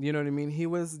know what I mean? He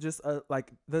was just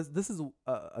this is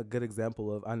a good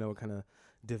example of. I know, kind of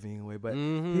divvying away, but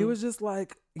he was just I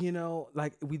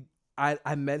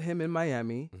met him in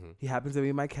Miami. He happens to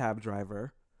be my cab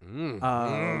driver. You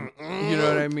know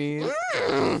what I mean?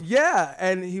 Yeah,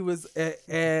 and he was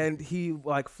and he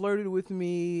flirted with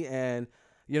me, and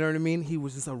you know what I mean? He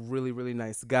was just a really, really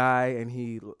nice guy, and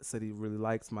he said he really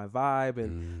likes my vibe,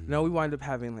 and we wind up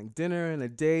having dinner and a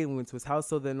date, and we went to his house.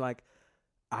 So then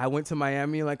I went to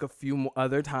Miami a few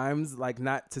other times,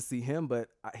 not to see him, but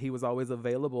he was always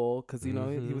available because, he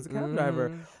was a cab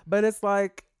driver. But it's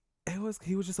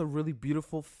he was just a really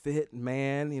beautiful fit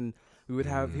man. And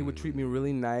he would treat me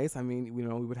really nice. I mean, we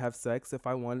would have sex if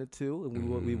I wanted to,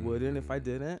 and we wouldn't if I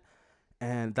didn't.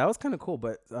 And that was kind of cool.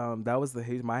 But that was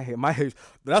that's my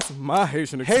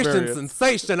Haitian experience. Haitian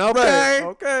sensation, okay? Right,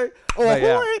 okay. But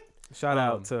yeah. Shout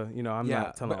out to, I'm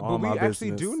not telling all my business. But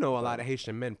we actually do know a lot of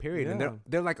Haitian men, period. Yeah. And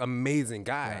they're amazing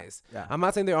guys. Yeah. I'm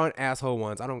not saying there aren't asshole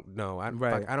ones. I don't know. I don't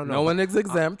know. No one is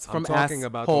exempt from asshole. I'm talking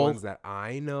about the ones that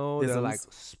I know. They're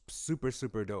super,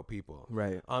 super dope people.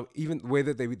 Right. Even the way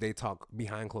that they talk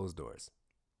behind closed doors.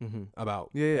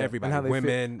 About everybody, and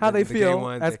women, how they the feel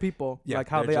ones, as people,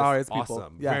 how they are as people.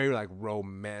 Awesome. Yeah. Very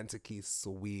romantic-y,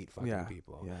 sweet fucking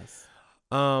people. Yes.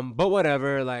 But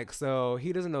whatever, so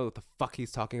he doesn't know what the fuck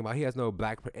he's talking about. He has no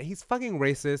he's fucking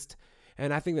racist.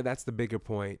 And I think that's the bigger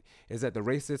point, is that the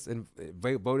racists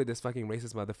voted this fucking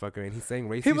racist motherfucker, and he's saying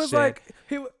racist shit.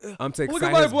 He was to look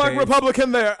at my black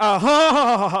Republican there.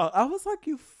 I was like,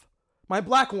 my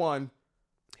black one.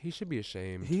 He should be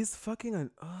ashamed. He's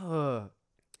fucking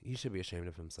He should be ashamed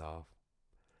of himself.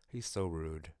 He's so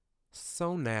rude.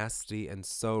 So nasty and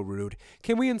so rude.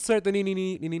 Can we insert the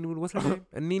what's her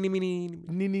name?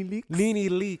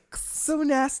 Nene Leaks. So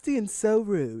nasty and so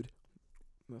rude.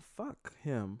 Well, fuck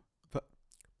him.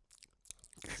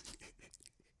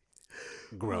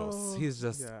 Gross. He's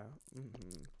just. Yeah.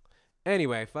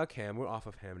 Anyway, fuck him. We're off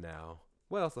of him now.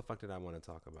 What else the fuck did I want to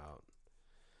talk about?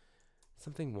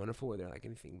 something wonderful where they're like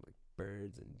anything like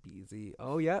birds and beesy.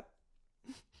 Oh, yep.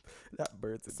 Not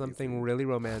birds and Something beesy. really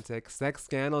romantic. Sex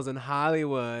scandals in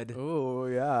Hollywood. Oh,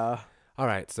 yeah. All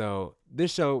right, so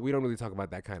this show, we don't really talk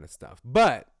about that kind of stuff.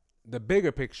 But the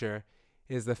bigger picture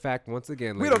is the fact, once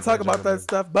again, We don't talk about that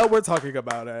stuff, but we're talking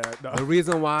about it. No. The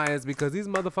reason why is because these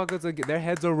motherfuckers, their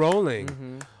heads are rolling.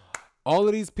 Mm-hmm. All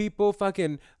of these people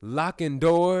fucking locking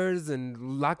doors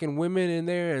and locking women in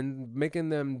there and making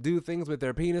them do things with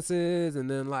their penises and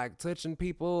then like touching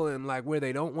people and like where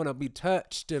they don't want to be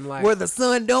touched and like where the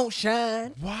sun don't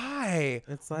shine. Why?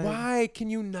 It's like, why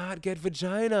can you not get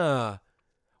vagina?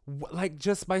 Like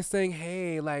just by saying,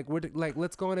 hey, like we're like,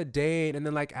 let's go on a date, and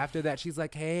then like after that she's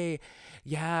like, hey,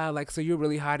 yeah, like so you're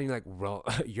really hot, and you're like, well,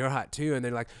 you're hot too, and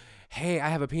they're like, hey, I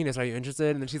have a penis, are you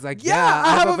interested? And then she's like, yeah,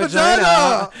 I have a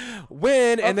vagina.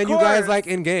 When? And then you guys like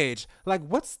engage. Like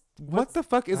what the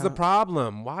fuck is the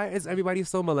problem? Why is everybody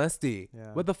so molesty?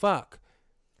 Yeah. What the fuck?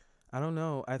 I don't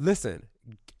know. Listen,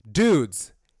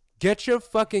 dudes, get your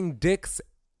fucking dicks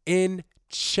in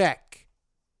check.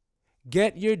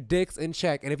 Get your dicks in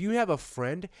check. And if you have a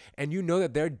friend and you know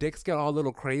that their dicks get all a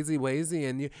little crazy wazy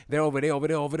and they're over there, on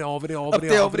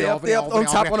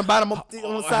top, on the bottom, on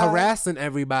the side, harassing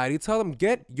everybody, tell them,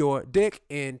 get your dick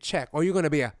in check, or you're going to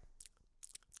be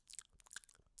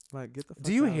like, get the fuck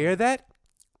do you out. Hear that?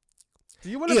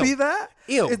 Do you want to be that?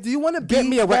 Ew. Do you want to be Get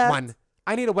me a wet that? one.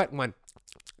 I need a wet one.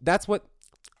 That's what.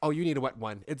 Oh, you need a wet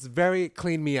one. It's very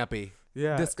clean me uppy.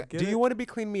 Yeah. Do you want to be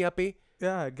clean me uppy?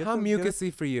 Yeah. How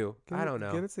mucusy for you? I don't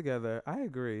know. Get it together. I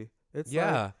agree. It's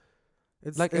yeah.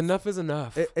 It's like enough is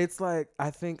enough. It's like,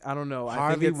 I don't know.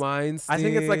 Harvey Weinstein. I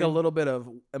think it's like a little bit of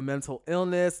a mental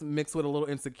illness mixed with a little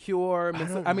insecure.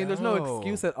 I mean, there's no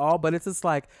excuse at all, but it's just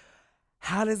like,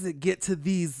 how does it get to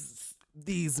these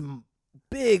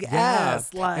big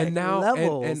ass like and now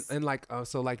levels? and like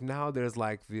so like now there's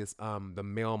like this the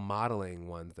male modeling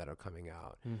ones that are coming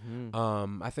out.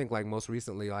 Mm-hmm. I think like most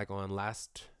recently, like on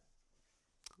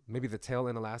maybe the tail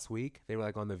end of last week, they were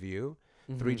like on The View.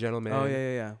 Mm-hmm. 3 gentlemen. Oh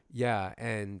yeah. Yeah,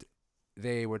 and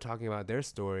they were talking about their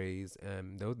stories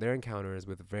and their encounters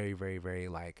with very, very, very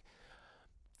like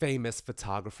famous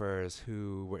photographers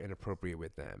who were inappropriate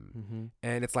with them. Mm-hmm.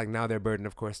 And it's like now their burden,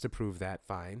 of course, to prove that.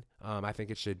 Fine. I think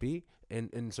it should be in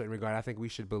a certain regard. I think we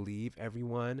should believe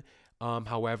everyone.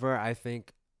 However, I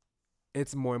think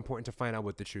it's more important to find out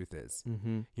what the truth is.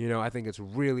 Mm-hmm. You know, I think it's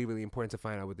really, really important to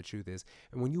find out what the truth is.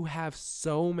 And when you have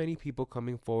so many people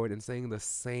coming forward and saying the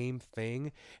same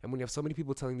thing, and when you have so many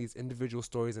people telling these individual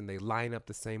stories and they line up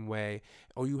the same way,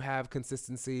 or you have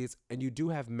consistencies, and you do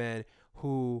have men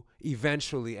who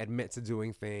eventually admit to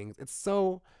doing things, it's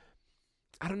so,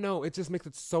 I don't know, it just makes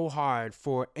it so hard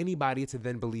for anybody to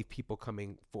then believe people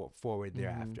coming forward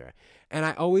thereafter. Mm-hmm. And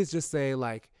I always just say,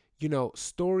 like, you know,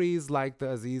 stories like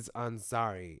the Aziz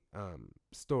Ansari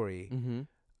story,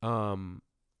 mm-hmm.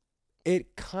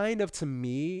 It kind of, to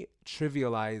me,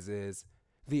 trivializes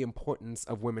the importance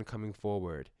of women coming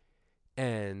forward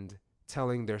and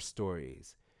telling their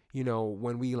stories. You know,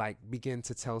 when we like begin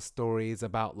to tell stories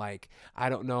about like, I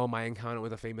don't know, my encounter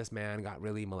with a famous man got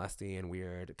really molesty and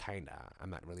weird, kinda. I'm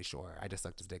not really sure. I just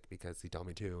sucked his dick because he told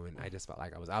me to, and I just felt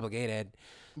like I was obligated.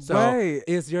 So right.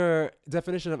 Is your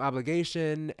definition of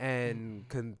obligation and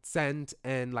consent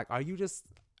and like,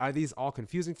 are these all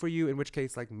confusing for you? In which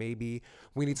case, like, maybe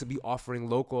we need to be offering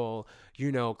local,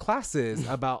 you know, classes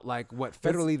about like what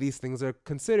federally these things are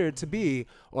considered to be,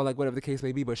 or like whatever the case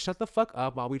may be. But shut the fuck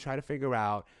up while we try to figure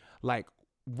out like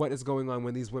what is going on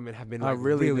when these women have been like,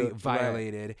 really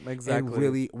violated, right. Exactly. and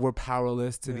really were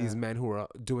powerless to these men who are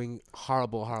doing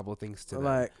horrible, horrible things to them.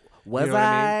 Like, was you know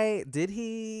I mean? Did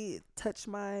he touch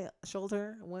my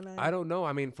shoulder when I don't know.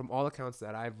 I mean, from all accounts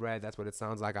that I've read, that's what it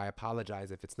sounds like. I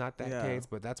apologize if it's not that case,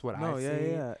 but that's what I've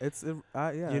seen. Yeah. It's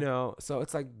you know, so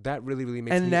it's like that really, really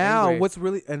makes me now angry. What's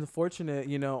really unfortunate,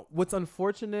 you know, what's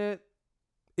unfortunate,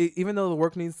 even though the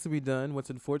work needs to be done, what's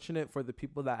unfortunate for the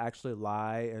people that actually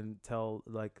lie and tell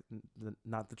like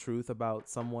not the truth about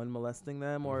someone molesting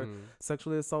them or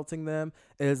sexually assaulting them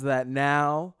is that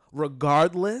now,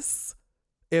 regardless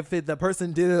if the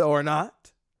person did it or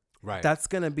not, right, that's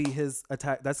gonna be his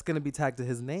attack. That's gonna be tagged to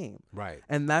his name, right.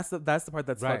 And that's the part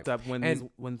that's right. fucked up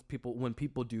when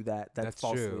people do that. That's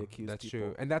falsely true. Accused that's people.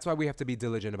 True, and that's why we have to be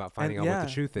diligent about finding out what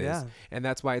the truth is, and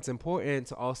that's why it's important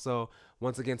to also,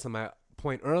 once again, to my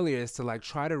point earlier, is to like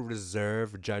try to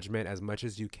reserve judgment as much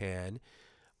as you can,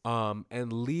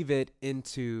 and leave it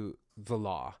into the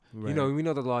law. Right. You know, we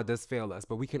know the law does fail us,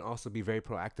 but we can also be very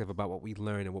proactive about what we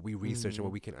learn and what we research and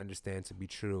what we can understand to be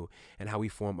true and how we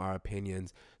form our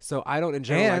opinions. So I don't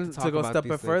enjoy And like to talk go about step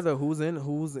these it things. further, who's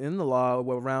in the law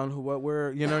around what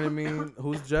we're, you know what I mean?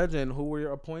 Who's judging, who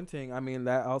we're appointing. I mean,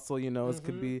 that also, you know, it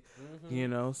could be, you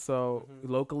know, so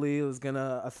locally it was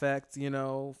gonna affect, you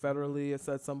know, federally it's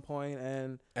at some point,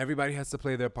 and Everybody has to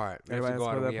play their part. We have to Everybody go has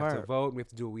out to and play we their have to part. vote. We have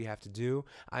to do what we have to do.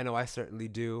 I know I certainly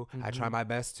do. I try my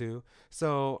best to.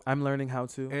 So I'm learning how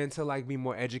to. and to like be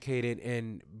more educated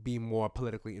and be more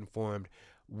politically informed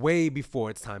way before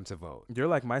it's time to vote. You're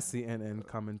like my CNN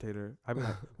commentator. I'd be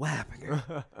like, what happened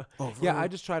here? Yeah, I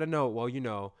just try to know. Well, you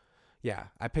know, yeah,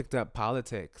 I picked up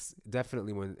politics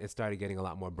definitely when it started getting a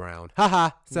lot more brown.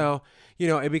 Haha. So, you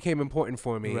know, it became important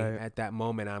for me at that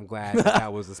moment. I'm glad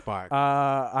that was the spark.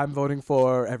 I'm voting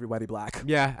for everybody black.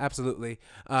 Yeah, absolutely.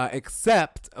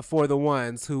 Except for the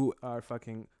ones who Are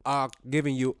fucking are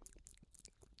giving you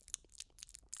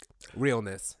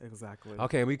realness. exactly.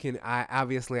 Okay, we can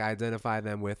obviously identify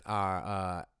them with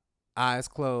our eyes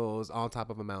closed on top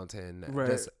of a mountain. Right.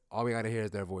 Just all we gotta hear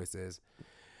is their voices.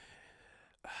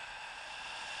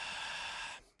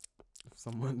 If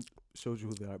someone showed you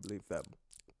who they are, believe them.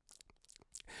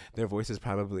 Their voices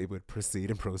probably would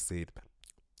proceed.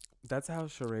 That's how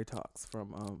Sheree talks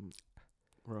from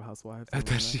Real Housewives. I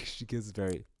thought she gives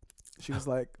very. She was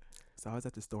like, so I was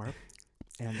at the store,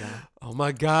 and Oh my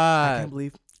I God. can't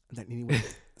believe that anyone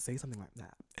would say something like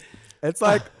that. It's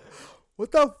like,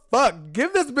 what the fuck?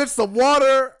 Give this bitch some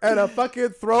water and a fucking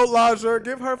throat lounger.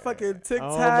 Give her fucking Tic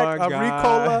Tac, a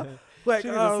Ricola. Like, She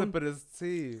was a sip of his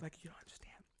tea. like, you don't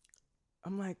understand.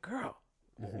 I'm like, girl.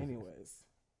 Anyways,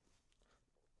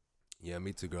 Yeah,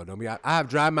 me too, girl. Don't be. I have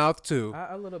dry mouth too.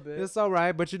 a little bit. It's all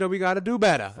right, but you know we gotta do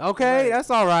better. Okay, Right. that's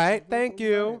all right. Thank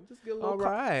you. Just get a All little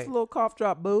right. just a little cough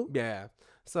drop, boo. Yeah.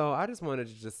 So I just wanted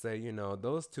to just say, you know,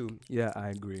 those two Yeah, I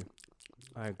agree.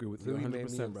 I agree with you really 100%, made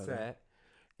me brother. upset.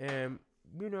 And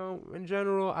you know, in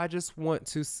general, I just want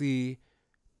to see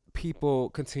people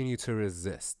continue to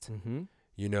resist. Mm-hmm.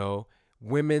 You know,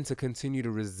 women to continue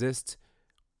to resist,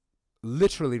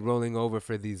 literally rolling over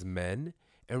for these men.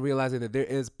 And realizing that there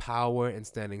is power in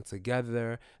standing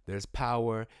together. There's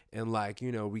power in, like,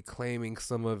 you know, reclaiming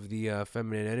some of the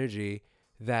feminine energy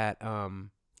that And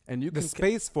you the can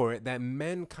space for it that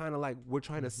men kind of like we're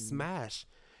trying to smash.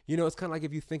 You know, it's kind of like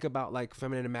if you think about like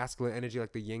feminine and masculine energy,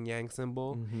 like the yin yang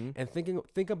symbol, and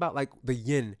think about like the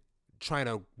yin trying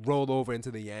to roll over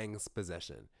into the yang's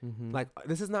possession. Like,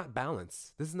 this is not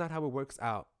balance. This is not how it works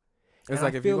out. It's And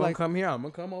like I if feel you're gonna like come here, I'm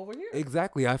gonna come over here.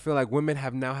 exactly. I feel like women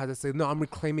have now had to say, no, I'm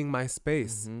reclaiming my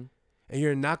space. And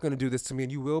you're not going to do this to me,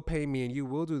 and you will pay me, and you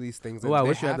will do these things. Oh, and I they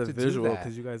wish you had have the to do visual that.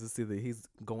 because you guys will see that he's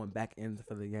going back in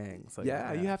for the yang. So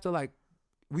Yeah, you have to like,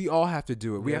 we all have to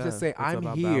do it. We have to say, it's I'm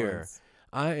about here. balance.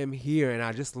 I am here, and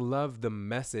I just love the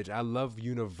message. I love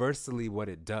universally what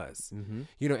it does.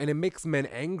 You know, and it makes men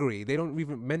angry.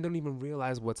 Men don't even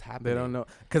realize what's happening. They don't know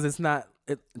because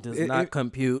it does not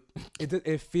compute.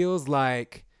 It feels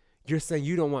like you're saying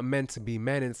you don't want men to be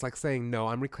men, and it's like saying, no,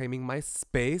 I'm reclaiming my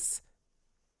space.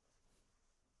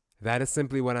 That is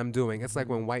simply what I'm doing. It's like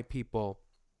when white people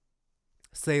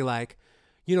say, like,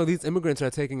 you know, these immigrants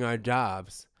are taking our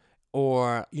jobs,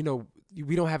 or, you know,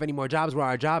 we don't have any more jobs where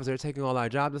our jobs are taking all our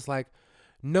jobs. It's like,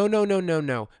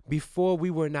 no. Before,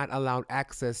 we were not allowed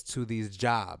access to these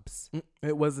jobs.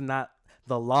 It was not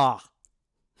the law.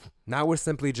 Now we're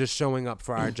simply just showing up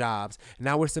for our jobs.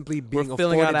 Now we're simply being We're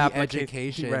filling afforded out the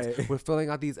educations. right. We're filling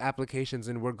out these applications,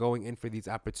 and we're going in for these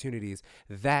opportunities.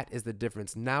 That is the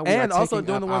difference. Now we And are also taking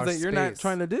doing up the ones our that you're not space.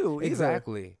 trying to do. Either.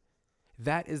 Exactly.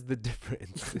 That is the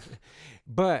difference.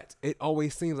 But it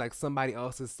always seems like somebody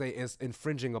else is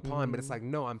infringing upon, but it's like,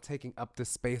 no, I'm taking up the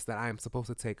space that I am supposed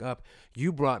to take up.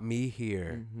 You brought me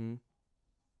here.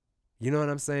 You know what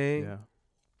I'm saying? Yeah.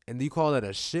 And you call it a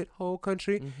shithole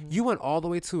country? You went all the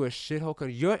way to a shithole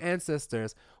country. Your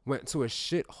ancestors went to a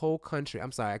shithole country.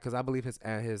 I'm sorry, because I believe his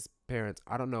parents,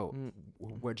 I don't know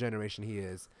what generation he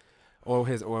is, or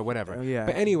whatever. Yeah.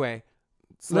 But anyway,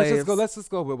 Slaves. let's just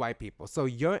go with white people. So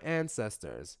your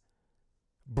ancestors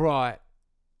brought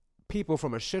people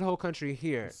from a shithole country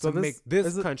here to make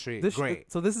this country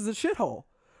great. So this is a shithole.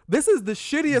 This is the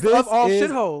shittiest This of all is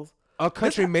shitholes. A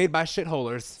country made by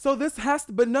shitholers. So this has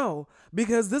to, but no,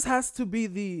 because this has to be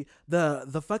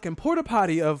the fucking porta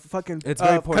potty of fucking. It's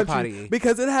very porta country, potty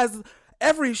because it has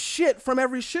every shit from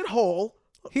every shithole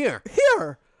here.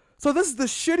 So this is the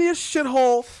shittiest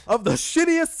shithole of the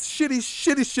shittiest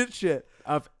shitty shit.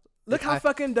 Look how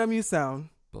fucking dumb you sound.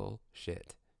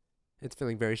 Bullshit. It's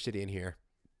feeling very shitty in here.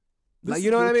 Like,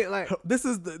 you know what I mean? Like, this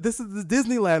is the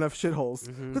Disneyland of shitholes.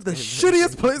 This is the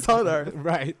shittiest place on earth.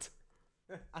 Right.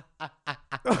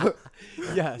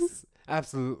 Yes,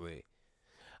 absolutely.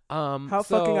 How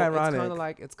fucking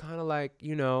ironic. It's kind of like,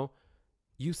 you know,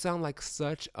 you sound like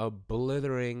such a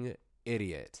blithering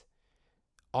idiot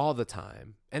all the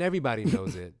time, and everybody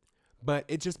knows it. But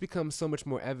it just becomes so much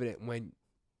more evident when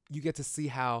you get to see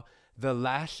how the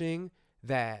lashing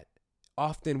that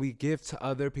often we give to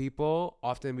other people,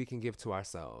 often we can give to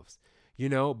ourselves, you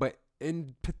know. But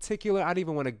in particular, I don't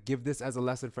even want to give this as a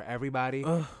lesson for everybody.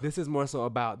 This is more so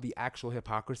about the actual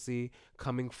hypocrisy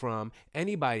coming from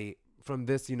anybody from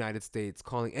this United States,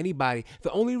 calling anybody.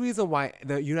 The only reason why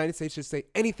the United States should say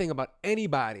anything about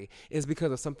anybody is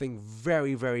because of something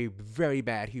very, very, very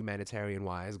bad humanitarian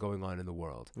wise going on in the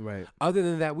world. Right. Other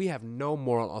than that, we have no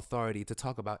moral authority to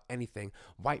talk about anything.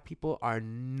 White people are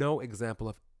no example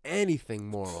of anything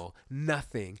moral.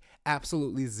 Nothing.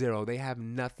 Absolutely zero. They have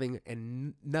nothing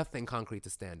and nothing concrete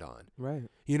to stand on. Right.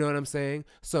 You know what I'm saying?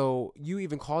 So you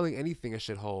even calling anything a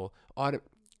shithole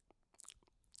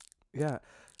yeah.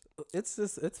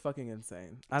 It's fucking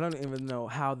insane. I don't even know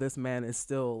how this man is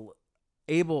still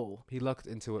able. He looked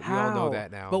into it. How? We all know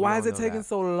that now. But why is it taking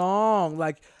so long?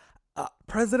 Like,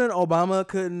 President Obama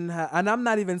couldn't have, and I'm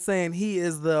not even saying he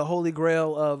is the holy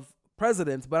grail of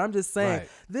presidents, but I'm just saying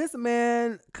this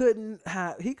man couldn't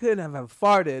have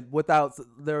farted without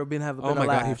there been a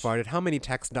God, he farted. How many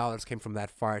tax dollars came from that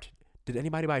fart? Did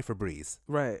anybody buy Febreze?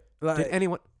 Right. Did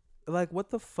anyone? Like, what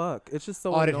the fuck? It's just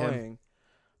so Audit annoying. him.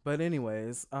 But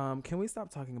anyways, can we stop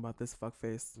talking about this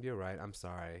fuckface? You're right. I'm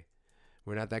sorry.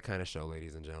 We're not that kind of show,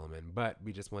 ladies and gentlemen. But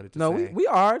we just wanted to say. No, we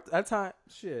are at times.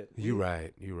 Shit. You're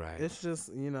right. It's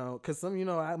just, you know, because some, you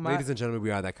know, ladies and gentlemen,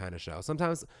 we are that kind of show.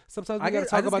 Sometimes we gotta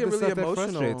talk I about the really stuff emotional.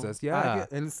 that frustrates us. Yeah.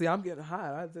 And see, I'm getting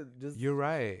hot. You're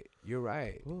right.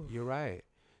 Ooh. You're right.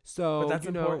 So, but that's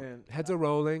you know, important. heads are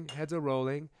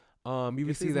rolling.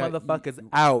 We see these that motherfuckers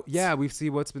out. Yeah, we see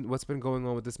what's been going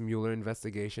on with this Mueller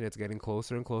investigation. It's getting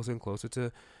closer and closer and closer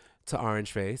to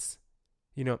Orange Face.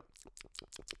 You know,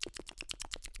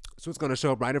 so it's gonna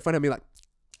show up right in front of me like,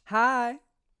 "Hi,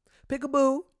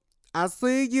 Peekaboo, I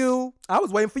see you. I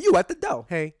was waiting for you at the door.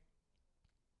 Hey,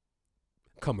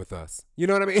 come with us." You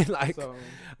know what I mean? Like, so,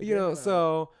 you know,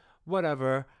 so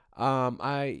whatever. I'm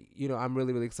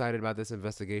really, really excited about this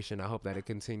investigation. I hope that it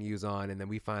continues on and then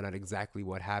we find out exactly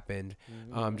what happened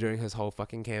during his whole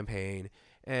fucking campaign.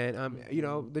 And, you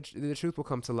know, the truth will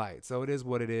come to light. So it is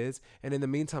what it is. And in the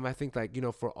meantime, I think, like, you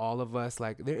know, for all of us,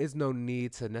 like, there is no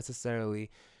need to necessarily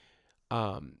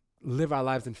live our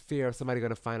lives in fear of somebody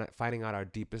going to finding out our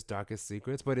deepest, darkest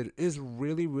secrets. But it is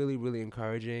really, really, really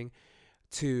encouraging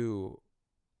to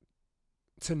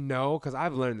know, because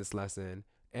I've learned this lesson.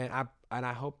 And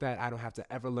I hope that I don't have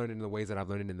to ever learn it in the ways that I've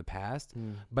learned it in the past,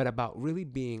 but about really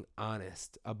being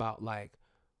honest about, like,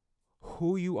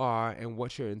 who you are and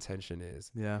what your intention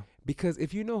is. Yeah. Because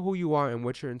if you know who you are and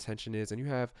what your intention is, and you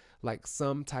have, like,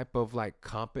 some type of, like,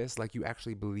 compass, like you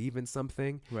actually believe in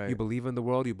something, you believe in the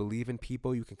world, you believe in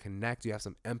people, you can connect, you have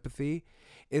some empathy,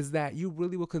 is that you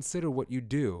really will consider what you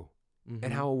do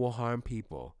and how it will harm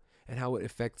people. And how it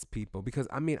affects people. Because,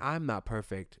 I mean, I'm not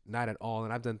perfect, not at all.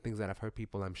 And I've done things that have hurt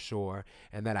people, I'm sure,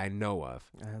 and that I know of.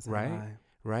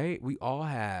 Right? We all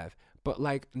have. But,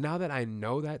 like, now that I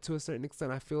know that to a certain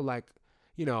extent, I feel like,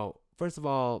 you know, first of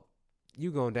all,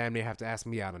 you gonna damn near have to ask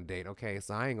me out on a date, okay?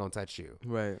 So I ain't gonna touch you.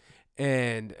 Right.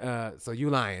 And so you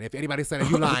lying. If anybody said that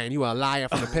you lying, you a liar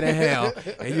from the pit of hell.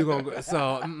 And you gonna go,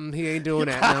 so he ain't doing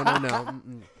that. No.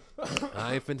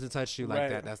 I ain't finna touch you like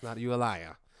that. That's not, you a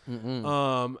liar. You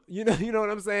know what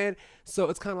I'm saying? So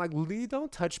it's kind of like, Lee,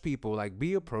 don't touch people. Like,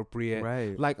 be appropriate.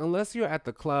 Right. Like, unless you're at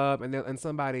the club and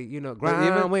somebody, you know,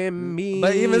 grind with me.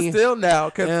 But even still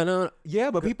now,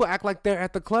 but people act like they're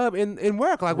at the club in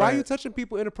work. Like, why are you touching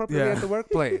people inappropriately at the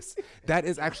workplace? That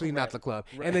is actually not the club.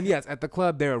 And then, yes, at the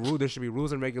club, there should be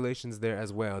rules and regulations there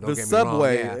as well. Don't get me wrong. The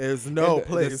subway is no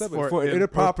place for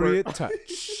inappropriate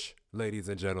touch, ladies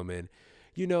and gentlemen.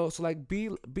 You know, so, like, be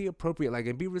appropriate, like,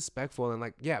 and be respectful, and,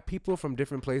 like, yeah, people from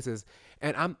different places.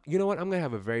 And you know what? I'm gonna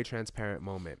have a very transparent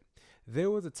moment.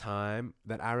 There was a time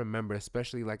that I remember,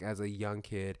 especially, like, as a young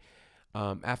kid,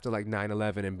 after, like,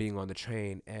 9/11 and being on the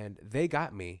train, and they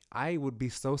got me. I would be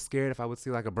so scared if I would see,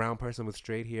 like, a brown person with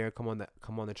straight hair come on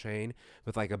the train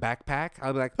with, like, a backpack.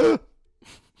 I'd be like,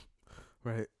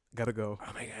 right, gotta go.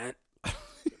 Oh my God.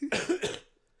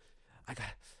 Okay,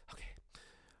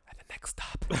 at the next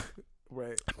stop.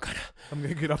 Right. I'm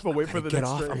gonna get off and wait for the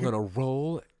next train. I'm gonna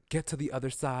roll, get to the other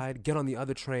side, get on the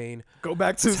other train, go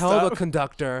back to tell the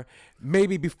conductor,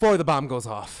 maybe before the bomb goes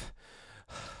off.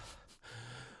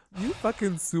 You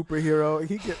fucking superhero.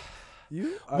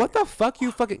 What the fuck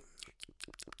you fucking...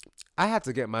 I had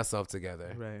to get myself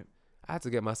together. Right. I had to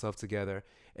get myself together.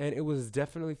 And it was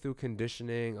definitely through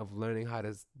conditioning of learning how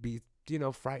to be,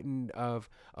 frightened of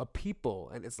people.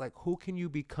 And it's like, who can you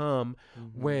become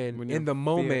when in the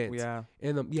moment,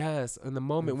 in the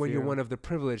moment when you're one of the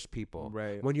privileged people,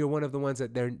 right? When you're one of the ones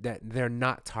that they're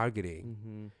not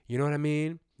targeting. You know what I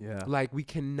mean? Yeah. Like, we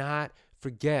cannot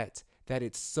forget that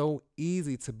it's so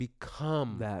easy to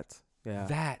become that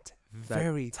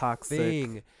very toxic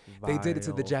thing. They did it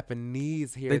to the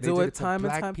Japanese here. They did it to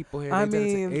black people here. They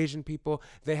did it to Asian people.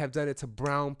 They have done it to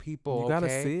brown people. You gotta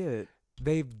see it.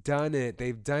 They've done it.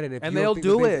 And they'll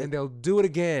do it. And they'll do it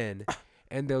again.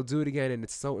 And they'll do it again. And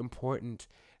it's so important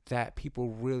that people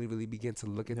really, really begin to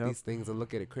look at these things and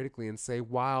look at it critically and say,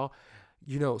 wow,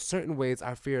 certain ways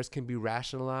our fears can be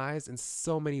rationalized in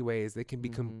so many ways. They can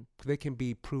become, they can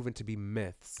be proven to be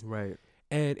myths. Right.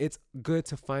 And it's good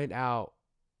to find out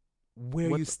where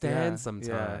you stand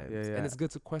sometimes. And it's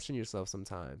good to question yourself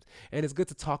sometimes. And it's good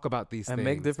to talk about these things. And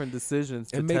make different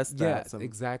decisions to test that. Yes,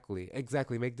 exactly.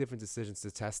 Make different decisions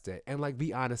to test it. And like,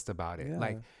 be honest about it. Yeah.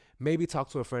 Like, maybe talk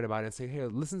to a friend about it and say, hey,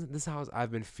 listen, this is how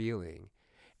I've been feeling.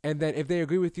 And then if they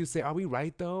agree with you, say, are we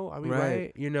right though? Are we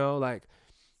right? Like,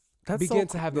 begin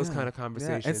to have those kind of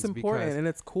conversations. It's important and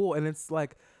it's cool. And it's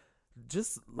like,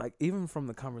 just like, even from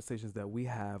the conversations that we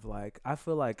have, like, I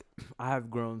feel like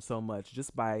I've grown so much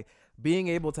just by being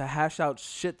able to hash out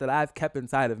shit that I've kept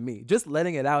inside of me, just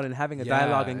letting it out and having a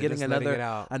dialogue and getting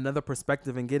another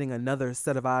perspective and getting another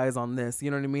set of eyes on this,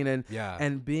 you know what I mean?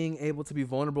 And being able to be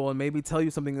vulnerable and maybe tell you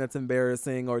something that's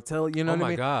embarrassing or tell, what I mean? Oh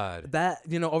my God. That,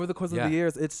 over the course of the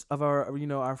years, it's of our,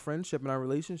 our friendship and our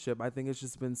relationship, I think it's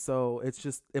just been so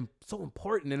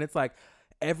important. And it's like,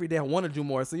 every day I want to do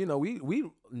more. So,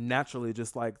 we naturally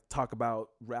just like talk about,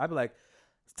 I'd be like,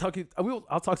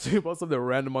 I'll talk to you about something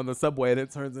random on the subway and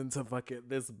it turns into fucking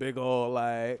this big old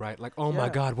like. Right. Like, oh my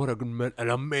God, what an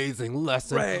amazing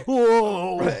lesson. Right.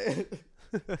 Whoa. Right.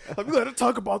 I'm going to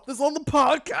talk about this on the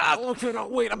podcast. Oh,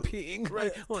 wait, I'm peeing.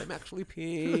 Right. Oh, I'm actually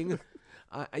peeing.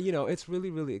 It's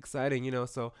really, really exciting,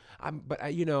 so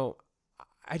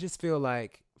I just feel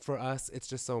like for us, it's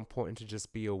just so important to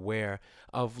just be aware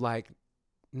of like,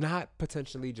 not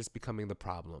potentially just becoming the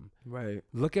problem. Right.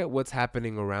 Look at what's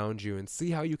happening around you and see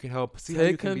how you can help. See how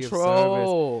you can be of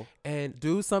service and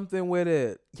do something with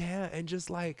it. Yeah, and just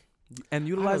like and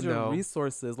utilize your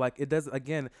resources. Like, it does,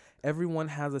 again, everyone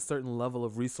has a certain level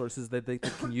of resources that they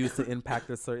can use to impact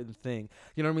a certain thing.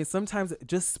 You know what I mean? Sometimes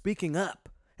just speaking up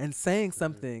and saying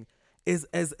something is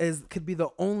could be the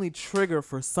only trigger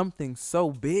for something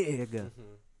so big.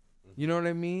 You know what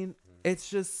I mean? It's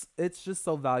just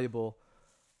so valuable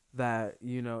that,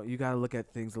 you got to look at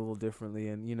things a little differently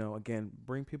and, again,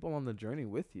 bring people on the journey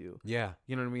with you. Yeah.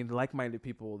 You know what I mean? Like-minded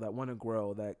people that want to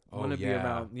grow, that want to be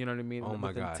around, you know what I mean? Oh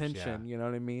my gosh, intention, you know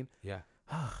what I mean? Yeah.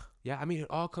 Yeah, I mean, it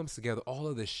all comes together, all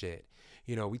of this shit.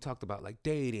 We talked about like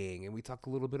dating and we talked a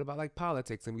little bit about like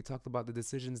politics and we talked about the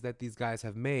decisions that these guys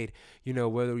have made,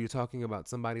 whether you're talking about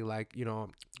somebody like,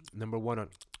 number one or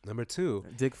number two.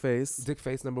 Dick face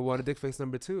number one or dick face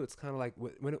number two. It's kind of like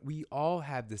when we all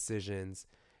have decisions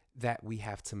that we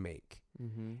have to make.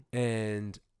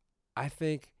 And I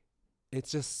think it's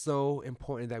just so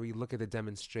important that we look at the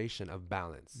demonstration of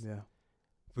balance. Yeah.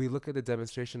 We look at the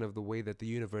demonstration of the way that the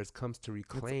universe comes to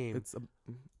reclaim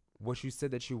what you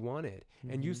said that you wanted.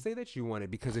 And you say that you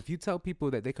wanted, because if you tell people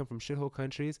that they come from shithole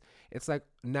countries, it's like,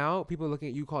 now people are looking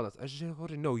at you, call us a shithole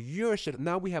country. No, you're a shit.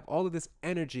 Now we have all of this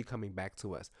energy coming back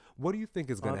to us. What do you think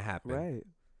is going to happen? Right.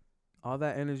 All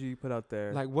that energy you put out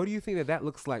there. Like, what do you think that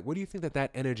looks like? What do you think that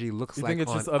energy looks like on us? You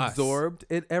think it's just absorbed?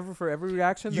 For every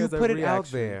reaction, you put it out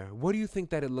there. What do you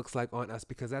think that it looks like on us?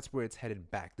 Because that's where it's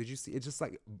headed back. Did you see? It's just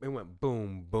like, it went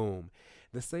boom, boom.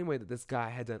 The same way that this guy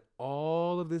had done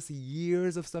all of this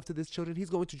years of stuff to these children, he's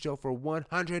going to jail for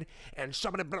 100 and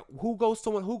who goes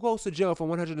to jail for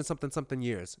 100 and something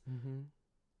years?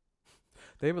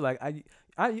 They were like, I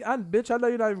bitch, I know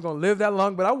you're not even gonna live that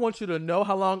long, but I want you to know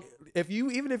how long.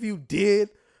 Even if you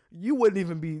did, you wouldn't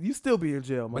even be. You still be in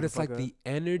jail. But it's like the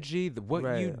energy,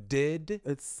 what you did,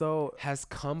 has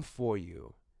come for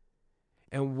you.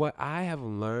 And what I have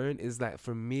learned is that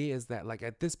for me is that like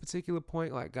at this particular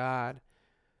point, like God,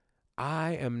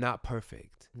 I am not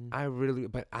perfect.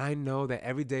 But I know that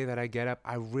every day that I get up,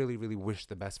 I really, really wish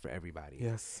the best for everybody.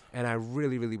 Yes. And I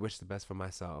really, really wish the best for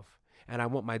myself. And I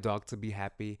want my dog to be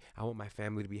happy. I want my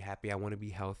family to be happy. I want to be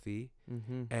healthy.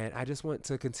 And I just want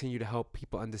to continue to help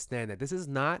people understand that this is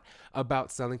not about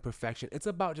selling perfection. It's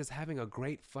about just having a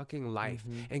great fucking life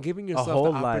and giving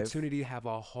yourself the opportunity to have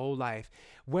a whole life.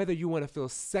 Whether you want to feel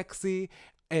sexy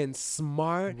and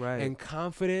smart and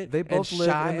confident. They both and live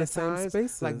shy in the at same times.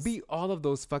 spaces. Like, be all of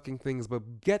those fucking things,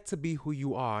 but get to be who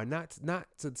you are, not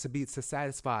to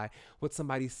satisfy what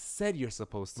somebody said you're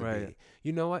supposed to be.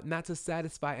 You know what? Not to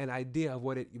satisfy an idea of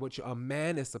what a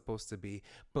man is supposed to be,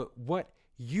 but what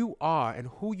you are and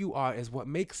who you are is what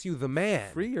makes you the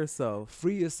man. Free yourself.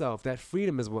 Free yourself. That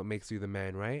freedom is what makes you the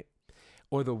man, right?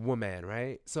 Or the woman,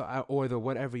 right? So, or the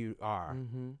whatever you are.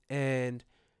 And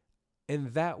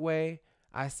in that way,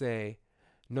 I say,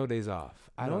 no days off.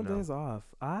 I don't know. No days off.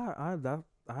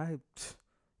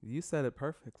 You said it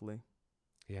perfectly.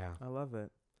 Yeah. I love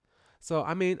it. So,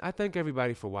 I mean, I thank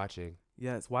everybody for watching.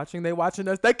 Yes, they watching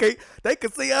us. They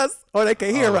can see us or they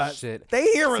can hear us. Shit. They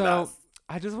hearing us.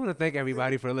 I just want to thank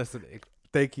everybody for listening.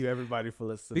 Thank you, everybody, for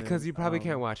listening. Because you probably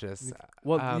can't watch us.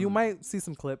 Well, you might see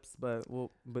some clips, but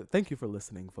thank you for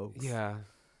listening, folks. Yeah.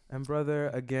 And brother,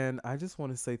 again, I just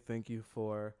want to say thank you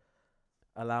for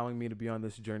allowing me to be on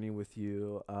this journey with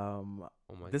you. Oh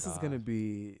my this God. is going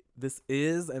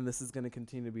to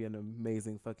continue to be an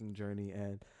amazing fucking journey.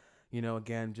 And,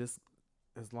 again, just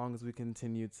as long as we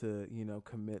continue to,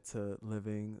 commit to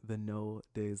living the no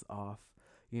days off,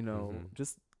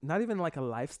 just not even like a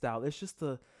lifestyle. It's just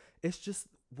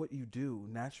what you do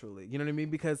naturally. You know what I mean?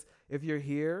 Because if you're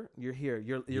here, you're here.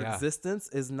 Your existence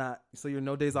is not, so you're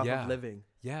no days off of living.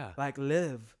 Yeah. Like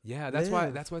live. Yeah. That's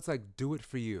why it's like, do it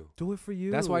for you. Do it for you.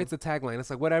 That's why it's a tagline.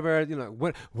 It's like, whatever,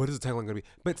 what is the tagline going to be?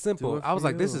 But simple. I was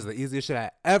like, this is the easiest shit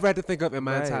I ever had to think of in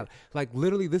my entire life. Like,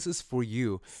 literally, this is for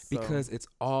you because it's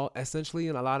all essentially,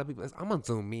 and a lot of people, I'm going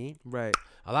to do me. Right.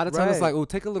 A lot of times it's like, oh,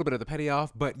 take a little bit of the penny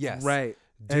off, but yes. Right.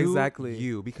 Do exactly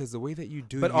you, because the way that you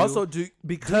do, but also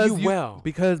because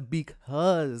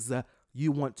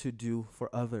you want to do for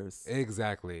others.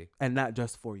 Exactly. And not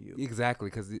just for you.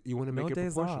 Exactly, because you want to make it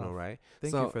proportional, right?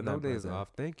 Thank you for that. No days off.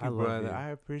 Thank you, brother. I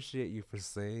appreciate you for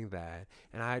saying that.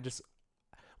 And I just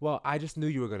knew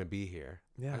you were going to be here.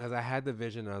 Yeah. Because I had the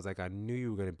vision, and I was like, I knew you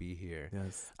were going to be here.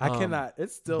 Yes. I cannot.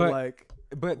 It's still But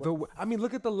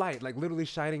look at the light, like literally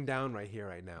shining down right here,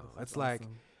 right now. It's awesome. Like,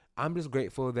 I'm just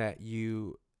grateful that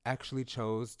you actually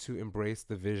chose to embrace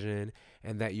the vision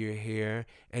and that you're here.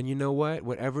 And you know what?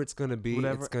 Whatever it's going to be,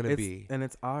 it's going to be. And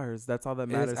it's ours. That's all that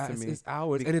matters to me. It's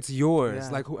ours and it's yours.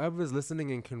 Yeah. Like, whoever's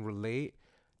listening and can relate,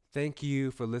 thank you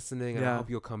for listening. And I hope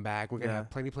you'll come back. We're going to have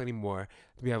plenty more.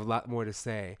 We have a lot more to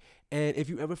say. And if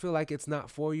you ever feel like it's not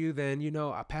for you, then,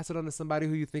 I pass it on to somebody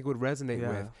who you think would resonate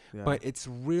with. Yeah. But it's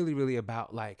really, really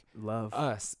about like love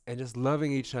us and just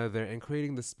loving each other and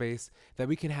creating the space that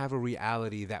we can have a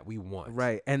reality that we want.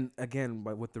 Right. And again,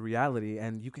 with the reality,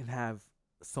 and you can have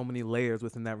so many layers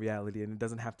within that reality, and it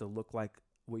doesn't have to look like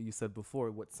what you said before,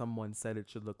 what someone said it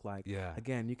should look like. Yeah.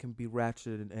 Again, you can be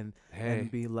ratchet and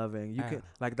be loving. You can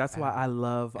that's why I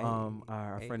love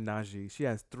our friend Najee. She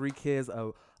has 3 kids,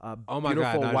 a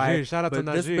beautiful wife. Shout out to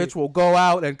Najee. This bitch will go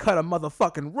out and cut a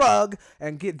motherfucking rug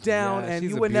and get down, and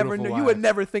you would never know. You would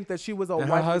never think that she was a wife.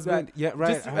 Her husband, her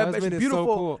husband is so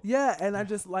cool. Yeah, and I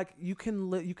just like you can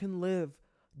live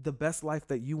the best life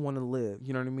that you want to live.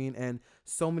 You know what I mean? And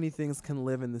so many things can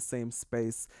live in the same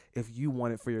space if you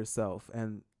want it for yourself.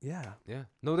 And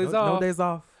no days off. No days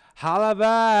off. Holla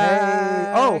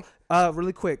back. Hey.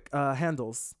 Really quick,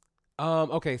 handles.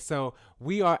 Okay, so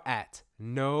we are at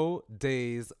No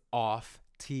Days Off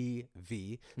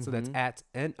TV. So that's at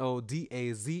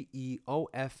NODAZEOFF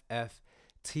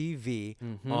TV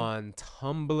on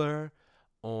Tumblr,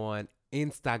 on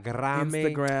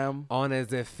Instagram, on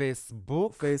as a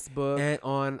Facebook, and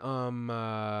on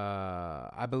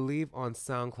I believe on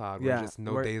SoundCloud, which is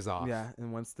No Days Off. Yeah,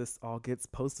 and once this all gets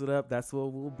posted up, that's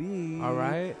what we'll be. All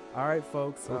right,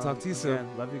 folks. We'll talk to you soon.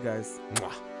 Love you guys.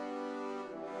 Mwah.